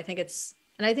 So I think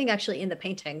and I think actually in the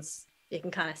paintings, you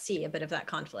can kind of see a bit of that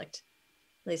conflict.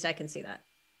 At least I can see that,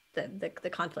 the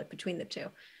conflict between the two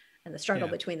and the struggle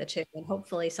between the two, and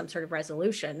hopefully some sort of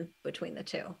resolution between the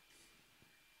two.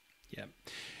 Yeah.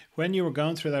 When you were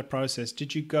going through that process,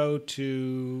 did you go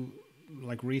to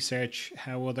like research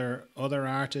how other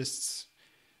artists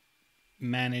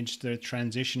managed the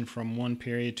transition from one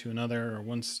period to another, or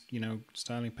once,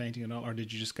 styling painting and all, or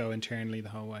did you just go internally the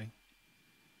whole way?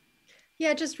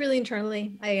 Yeah, just really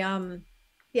internally. I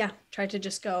tried to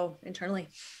just go internally.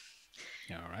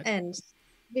 Yeah, all right. And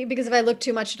because if I look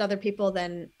too much at other people,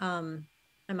 then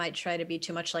I might try to be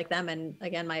too much like them. And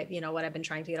again, what I've been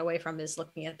trying to get away from is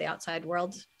looking at the outside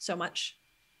world so much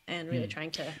and really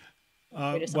trying to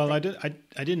well, I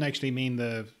didn't actually mean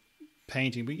the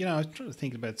painting, but I was trying to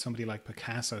think about somebody like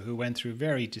Picasso, who went through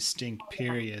very distinct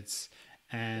periods,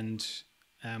 and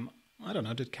I don't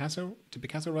know, did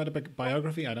Picasso write a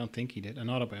biography? I don't think he did, an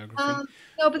autobiography.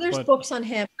 No, but there's books on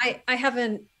him. I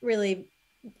haven't really.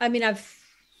 I mean,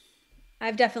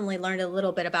 I've definitely learned a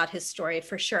little bit about his story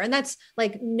for sure, and that's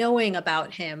like knowing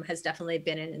about him has definitely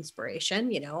been an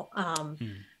inspiration.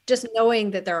 Just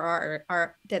knowing that there are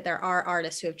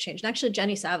artists who have changed. And actually,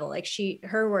 Jenny Saville, like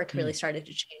her work really started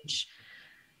to change.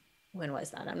 When was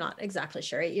that? I'm not exactly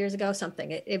sure. 8 years ago,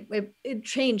 something. It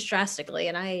changed drastically,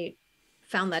 and I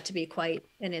found that to be quite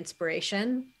an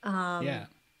inspiration.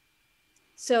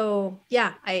 So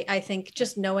yeah, I think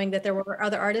just knowing that there were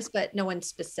other artists, but no one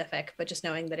specific, but just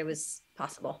knowing that it was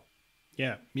possible.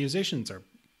 Yeah, musicians are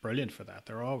brilliant for that.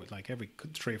 They're always like every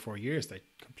 3 or 4 years they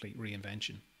complete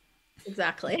reinvention.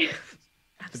 Exactly.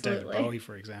 Absolutely. David Bowie,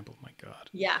 for example. My God.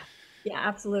 Yeah,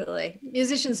 absolutely.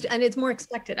 Musicians, and it's more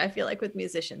expected. I feel like with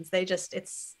musicians,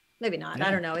 it's maybe not. Yeah.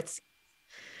 I don't know.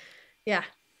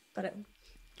 But it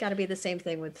got to be the same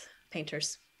thing with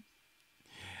painters.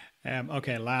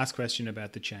 Okay, last question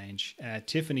about the change.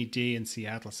 Tiffany D in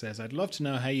Seattle says, I'd love to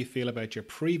know how you feel about your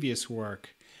previous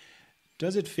work.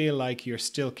 Does it feel like you're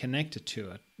still connected to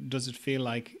it? Does it feel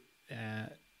like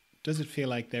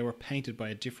they were painted by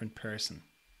a different person?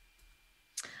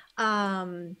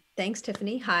 Thanks,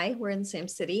 Tiffany. Hi, we're in the same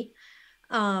city.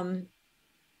 Yeah,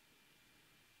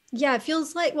 it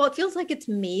feels like it's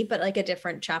me, but like a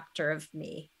different chapter of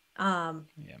me.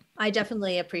 I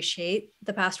definitely appreciate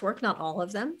the past work, not all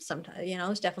of them. Sometimes,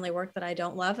 there's definitely work that I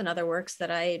don't love and other works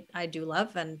that I do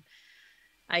love and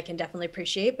I can definitely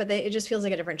appreciate, but it just feels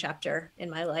like a different chapter in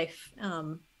my life.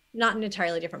 Not an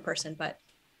entirely different person, but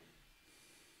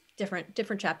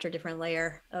different chapter, different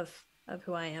layer of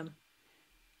who I am.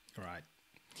 Right.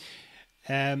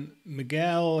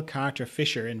 Miguel Carter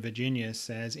Fisher in Virginia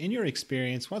says, in your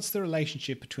experience, what's the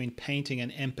relationship between painting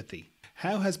and empathy?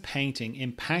 How has painting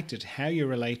impacted how you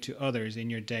relate to others in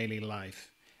your daily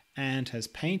life? And has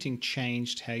painting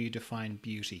changed how you define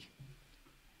beauty?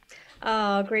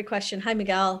 Oh, great question. Hi,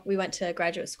 Miguel. We went to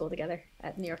graduate school together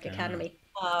at New York Academy,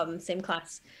 same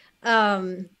class.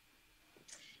 Yeah,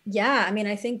 I mean,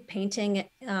 I think painting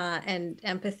and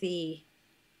empathy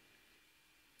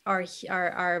are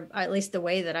at least the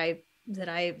way that I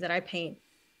paint,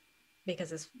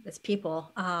 because as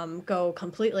people go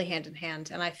completely hand in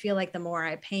hand. And I feel like the more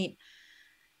I paint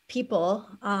people,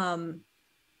 the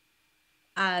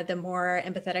more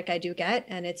empathetic I do get.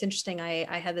 And it's interesting.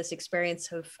 I had this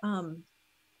experience of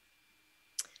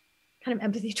kind of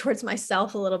empathy towards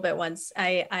myself a little bit once.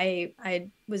 I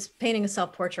was painting a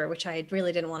self-portrait, which I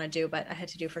really didn't want to do, but I had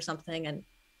to do for something. And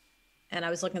I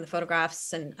was looking at the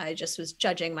photographs and I just was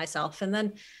judging myself. And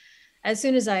then as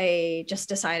soon as I just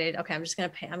decided, okay, I'm just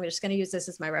going to use this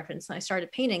as my reference, and I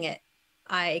started painting it,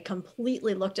 I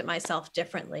completely looked at myself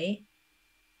differently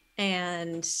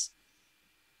and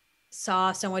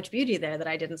saw so much beauty there that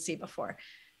I didn't see before.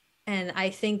 And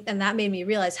I think, and that made me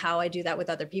realize how I do that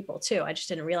with other people too. I just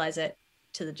didn't realize it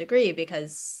to the degree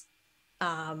because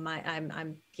I'm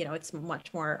it's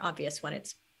much more obvious when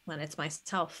it's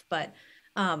myself. But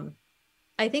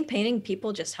I think painting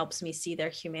people just helps me see their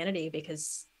humanity,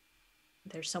 because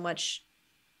there's so much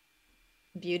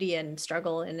beauty and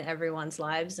struggle in everyone's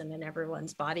lives and in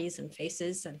everyone's bodies and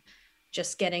faces, and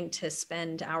just getting to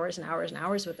spend hours and hours and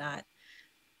hours with that,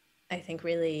 I think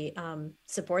really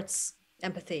supports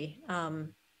empathy,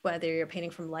 whether you're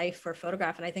painting from life or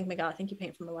photograph. And I think, Miguel, I think you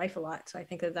paint from life a lot. So I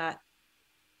think that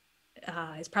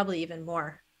is probably even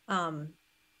more.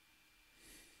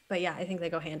 But yeah, I think they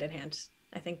go hand in hand.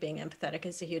 I think being empathetic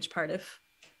is a huge part of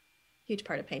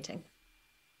painting.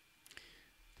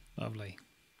 Lovely.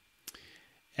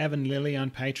 Evan Lilly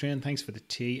on Patreon. Thanks for the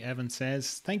tea. Evan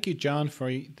says, thank you, John, for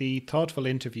the thoughtful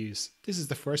interviews. This is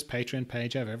the first Patreon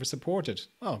page I've ever supported.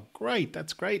 Oh, great.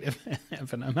 That's great,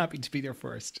 Evan. I'm happy to be there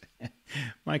first.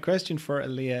 My question for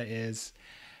Aleah is,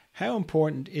 how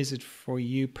important is it for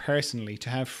you personally to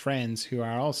have friends who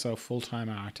are also full-time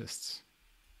artists?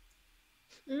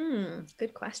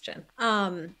 Good question.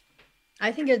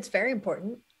 I think it's very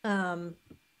important. I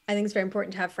think it's very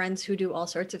important to have friends who do all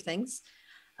sorts of things.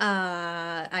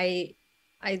 I'd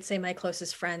say my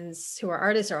closest friends who are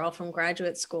artists are all from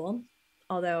graduate school,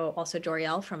 although also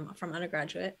Joriel from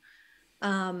undergraduate.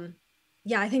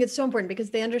 Yeah, I think it's so important because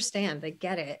they understand, they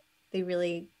get it. They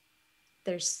really,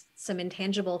 there's some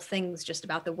intangible things just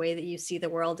about the way that you see the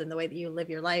world and the way that you live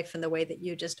your life and the way that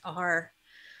you just are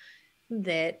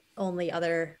that only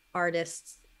other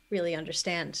artists really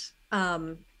understand.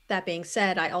 That being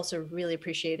said, I also really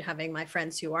appreciate having my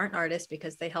friends who aren't artists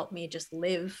because they help me just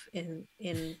live in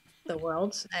the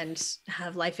world and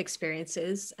have life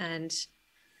experiences. And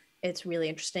it's really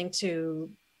interesting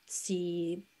to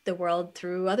see the world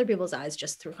through other people's eyes,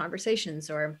 just through conversations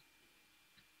or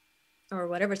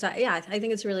whatever. So yeah, I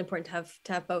think it's really important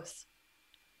to have both.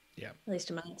 Yeah. At least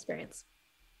in my experience.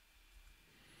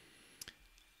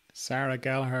 Sarah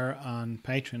Gallagher on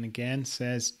Patreon again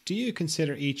says, do you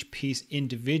consider each piece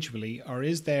individually, or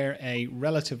is there a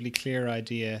relatively clear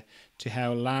idea to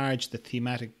how large the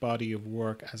thematic body of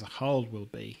work as a whole will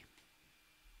be?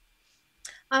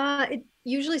 It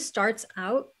usually starts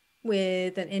out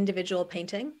with an individual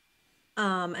painting.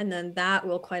 And then that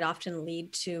will quite often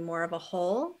lead to more of a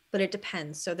whole, but it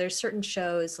depends. So there's certain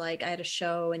shows, like I had a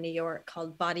show in New York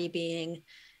called Body Being,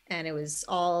 and it was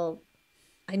all,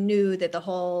 I knew that the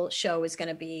whole show was going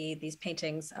to be these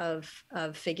paintings of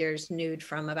figures nude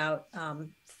from about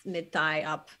mid thigh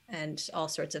up and all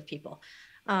sorts of people.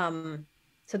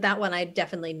 So that one I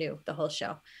definitely knew the whole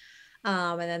show.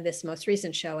 And then this most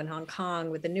recent show in Hong Kong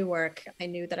with the new work, I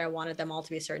knew that I wanted them all to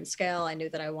be a certain scale. I knew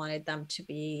that I wanted them to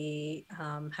be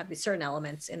have these certain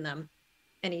elements in them,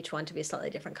 and each one to be a slightly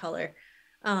different color.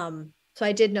 So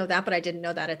I did know that, but I didn't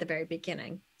know that at the very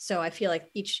beginning. So I feel like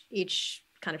each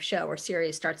kind of show or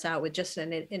series starts out with just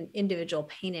an individual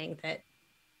painting that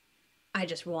I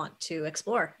just want to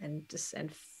explore and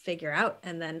figure out,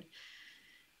 and then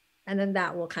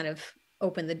that will kind of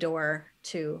open the door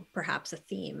to perhaps a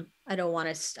theme. I don't want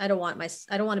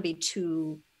to be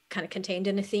too kind of contained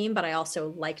in a theme, but I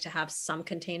also like to have some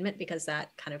containment because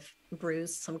that kind of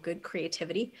brews some good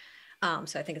creativity.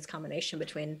 So I think it's a combination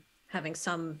between having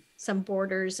some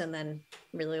borders and then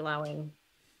really allowing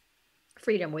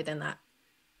freedom within that.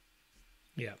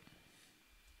 Yeah.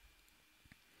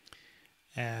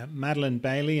 Madeline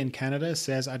Bailey in Canada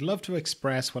says, I'd love to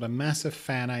express what a massive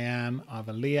fan I am of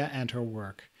Aleah and her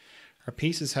work. Her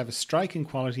pieces have a striking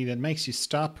quality that makes you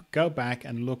stop, go back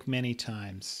and look many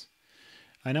times.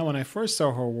 I know when I first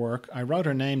saw her work, I wrote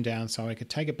her name down so I could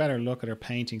take a better look at her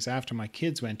paintings after my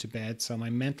kids went to bed, so my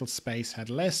mental space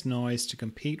had less noise to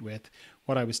compete with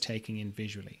what I was taking in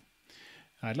visually.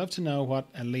 I'd love to know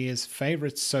what Aleah's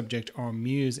favourite subject or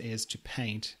muse is to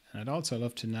paint, and I'd also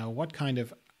love to know what kind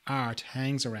of art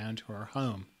hangs around her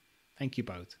home. Thank you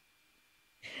both.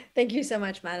 Thank you so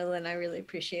much, Madeline. I really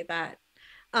appreciate that.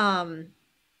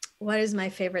 What is my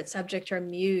favorite subject or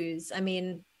muse? I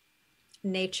mean,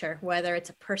 nature, whether it's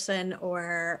a person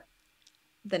or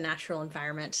the natural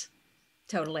environment.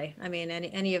 Totally. I mean,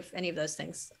 any of those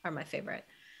things are my favorite.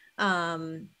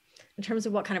 In terms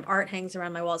of what kind of art hangs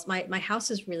around my walls, my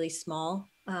house is really small.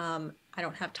 I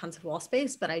don't have tons of wall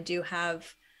space, but I do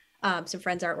have some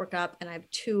friends' artwork up, and I have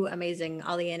two amazing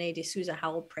Aliene de Souza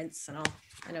Howell prints. And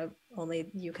I know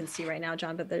only you can see right now,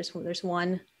 John, but there's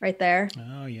one right there.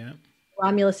 Oh yeah,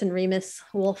 Romulus and Remus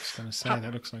wolf. I was going to say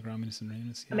that looks like Romulus and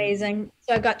Remus. Yeah. Amazing.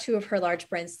 So I've got two of her large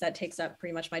prints that takes up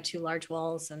pretty much my two large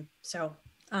walls, and so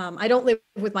I don't live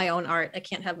with my own art. I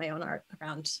can't have my own art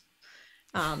around.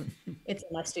 It's in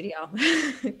my studio.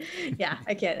 Yeah,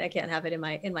 I can't have it in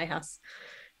my house.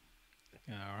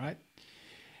 All right.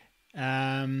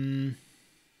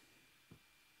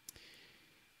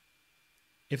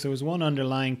 If there was one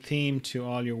underlying theme to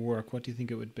all your work, what do you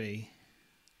think it would be?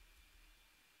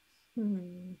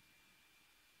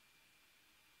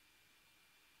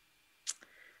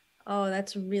 Oh,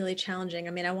 that's really challenging.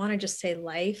 I mean, I want to just say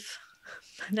life.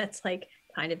 That's like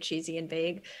kind of cheesy and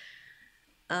vague.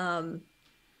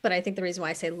 But I think the reason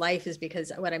why I say life is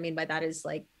because what I mean by that is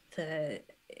like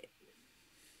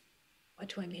what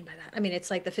do I mean by that? I mean,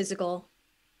 it's like the physical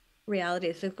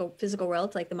reality, the physical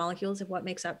world, like the molecules of what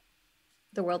makes up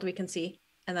the world we can see.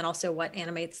 And then also what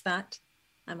animates that.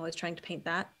 I'm always trying to paint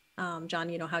that. John,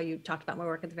 you know how you talked about my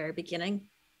work at the very beginning,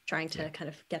 trying to kind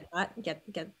of get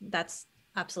that's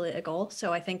absolutely a goal.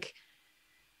 So I think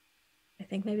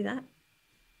maybe that.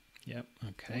 Yep.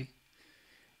 Okay.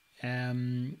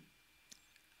 Aixa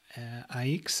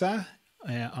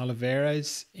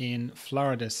Oliveras in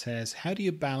Florida says, how do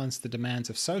you balance the demands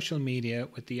of social media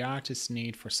with the artist's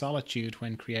need for solitude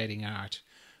when creating art?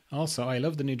 Also, I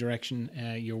love the new direction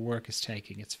your work is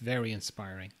taking. It's very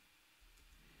inspiring.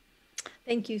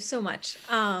 Thank you so much.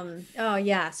 Oh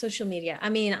yeah, social media. I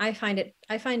mean, I find it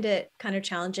kind of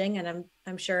challenging, and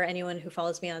I'm sure anyone who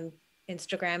follows me on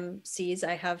Instagram sees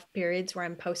I have periods where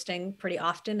I'm posting pretty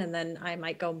often, and then I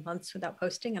might go months without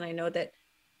posting. And I know that,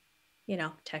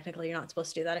 technically you're not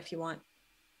supposed to do that if you want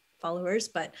followers,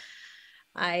 but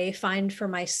I find for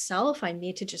myself, I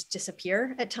need to just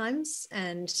disappear at times.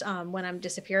 And when I'm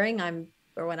disappearing,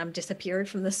 when I'm disappeared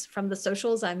from the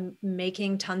socials, I'm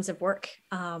making tons of work.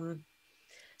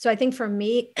 So I think for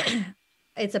me,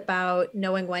 it's about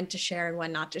knowing when to share and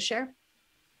when not to share.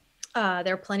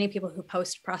 There are plenty of people who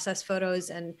post process photos,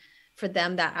 and for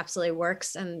them that absolutely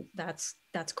works, and that's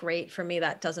great. For me,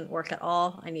 that doesn't work at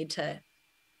all. I need to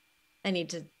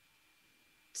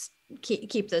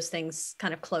keep those things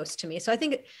kind of close to me. So I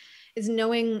think is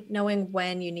knowing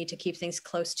when you need to keep things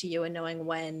close to you, and knowing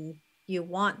when you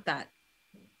want that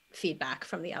feedback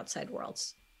from the outside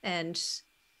worlds, and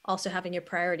also having your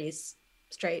priorities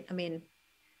straight. I mean,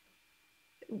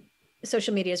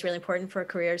 social media is really important for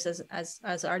careers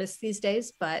as artists these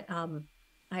days, but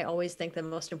I always think the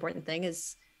most important thing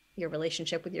is your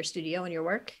relationship with your studio and your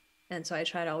work, and so I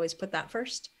try to always put that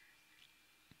first.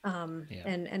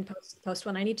 And post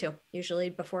when I need to, usually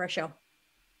before a show.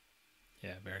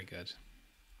 Yeah, very good.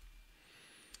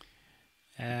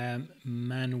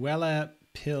 Manuela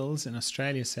Pills in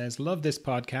Australia says, love this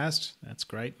podcast. That's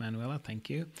great, Manuela. Thank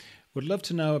you. Would love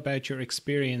to know about your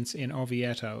experience in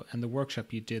Orvieto and the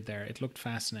workshop you did there. It looked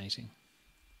fascinating.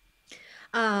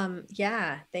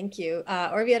 Yeah, thank you.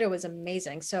 Orvieto was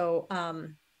amazing. So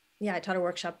I taught a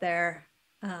workshop there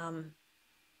a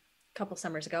couple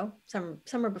summers ago,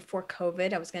 summer before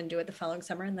COVID. I was going to do it the following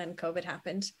summer, and then COVID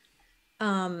happened.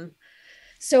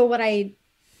 So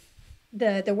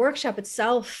the workshop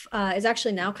itself is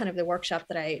actually now kind of the workshop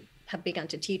that I have begun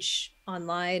to teach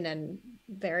online and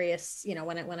various,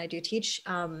 when I do teach.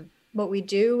 What we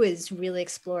do is really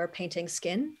explore painting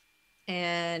skin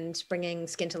and bringing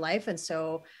skin to life. And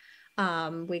so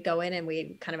we go in and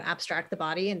we kind of abstract the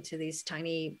body into these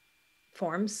tiny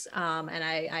forms. And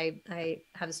I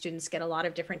have the students get a lot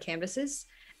of different canvases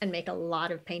and make a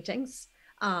lot of paintings.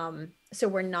 So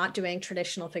we're not doing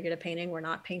traditional figurative painting. We're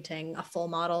not painting a full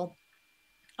model.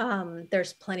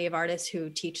 There's plenty of artists who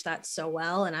teach that so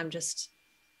well. And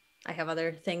I have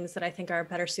other things that I think are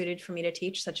better suited for me to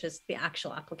teach, such as the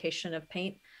actual application of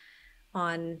paint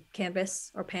on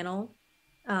canvas or panel.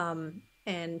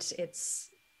 And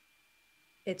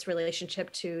its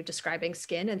relationship to describing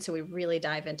skin. And so we really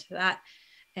dive into that.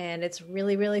 And it's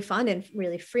really, really fun and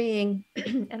really freeing.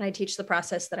 And I teach the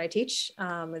process that I teach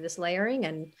with this layering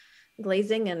and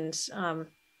glazing. And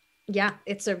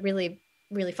it's a really,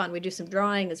 really fun. We do some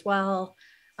drawing as well.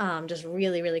 Just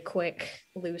really, really quick,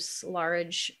 loose,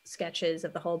 large sketches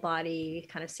of the whole body,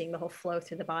 kind of seeing the whole flow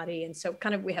through the body. And so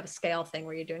kind of we have a scale thing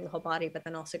where you're doing the whole body, but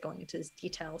then also going into these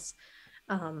details.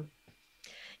 And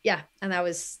that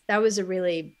was a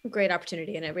really great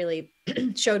opportunity. And it really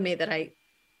showed me that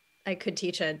I could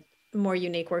teach a more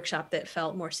unique workshop that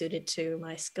felt more suited to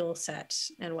my skill set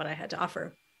and what I had to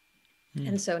offer.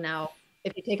 And so now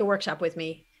if you take a workshop with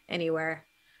me anywhere,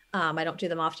 I don't do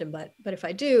them often, but if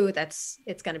I do, it's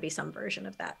going to be some version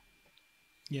of that.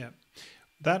 Yeah.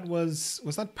 That was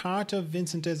that part of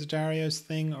Vincent Desiderio's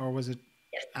thing, or was it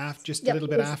just a little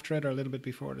bit after it, or a little bit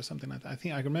before it, or something like that? I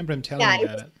think I can remember him telling me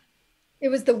about it. It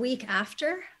was the week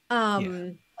after,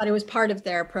 but it was part of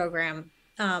their program.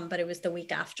 But it was the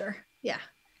week after. Yeah.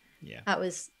 That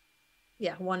was,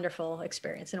 wonderful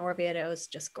experience. And Orvieto is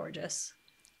just gorgeous.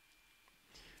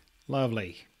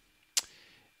 Lovely.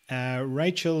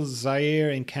 Rachel Zaire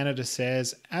in Canada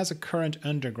says, as a current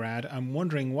undergrad, I'm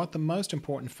wondering what the most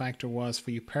important factor was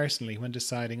for you personally when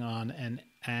deciding on an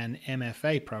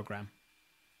MFA program.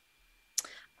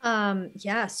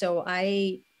 So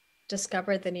I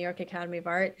discovered the New York Academy of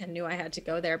Art and knew I had to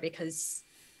go there because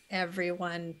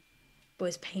everyone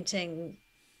was painting.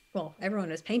 Well, everyone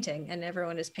was painting and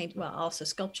everyone is painting, well, also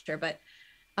sculpture, but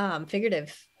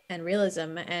figurative and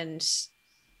realism and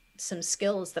some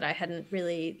skills that I hadn't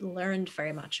really learned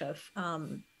very much of.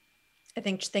 I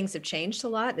think things have changed a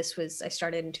lot. I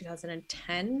started in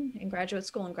 2010 in graduate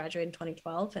school and graduated in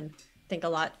 2012. And I think a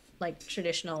lot like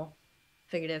traditional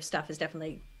figurative stuff is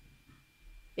definitely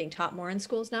being taught more in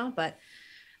schools now. But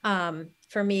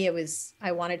For me, it was,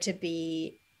 I wanted to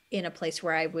be in a place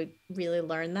where I would really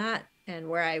learn that, and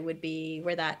where I would be,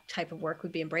 where that type of work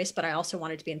would be embraced. But I also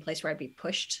wanted to be in a place where I'd be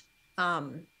pushed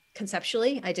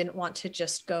conceptually. I didn't want to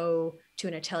just go to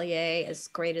an atelier, as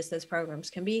great as those programs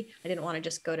can be. I didn't want to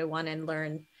just go to one and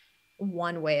learn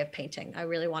one way of painting. I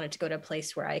really wanted to go to a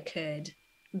place where I could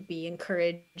be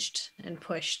encouraged and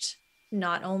pushed,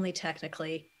 not only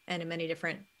technically and in many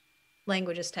different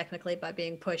languages technically, but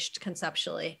being pushed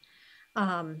conceptually.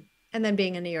 And then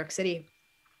being in New York City,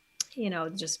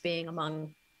 just being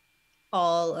among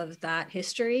all of that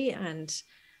history, and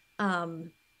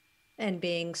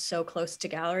being so close to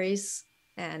galleries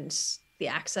and the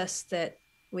access that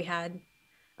we had.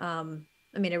 I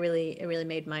mean, it really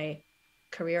made my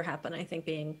career happen. I think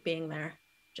being there,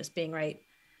 just being right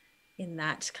in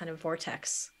that kind of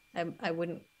vortex. I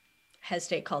wouldn't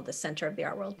hesitate called the center of the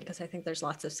art world, because I think there's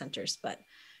lots of centers, but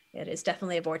it is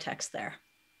definitely a vortex there.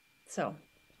 So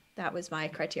that was my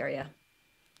criteria.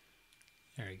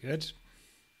 Very good.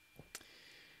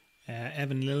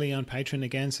 Evan Lilly on Patreon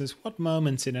again says, what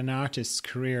moments in an artist's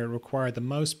career require the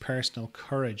most personal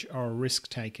courage or risk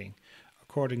taking,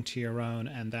 according to your own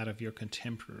and that of your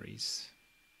contemporaries?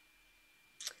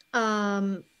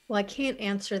 Well, I can't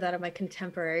answer that of my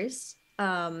contemporaries.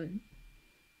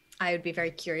 I would be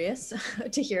very curious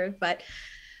to hear, but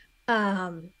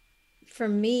for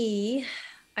me,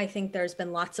 I think there's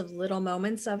been lots of little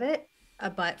moments of it.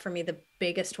 But for me, the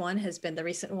biggest one has been the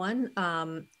recent one,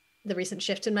 the recent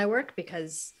shift in my work,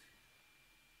 because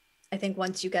I think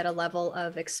once you get a level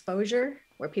of exposure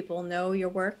where people know your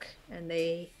work and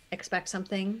they expect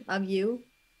something of you,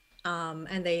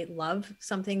 and they love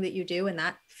something that you do, and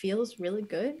that feels really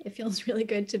good. It feels really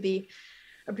good to be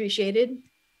appreciated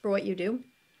for what you do.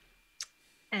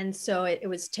 And so it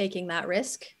was taking that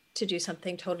risk to do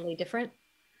something totally different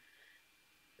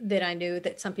that I knew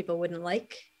that some people wouldn't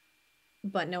like,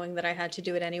 but knowing that I had to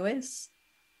do it anyways.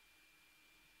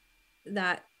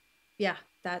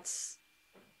 That's,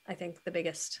 I think, the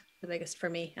biggest for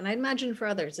me. And I imagine for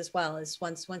others as well, is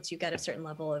once you get a certain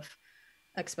level of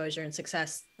exposure and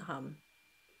success,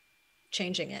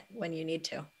 changing it when you need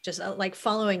to, just like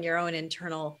following your own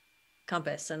internal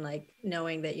compass, and like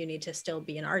knowing that you need to still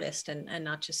be an artist, and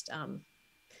not just I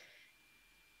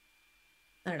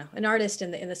don't know, an artist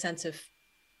in the sense of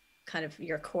kind of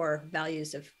your core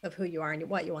values of who you are and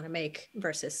what you want to make,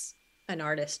 versus an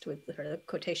artist with the sort of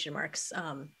quotation marks,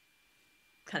 kind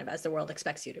of as the world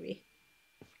expects you to be.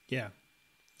 Yeah.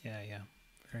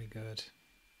 Very good.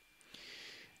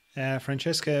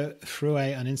 Francesca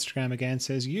Fruet on Instagram again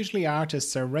says, usually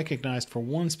artists are recognized for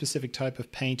one specific type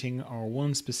of painting or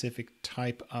one specific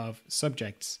type of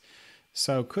subjects.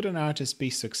 So could an artist be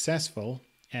successful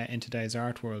in today's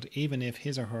art world, even if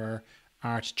his or her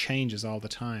art changes all the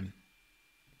time?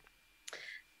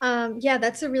 Yeah,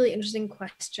 that's a really interesting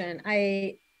question.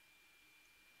 I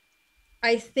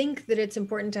think that it's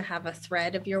important to have a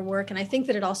thread of your work, and I think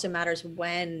that it also matters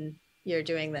when you're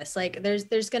doing this. Like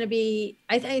there's going to be,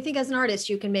 I think as an artist,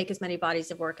 you can make as many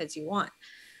bodies of work as you want.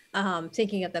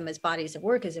 Thinking of them as bodies of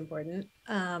work is important.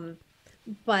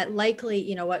 But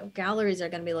likely, what galleries are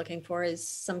going to be looking for is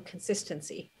some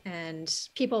consistency, and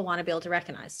people want to be able to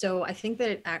recognize. So I think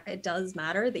that it does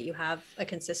matter that you have a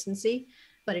consistency,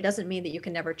 but it doesn't mean that you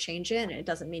can never change it. And it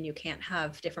doesn't mean you can't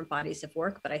have different bodies of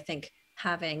work. But I think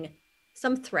having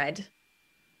some thread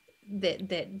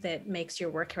that makes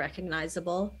your work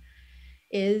recognizable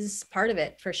is part of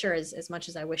it, for sure. As much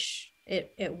as I wish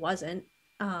it wasn't,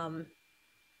 I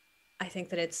think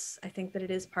that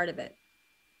it is part of it.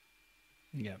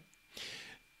 Yeah.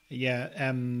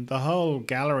 The whole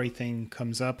gallery thing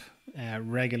comes up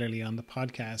regularly on the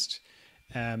podcast.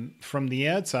 From the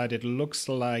outside, it looks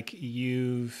like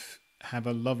you have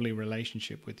a lovely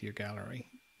relationship with your gallery.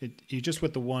 You just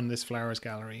with the one, this Flowers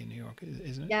Gallery in New York,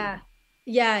 isn't it?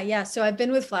 Yeah. So I've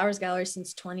been with Flowers Gallery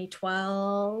since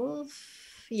 2012.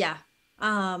 Yeah.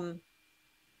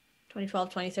 2012,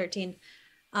 2013.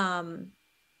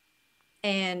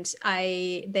 And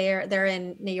they're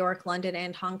in New York, London,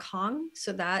 and Hong Kong.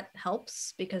 So that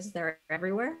helps because they're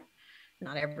everywhere.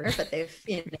 Not everywhere, but they've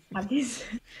have these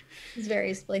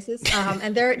various places.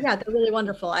 And they're really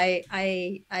wonderful.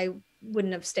 I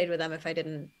wouldn't have stayed with them if I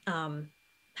didn't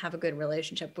have a good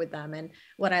relationship with them. And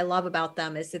what I love about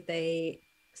them is that they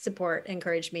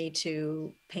encourage me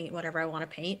to paint whatever I want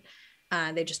to paint.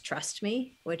 They just trust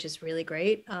me, which is really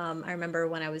great. I remember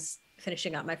when I was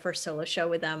finishing up my first solo show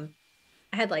with them,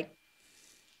 I had like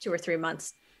 2 or 3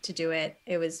 months to do it.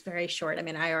 It was very short. I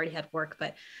mean, I already had work,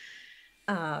 but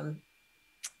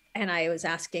and I was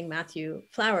asking Matthew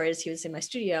Flowers, he was in my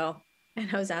studio, And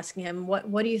I was asking him,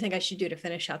 what do you think I should do to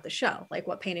finish out the show? Like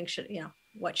what painting should,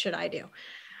 what should I do?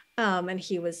 And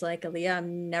he was like, Aleah,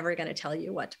 I'm never going to tell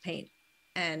you what to paint.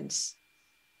 And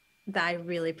I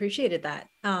really appreciated that.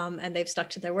 And they've stuck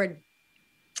to their word.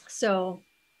 So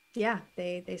yeah,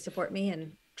 they support me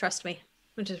and trust me,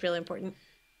 which is really important.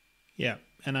 Yeah.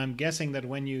 And I'm guessing that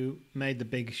when you made the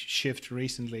big shift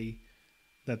recently,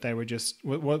 that they were just,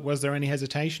 was there any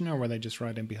hesitation, or were they just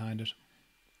right in behind it?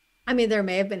 I mean, there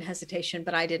may have been hesitation,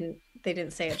 but they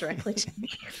didn't say it directly to me.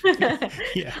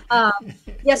 Yeah.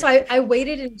 Yeah. So I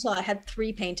waited until I had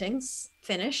 3 paintings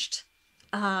finished,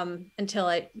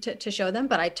 until to show them,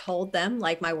 but I told them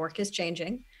like my work is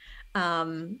changing.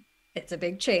 It's a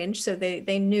big change. So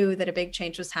they knew that a big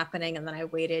change was happening. And then I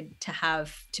waited to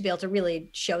be able to really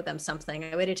show them something.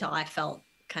 I waited till I felt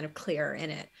kind of clear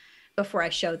in it before I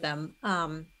showed them.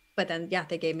 But then, yeah,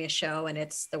 they gave me a show, and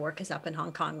the work is up in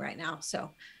Hong Kong right now.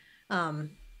 So,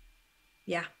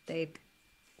 yeah, they're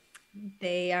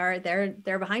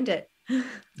behind it.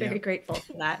 Very grateful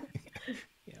for that.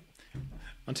 Yeah.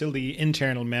 Until the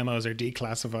internal memos are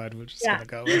declassified, we're just gonna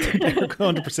go with it. They're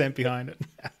 100% behind it.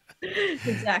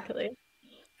 Exactly.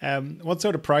 What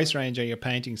sort of price range are your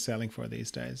paintings selling for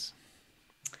these days?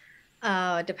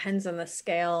 It depends on the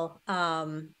scale.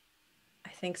 I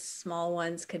think small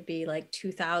ones could be like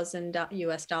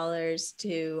 $2,000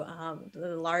 to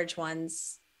the large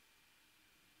ones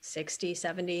 60,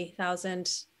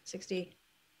 70,000, 60.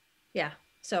 Yeah.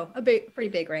 So pretty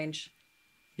big range.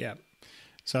 Yeah.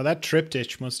 So that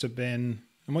triptych must have been,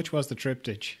 how much was the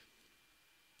triptych?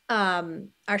 Our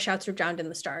shouts were drowned in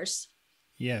the stars.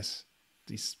 Yes.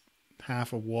 These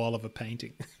half a wall of a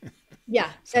painting. Yeah.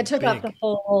 So it took up big.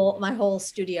 my whole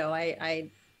studio.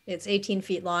 It's 18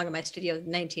 feet long and my studio is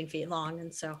 19 feet long.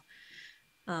 And so,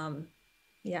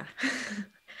 yeah,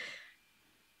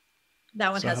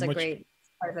 that one So has a great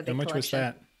part of a big How much collection. was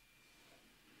that?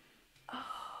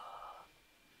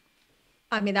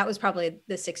 I mean, that was probably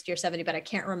the 60 or 70, but I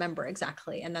can't remember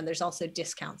exactly. And then there's also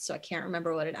discounts. So I can't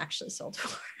remember what it actually sold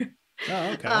for.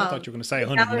 Oh, okay. I thought you were going to say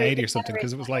 180 or something,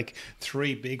 because it was like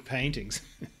 3 big paintings.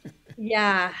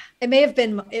 Yeah, it may have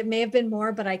been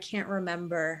more, but I can't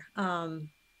remember.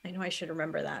 I know I should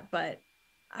remember that, but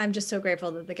I'm just so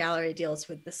grateful that the gallery deals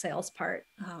with the sales part.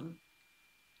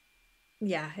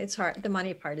 Yeah, it's hard. The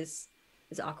money part is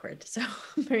awkward. So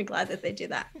I'm very glad that they do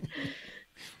that.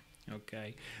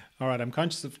 Okay. All right. I'm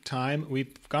conscious of time.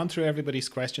 We've gone through everybody's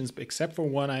questions, except for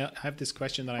one. I have this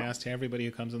question that I asked to everybody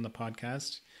who comes on the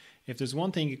podcast. If there's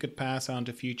one thing you could pass on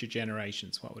to future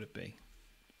generations, what would it be?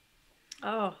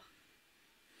 Oh.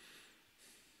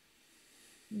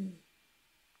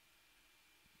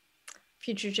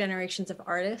 Future generations of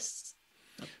artists.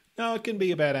 No, it can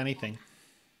be about anything.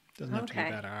 It doesn't have to be Okay.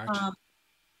 about art.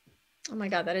 Oh my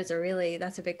God, that's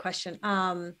a big question.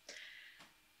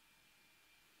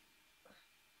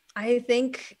 I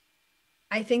think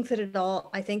I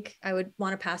would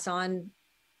want to pass on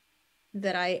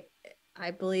that I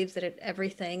believe that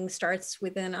everything starts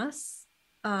within us,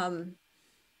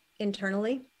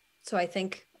 internally. So I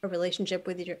think a relationship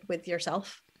with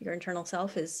yourself, your internal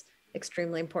self, is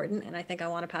extremely important. And I think I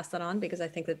want to pass that on because I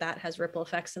think that has ripple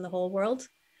effects in the whole world,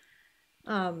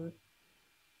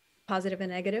 positive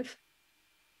and negative.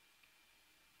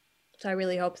 So I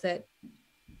really hope that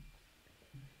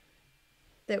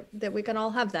we can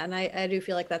all have that. And I do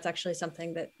feel like that's actually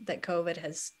something that COVID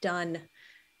has done.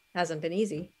 Hasn't been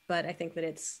easy, but I think that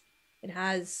it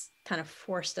has kind of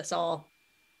forced us all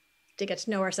to get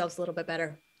to know ourselves a little bit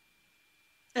better.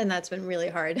 And that's been really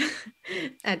hard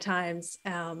at times.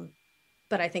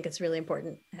 But I think it's really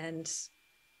important. And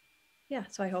yeah,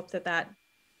 so I hope that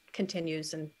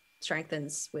continues and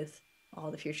strengthens with all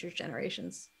the future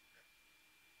generations.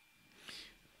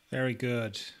 Very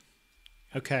good.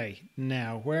 Okay.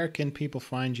 Now, where can people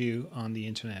find you on the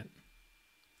internet?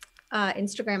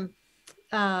 Instagram,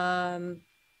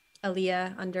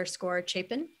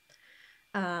 Aleah_Chapin,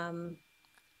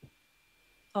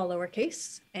 all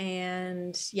lowercase,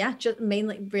 and yeah, just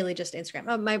mainly really just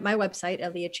Instagram. My website,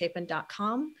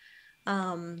 aleahchapin.com.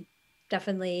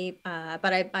 Definitely,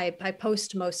 but I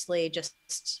post mostly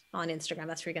just on Instagram.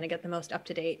 That's where you're going to get the most up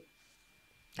to date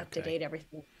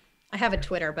everything. I have a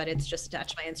Twitter, but it's just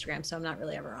attached to my Instagram, so I'm not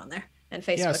really ever on there. And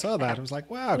Facebook. Yeah, I saw that. I was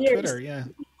like, wow, Twitter, yeah.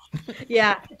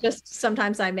 Yeah, just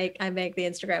sometimes I make the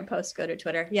Instagram post go to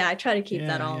Twitter. Yeah, I try to keep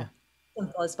that all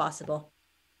simple as possible.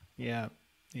 Yeah.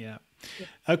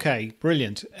 Okay,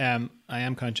 brilliant. I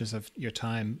am conscious of your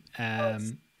time. I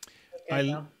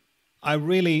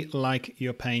really like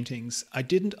your paintings. I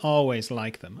didn't always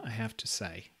like them, I have to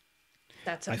say.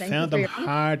 That's I found them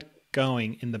hard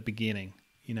going in the beginning.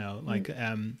 You know, like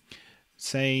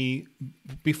say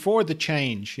before the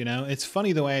change, you know, it's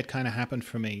funny the way it kind of happened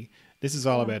for me. This is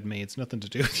all about me. It's nothing to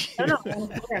do with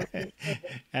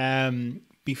you.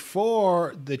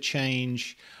 Before the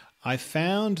change, I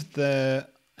found the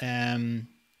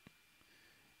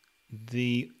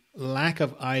lack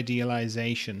of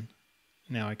idealization.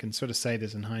 Now I can sort of say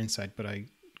this in hindsight, but I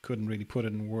couldn't really put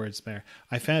it in words there.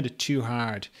 I found it too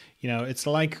hard. You know, it's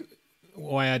like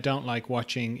why I don't like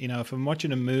watching, you know, if I'm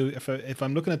watching a movie, if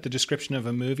I'm looking at the description of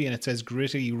a movie and it says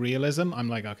gritty realism, I'm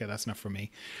like, okay, that's not for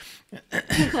me.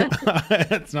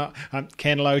 It's not. I'm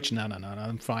Ken Loach. No,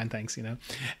 I'm fine, thanks. You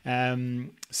know,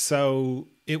 so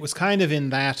it was kind of in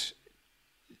that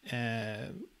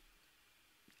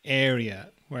area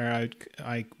where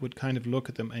I would kind of look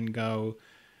at them and go,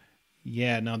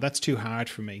 yeah, no, that's too hard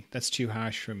for me. That's too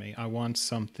harsh for me. I want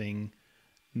something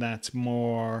that's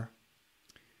more.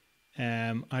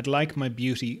 I'd like my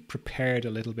beauty prepared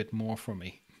a little bit more for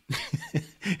me.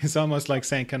 It's almost like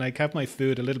saying, can I have my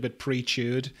food a little bit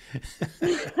pre-chewed?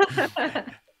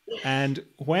 And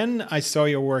when I saw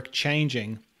your work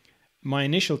changing, my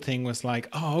initial thing was like,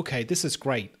 oh, okay, this is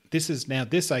great.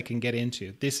 This I can get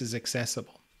into. This is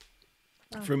accessible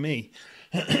for me.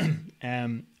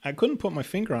 I couldn't put my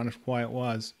finger on it why it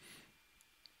was.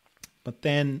 But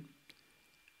then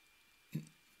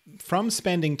from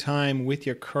spending time with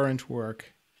your current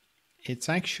work, it's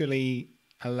actually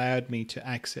allowed me to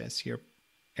access your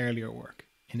earlier work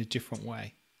in a different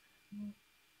way.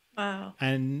 Wow.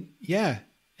 And yeah,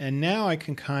 and now I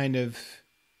kind of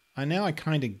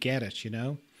get it, you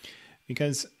know,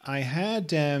 because I had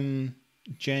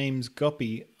James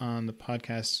Guppy on the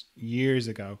podcast years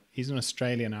ago. He's an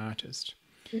Australian artist.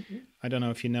 Mm-hmm. I don't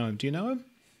know if you know him. Do you know him?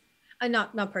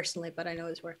 Not personally, but I know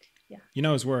his work. Yeah. You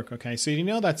know his work. Okay. So you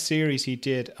know that series he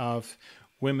did of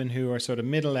women who are sort of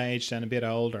middle-aged and a bit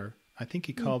older. I think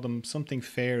he called them something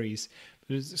fairies.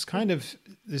 There's this kind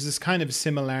of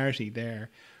similarity there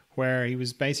where he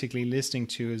was basically listening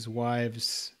to his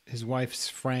wife's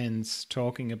friends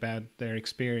talking about their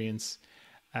experience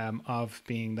of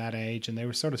being that age, and they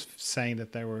were sort of saying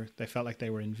that they felt like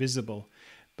they were invisible,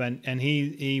 and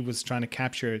he was trying to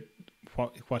capture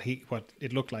what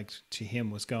it looked like to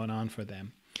him was going on for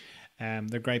them.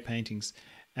 They're great paintings.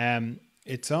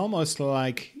 It's almost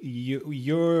like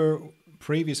your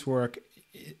previous work,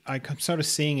 I'm sort of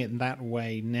seeing it in that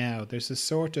way now. There's a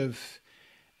sort of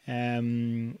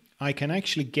I can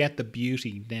actually get the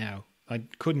beauty now. I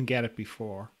couldn't get it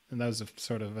before, and that was a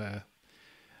sort of a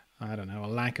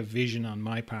lack of vision on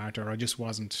my part, or I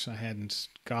hadn't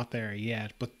got there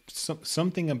yet. But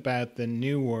something about the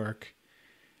new work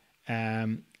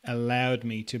allowed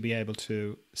me to be able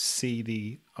to see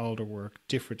the older work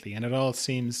differently, and it all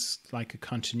seems like a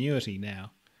continuity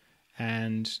now.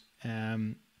 And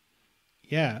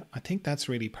yeah, I think that's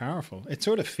really powerful. It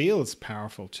sort of feels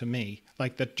powerful to me,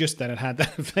 like that it had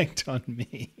that effect on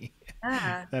me.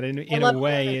 That in a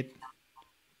way it.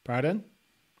 Pardon?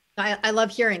 I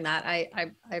love hearing that.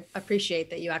 I appreciate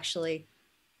that you actually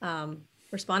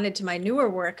responded to my newer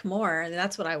work more, and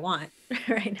that's what I want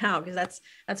right now, because that's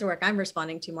the work I'm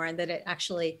responding to more, and that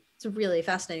it's really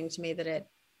fascinating to me that it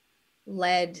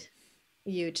led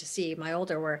you to see my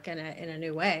older work in a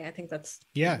new way. I think that's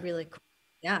really cool.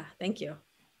 Yeah, thank you.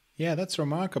 Yeah, that's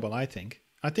remarkable. I think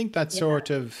that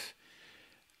sort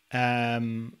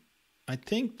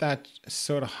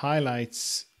of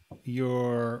highlights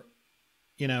your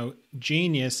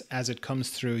genius as it comes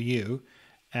through you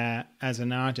as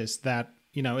an artist. That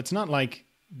it's not like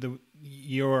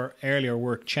your earlier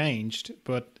work changed,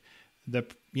 but the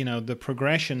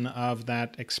progression of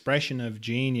that expression of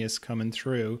genius coming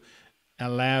through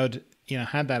had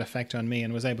that effect on me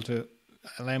and was able to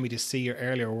allow me to see your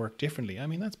earlier work differently. I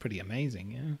mean, that's pretty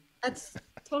amazing. Yeah, that's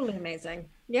totally amazing.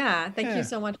 Yeah, thank you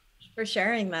so much for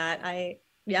sharing that.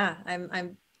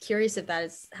 I'm curious if that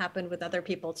has happened with other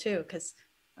people too, because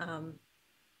thank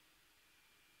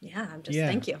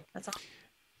you. That's all.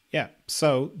 Yeah,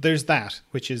 so there's that,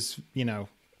 which is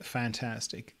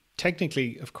fantastic.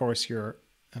 Technically, of course, you're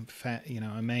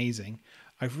amazing.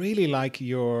 I really like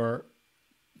your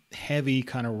heavy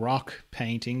kind of rock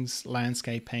paintings,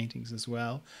 landscape paintings as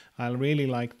well. I really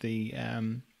like the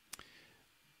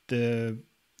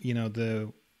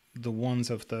ones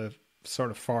of the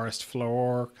sort of forest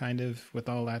floor kind of with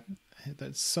all that.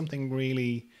 That's something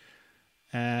really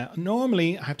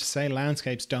normally I have to say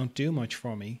landscapes don't do much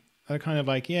for me. They're kind of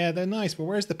like, yeah, they're nice, but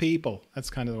where's the people? That's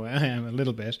kind of the way I am a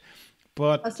little bit.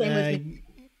 But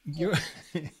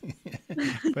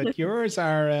but yours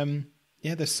are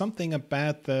there's something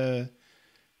about them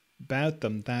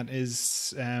that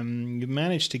is you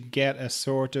managed to get a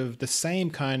sort of the same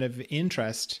kind of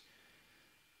interest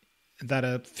that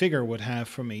a figure would have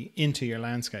for me into your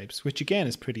landscapes, which again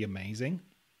is pretty amazing.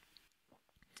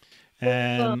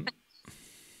 Well, Um,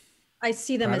 I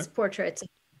see them as pardon? portraits.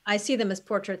 I see them as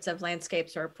portraits of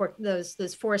landscapes or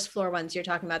those forest floor ones you're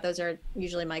talking about. Those are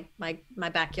usually my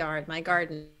backyard, my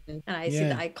garden, and I see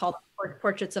that Yeah, I call them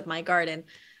portraits of my garden.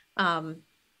 Um,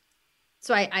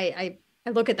 so I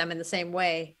look at them in the same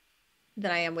way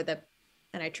that I am with a,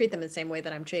 and I treat them in the same way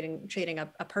that I'm treating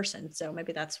a person. So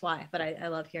maybe that's why. But I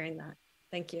love hearing that.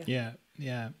 Thank you. yeah,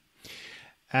 yeah.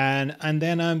 And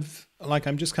then I'm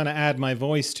just kind of add my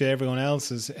voice to everyone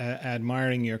else's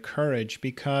admiring your courage,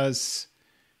 because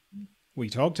we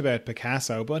talked about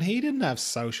Picasso, but he didn't have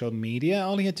social media.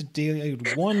 All he had to deal he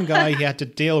had one guy he had to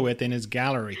deal with in his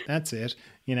gallery. That's it,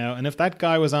 you know. And if that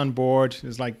guy was on board, it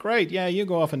was like, great, yeah, you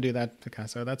go off and do that,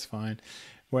 Picasso. That's fine.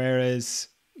 Whereas,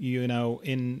 you know,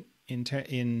 in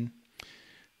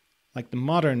like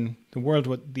the world,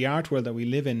 what the art world that we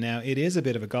live in now, it is a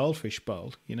bit of a goldfish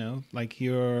bowl, you know. Like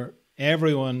you're at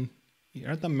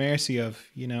the mercy of,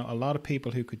 you know, a lot of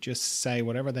people who could just say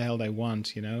whatever the hell they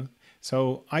want, you know.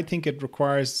 So I think it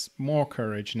requires more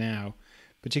courage now,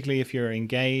 particularly if you're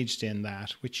engaged in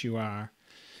that, which you are,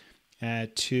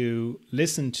 to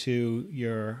listen to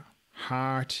your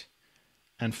heart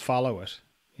and follow it.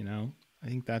 You know, I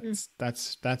think Mm.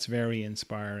 that's very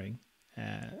inspiring,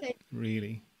 Thank,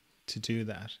 really, to do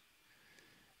that.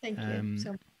 thank you Um,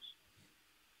 so.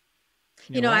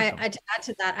 you're welcome. To add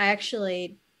to that, I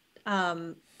actually,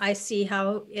 I see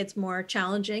how it's more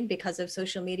challenging because of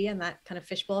social media and that kind of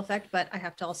fishbowl effect. But I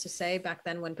have to also say, back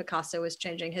then when Picasso was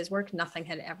changing his work, nothing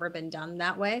had ever been done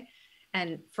that way.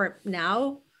 And for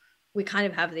now, we kind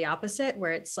of have the opposite,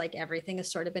 where it's like everything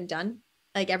has sort of been done,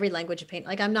 like every language of paint.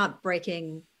 Like I'm not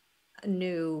breaking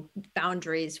new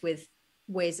boundaries with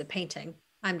ways of painting.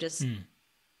 I'm just Mm,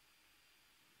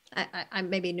 I'm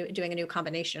maybe doing a new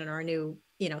combination or a new,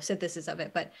 synthesis of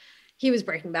it. But he was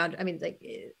breaking bound. I mean, like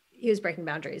he was breaking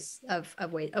boundaries of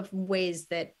ways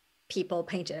that people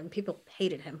painted him. People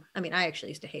hated him. I mean, I actually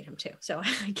used to hate him too, so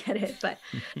I get it. But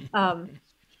um,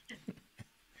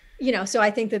 so I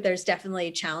think that there's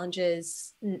definitely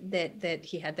challenges that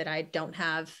he had that I don't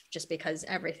have, just because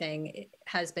everything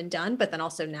has been done. But then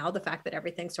also now the fact that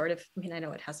everything sort of, I mean, I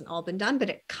know it hasn't all been done, but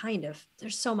it kind of,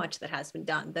 there's so much that has been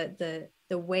done. The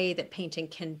way that painting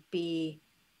can be,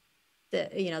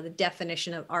 the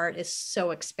definition of art is so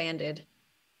expanded.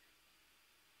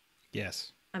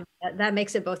 yes. That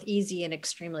makes it both easy and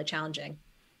extremely challenging.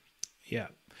 Yeah.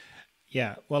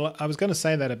 Yeah, well, I was going to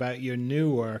say that about your new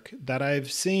work, that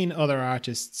I've seen other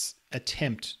artists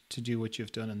attempt to do what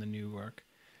you've done in the new work,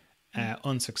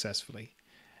 unsuccessfully,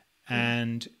 Mm.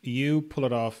 and you pull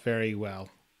it off very well.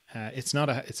 It's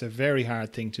a very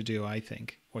hard thing to do, I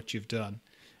think, what you've done,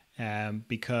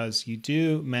 because you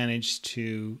do manage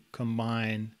to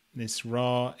combine this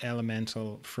raw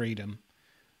elemental freedom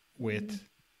Mm. with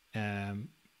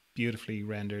beautifully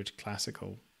rendered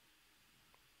classical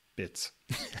bits.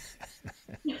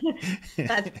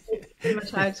 That's pretty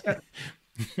much how it's going.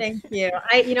 Thank you.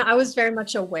 I was very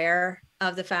much aware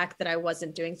of the fact that I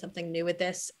wasn't doing something new with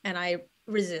this, and I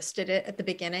resisted it at the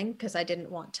beginning because I didn't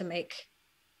want to make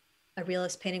a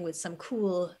realist painting with some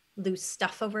cool loose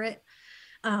stuff over it.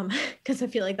 Because I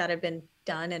feel like that had been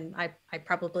done, and I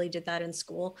probably did that in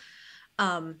school.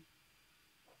 Um,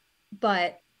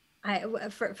 but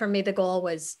for me, the goal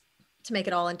was to make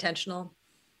it all intentional,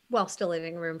 while still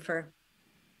leaving room for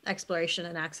exploration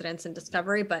and accidents and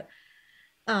discovery, but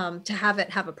to have it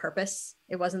have a purpose.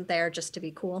 It wasn't there just to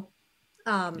be cool.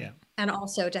 Yeah, And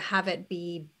also to have it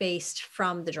be based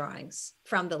from the drawings,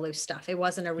 from the loose stuff. It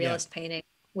wasn't a yeah, realist painting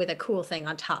with a cool thing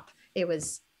on top. It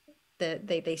was the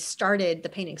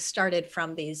painting started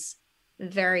from these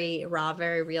very raw,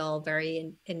 very real,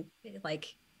 very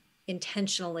like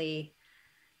intentionally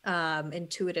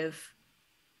intuitive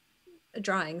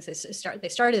drawings. They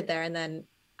started there, and then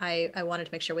I wanted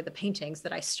to make sure with the paintings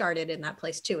that I started in that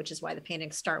place too, which is why the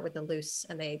paintings start with the loose,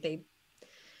 and they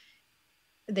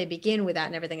begin with that,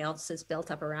 and everything else is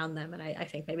built up around them. And I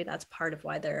think maybe that's part of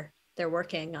why they're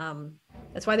working.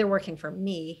 That's why they're working for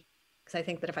me, because I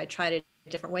think that if I tried it a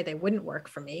different way, they wouldn't work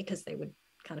for me, because they would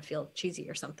kind of feel cheesy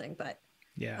or something. But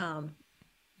yeah, yeah,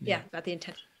 yeah, about the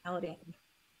intentionality.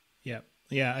 yeah,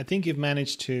 yeah. I think you've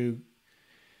managed to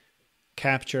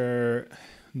capture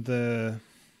the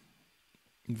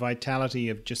vitality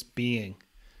of just being.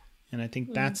 And I think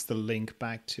Mm. that's the link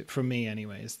back to, for me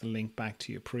anyway, is the link back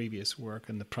to your previous work.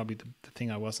 And probably the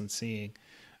thing I wasn't seeing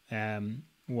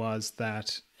was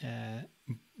that,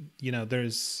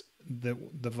 there's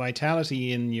the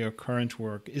vitality in your current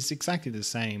work is exactly the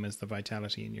same as the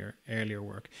vitality in your earlier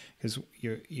work, because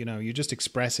you're just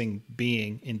expressing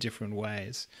being in different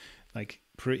ways. Like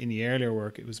in the earlier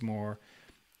work, it was more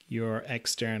your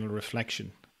external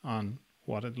reflection on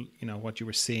what you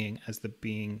were seeing as the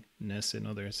beingness in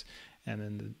others, and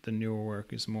then the newer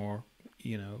work is more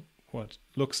what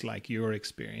looks like your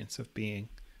experience of being,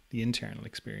 the internal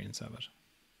experience of it.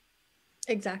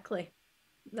 Exactly.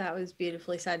 That was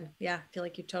beautifully said. Yeah, I feel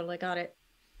like you totally got it.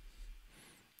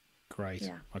 Great.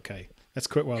 Yeah. Okay, let's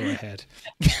quit while we're ahead.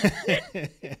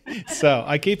 So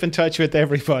I keep in touch with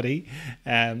everybody,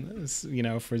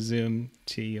 for Zoom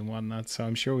tea and whatnot. So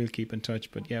I'm sure we'll keep in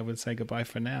touch. But yeah, we'll say goodbye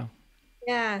for now.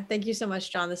 Yeah, thank you so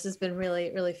much, John. This has been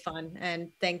really, really fun.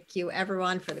 And thank you,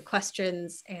 everyone, for the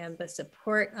questions and the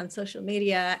support on social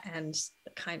media and the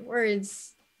kind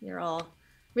words. You're all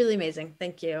really amazing.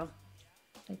 Thank you.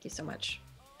 Thank you so much.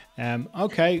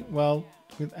 Okay, well,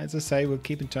 as I say, we'll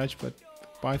keep in touch, but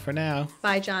bye for now.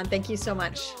 Bye, John. Thank you so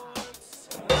much.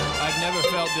 I've never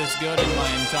felt this good in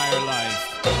my entire life.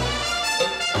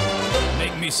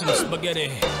 Make me some spaghetti.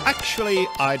 Actually,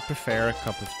 I'd prefer a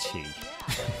cup of tea.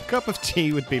 A cup of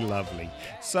tea would be lovely.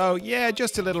 So yeah,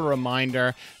 just a little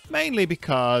reminder, mainly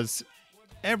because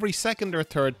every second or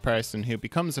third person who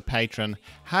becomes a patron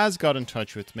has got in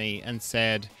touch with me and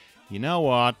said, you know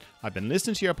what, I've been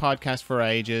listening to your podcast for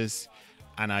ages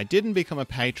and I didn't become a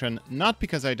patron, not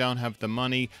because I don't have the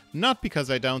money, not because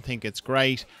I don't think it's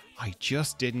great, I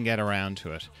just didn't get around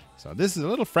to it. So this is a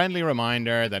little friendly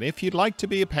reminder that if you'd like to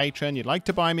be a patron, you'd like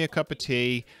to buy me a cup of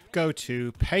tea, go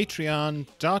to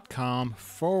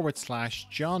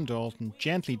patreon.com/John Dalton,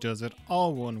 gently does it,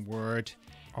 all one word,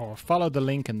 or follow the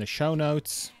link in the show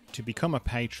notes to become a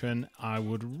patron. I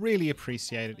would really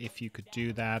appreciate it if you could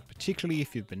do that, particularly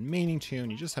if you've been meaning to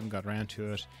and you just haven't got around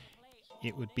to it.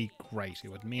 It would be great.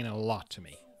 It would mean a lot to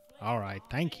me. All right,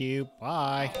 thank you.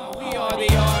 Bye. We are the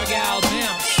Argyle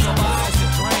Pimps. So buy us a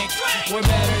drink. We're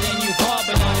better than you thought,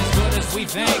 but not as good as we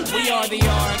think. We are the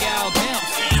Argyle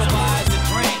Pimps. So buy us a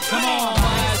drink. Come on,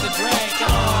 buy us a drink.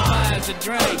 Come on, buy us a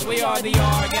drink. We are the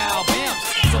Argyle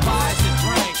Pimps. So buy us a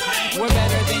drink. We're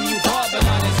better than you thought, but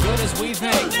not as good as we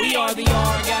think. We are the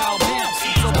Argyle